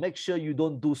 to make sure you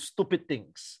don't do stupid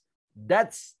things.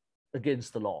 That's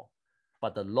against the law.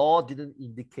 But the law didn't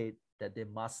indicate that they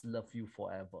must love you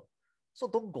forever. So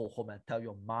don't go home and tell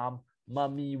your mom,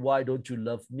 Mommy, why don't you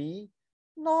love me?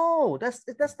 No, that's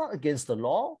not against the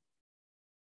law.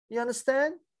 You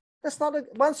understand? That's not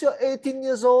once you're 18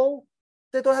 years old,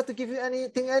 they don't have to give you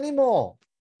anything anymore.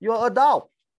 You're an adult.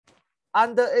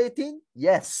 Under 18,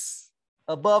 yes.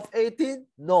 Above 18,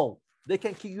 no. They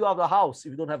can kick you out of the house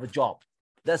if you don't have a job.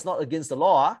 That's not against the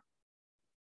law. Huh?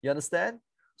 You understand?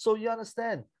 So you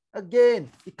understand. Again,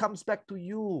 it comes back to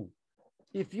you.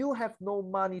 If you have no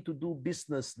money to do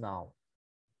business now,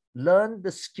 learn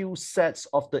the skill sets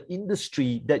of the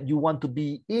industry that you want to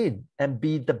be in and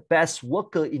be the best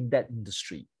worker in that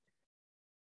industry.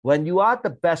 When you are the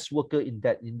best worker in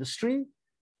that industry,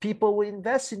 people will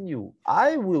invest in you.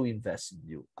 I will invest in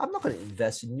you. I'm not going to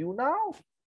invest in you now.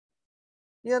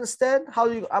 You understand?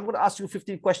 I'm going to ask you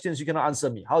 15 questions. You cannot answer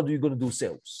me. How are you going to do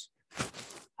sales?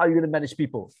 How are you going to manage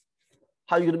people?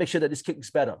 How are you going to make sure that this cake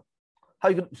is better? How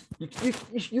are you going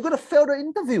you're going to fail the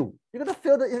interview. You're going to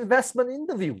fail the investment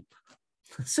interview.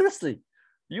 Seriously,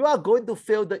 you are going to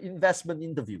fail the investment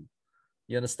interview.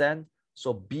 You understand?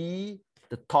 So be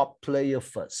the top player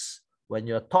first. When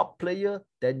you're a top player,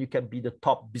 then you can be the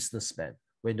top businessman.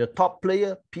 When you're a top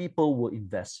player, people will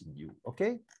invest in you.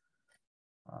 Okay?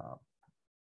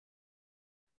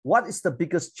 What is the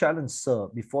biggest challenge, sir,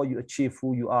 before you achieve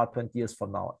who you are 20 years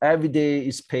from now? Every day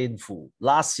is painful.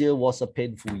 Last year was a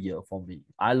painful year for me.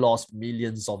 I lost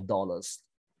millions of dollars.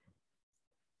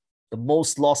 The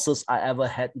most losses I ever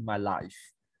had in my life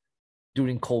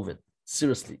during COVID.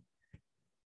 Seriously.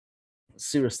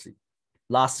 Seriously.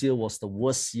 Last year was the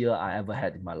worst year I ever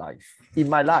had in my life.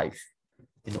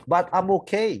 But I'm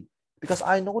okay because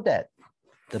I know that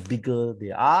the bigger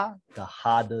they are, the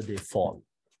harder they fall.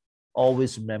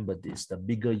 Always remember this. The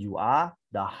bigger you are,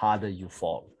 the harder you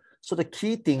fall. So the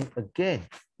key thing, again,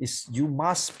 is you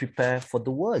must prepare for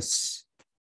the worst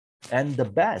and the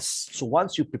best. So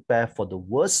once you prepare for the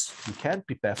worst, you can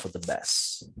prepare for the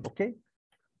best. Okay?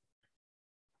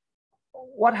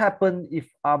 What happens if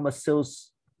I'm a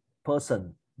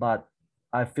salesperson, but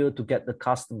I fail to get the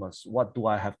customers? What do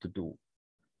I have to do?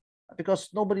 Because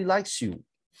nobody likes you.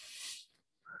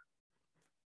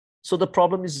 So the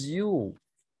problem is you.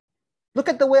 Look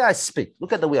at the way I speak.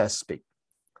 Look at the way I speak.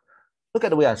 Look at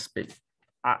the way I speak.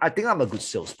 I think I'm a good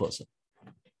salesperson.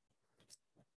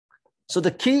 So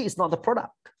the key is not the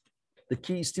product. The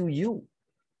key is still you.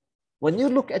 When you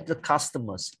look at the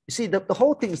customers, you see, the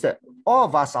whole thing is that all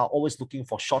of us are always looking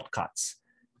for shortcuts.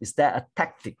 Is there a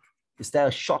tactic? Is there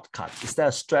a shortcut? Is there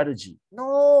a strategy?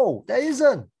 No, there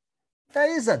isn't.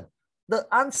 There isn't. The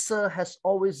answer has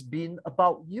always been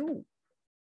about you.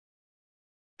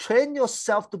 Train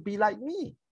yourself to be like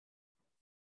me.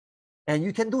 And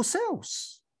you can do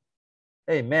sales.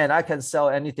 Hey, man, I can sell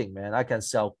anything, man. I can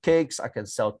sell cakes. I can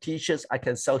sell t-shirts. I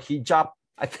can sell hijab.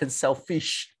 I can sell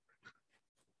fish.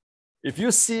 If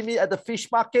you see me at the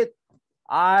fish market,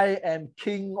 I am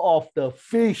king of the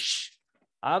fish.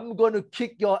 I'm going to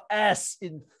kick your ass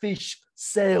in fish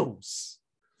sales.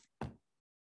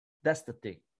 That's the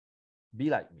thing. Be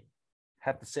like me.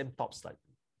 Have the same thoughts like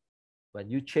me. When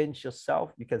you change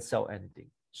yourself, you can sell anything.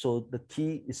 So the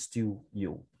key is still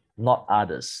you, not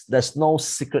others. There's no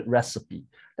secret recipe.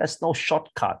 There's no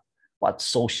shortcut. What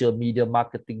social media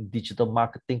marketing, digital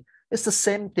marketing, it's the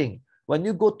same thing. When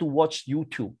you go to watch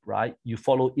YouTube, right, you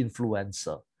follow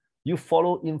influencer. You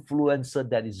follow influencer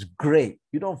that is great.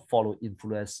 You don't follow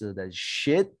influencer that is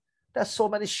shit. There's so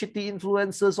many shitty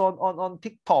influencers on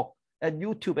TikTok and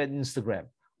YouTube and Instagram.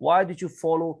 Why did you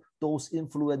follow those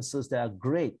influencers that are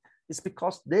great? It's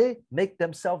because they make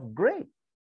themselves great.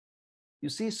 You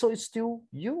see, so it's still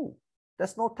you.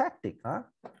 There's no tactic, huh?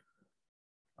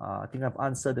 I think I've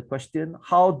answered the question.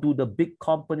 How do the big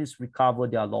companies recover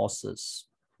their losses?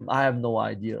 I have no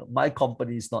idea. My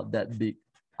company is not that big.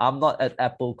 I'm not at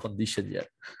Apple condition yet.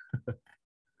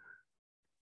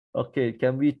 Okay,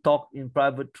 can we talk in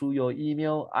private through your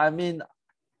email? I mean,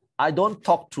 I don't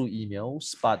talk through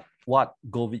emails, but what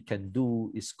Govit can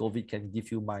do is Govit can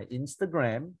give you my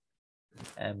Instagram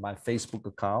and my Facebook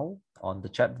account on the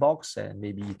chat box, and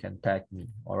maybe you can tag me.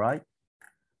 All right.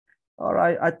 All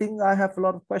right. I think I have a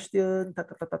lot of questions.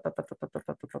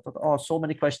 Oh, so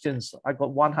many questions. I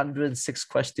got 106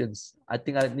 questions. I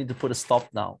think I need to put a stop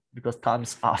now because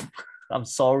time's up. I'm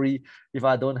sorry if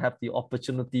I don't have the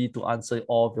opportunity to answer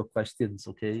all of your questions.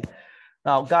 Okay.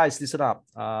 Now, guys, listen up.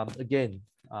 Again,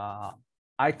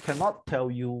 I cannot tell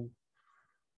you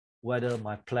whether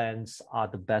my plans are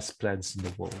the best plans in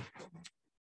the world.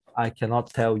 I cannot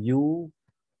tell you.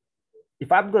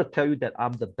 If I'm going to tell you that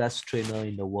I'm the best trainer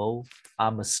in the world,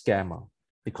 I'm a scammer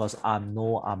because I'm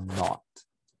not.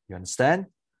 You understand?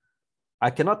 I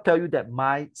cannot tell you that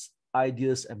my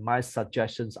ideas and my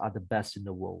suggestions are the best in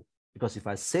the world because if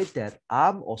I say that,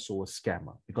 I'm also a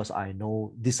scammer because I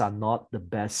know these are not the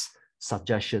best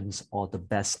suggestions or the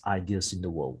best ideas in the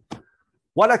world.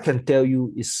 What I can tell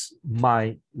you is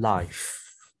my life.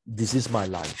 This is my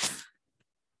life.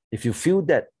 If you feel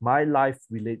that my life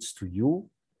relates to you,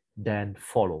 then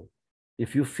follow.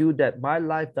 If you feel that my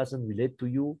life doesn't relate to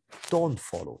you, don't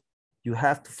follow. You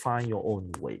have to find your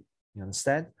own way. You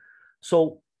understand?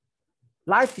 So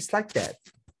life is like that.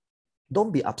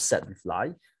 Don't be upset with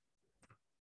life.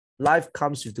 Life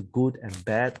comes with the good and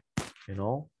bad, you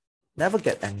know. Never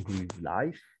get angry with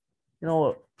life. You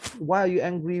know, why are you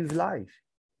angry with life?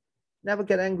 Never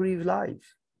get angry with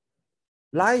life.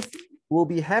 Life will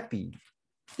be happy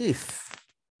if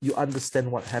you understand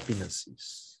what happiness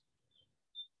is.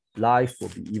 Life will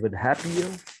be even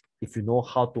happier if you know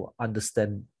how to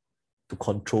understand, to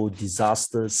control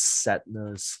disasters,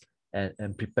 sadness,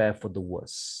 and prepare for the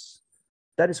worst.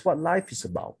 That is what life is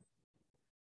about.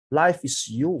 Life is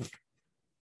you.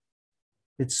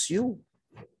 It's you.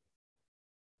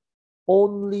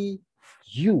 Only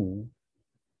you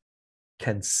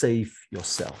can save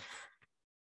yourself.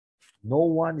 No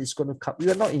one is going to come. We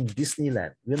are not in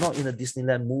Disneyland. We're not in a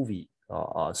Disneyland movie.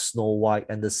 Snow White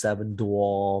and the Seven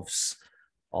Dwarfs,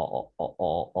 or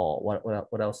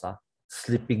what else?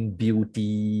 Sleeping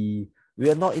Beauty. We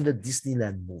are not in the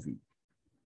Disneyland movie.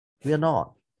 We are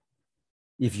not.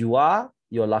 If you are,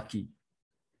 you're lucky.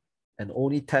 And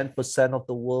only 10% of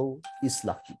the world is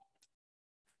lucky.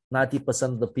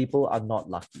 90% of the people are not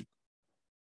lucky.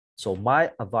 So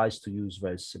my advice to you is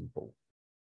very simple.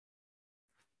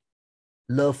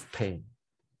 Love pain.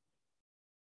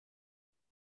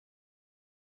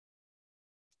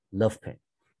 Love pain.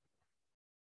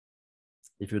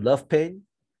 If you love pain,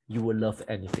 you will love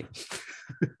anything.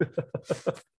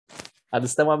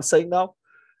 Understand what I'm saying now?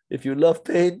 If you love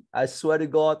pain, I swear to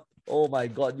God, oh my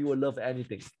God, you will love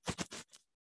anything.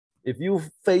 If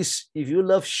you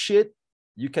love shit,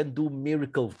 you can do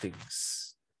miracle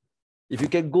things. If you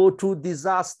can go through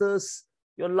disasters,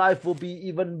 your life will be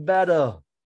even better.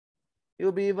 It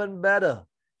will be even better.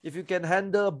 If you can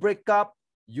handle a breakup,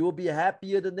 you will be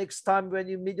happier the next time when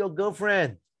you meet your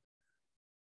girlfriend.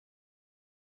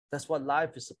 That's what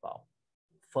life is about.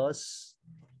 First,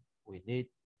 we need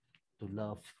to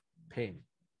love pain.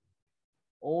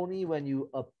 Only when you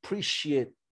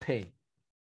appreciate pain,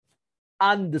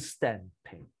 understand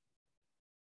pain,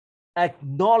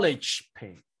 acknowledge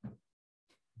pain,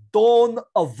 don't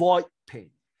avoid pain,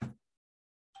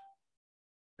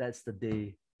 that's the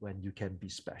day when you can be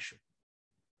special.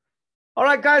 All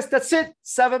right, guys, that's it.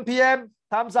 7 p.m.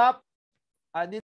 Thumbs up. I need